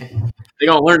 partially. They're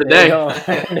going to learn today.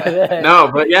 No,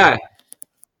 but yeah,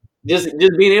 just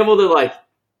being able to like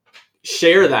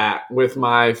share that with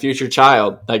my future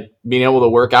child, like being able to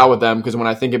work out with them. Because when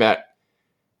I think about, I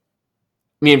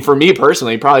mean, for me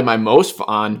personally, probably my most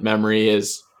fond memory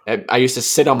is I used to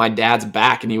sit on my dad's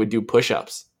back and he would do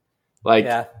push-ups. Like,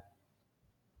 Yeah.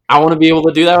 I want to be able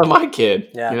to do that with my kid.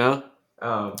 Yeah. You know?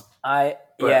 I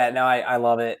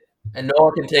love it. And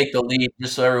Noah can take the lead,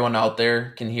 just so everyone out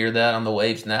there can hear that on the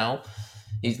waves now.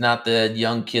 He's not the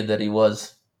young kid that he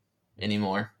was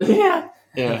anymore. Yeah.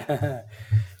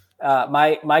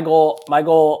 My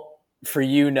goal for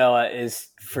you, Noah, is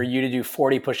for you to do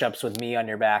 40 push-ups with me on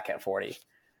your back at 40.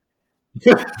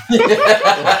 We'll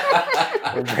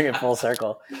bring it full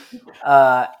circle.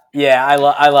 Yeah, I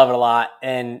love it a lot,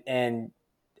 and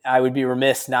I would be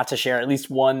remiss not to share at least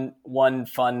one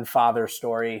fun father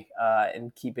story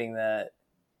in keeping the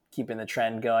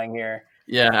trend going here.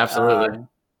 Yeah, absolutely.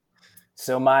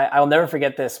 So I'll never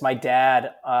forget this. My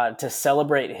dad, to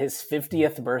celebrate his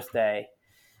 50th birthday,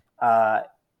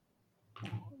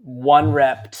 one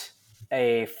repped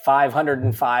a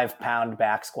 505-pound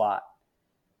back squat.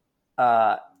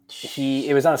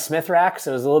 It was on a Smith rack,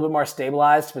 so it was a little bit more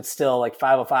stabilized, but still, like,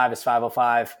 505 is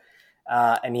 505.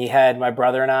 And he had my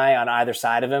brother and I on either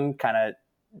side of him, kind of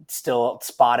still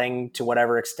spotting to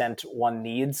whatever extent one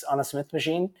needs on a Smith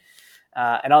machine.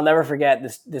 And I'll never forget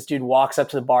this dude walks up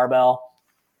to the barbell,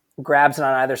 grabs it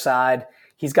on either side.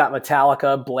 He's got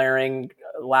Metallica blaring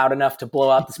loud enough to blow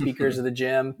out the speakers of the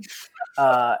gym.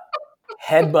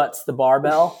 Headbutts the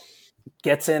barbell,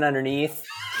 gets in underneath,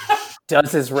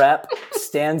 does his rep,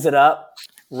 stands it up,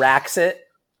 racks it,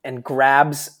 and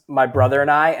grabs my brother and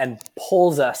I and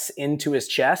pulls us into his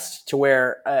chest to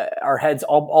where our heads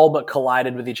all but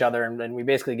collided with each other, and we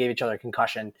basically gave each other a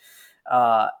concussion.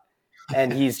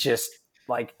 And he's just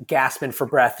like gasping for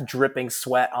breath, dripping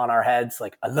sweat on our heads,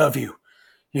 like, "I love you.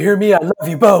 You hear me? I love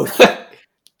you both."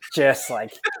 Just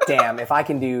like, damn, if I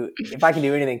can do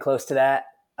anything close to that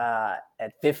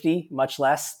at 50, much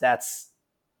less, that's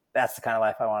the kind of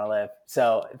life I want to live.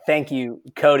 So thank you,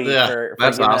 Cody, for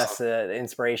giving us the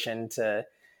inspiration to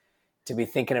be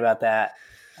thinking about that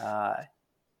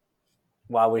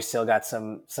while we still got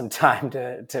some time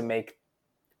to make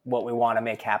what we want to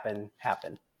make happen.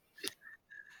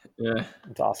 Yeah.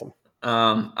 It's awesome.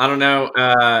 I don't know,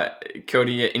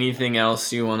 Cody, anything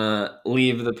else you want to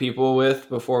leave the people with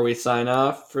before we sign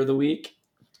off for the week?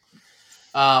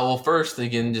 Well, first,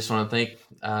 again, just want to thank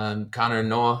Connor and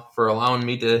Noah for allowing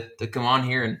me to come on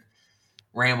here and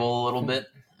ramble a little bit.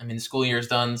 I mean, the school year's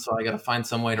done, so I got to find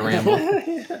some way to ramble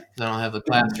because I don't have the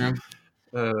classroom.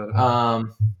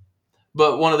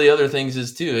 But one of the other things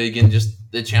is, too, again,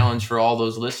 just the challenge for all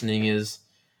those listening is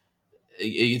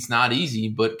it's not easy,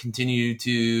 but continue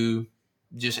to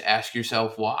just ask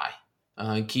yourself why.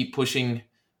 Keep pushing,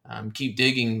 keep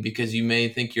digging, because you may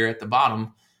think you're at the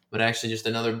bottom, but actually just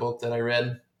another book that I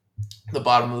read, The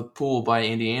Bottom of the Pool by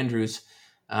Andy Andrews.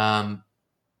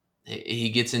 He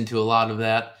gets into a lot of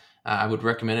that. I would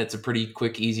recommend it. It's a pretty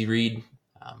quick, easy read,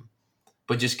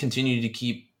 but just continue to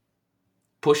keep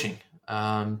pushing.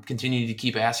 Continue to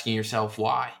keep asking yourself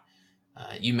why.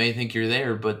 You may think you're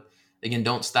there, but again,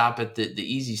 don't stop at the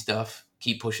easy stuff.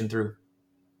 Keep pushing through.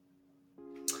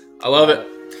 I love it.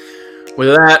 With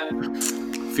that,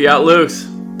 Fiat Lukes.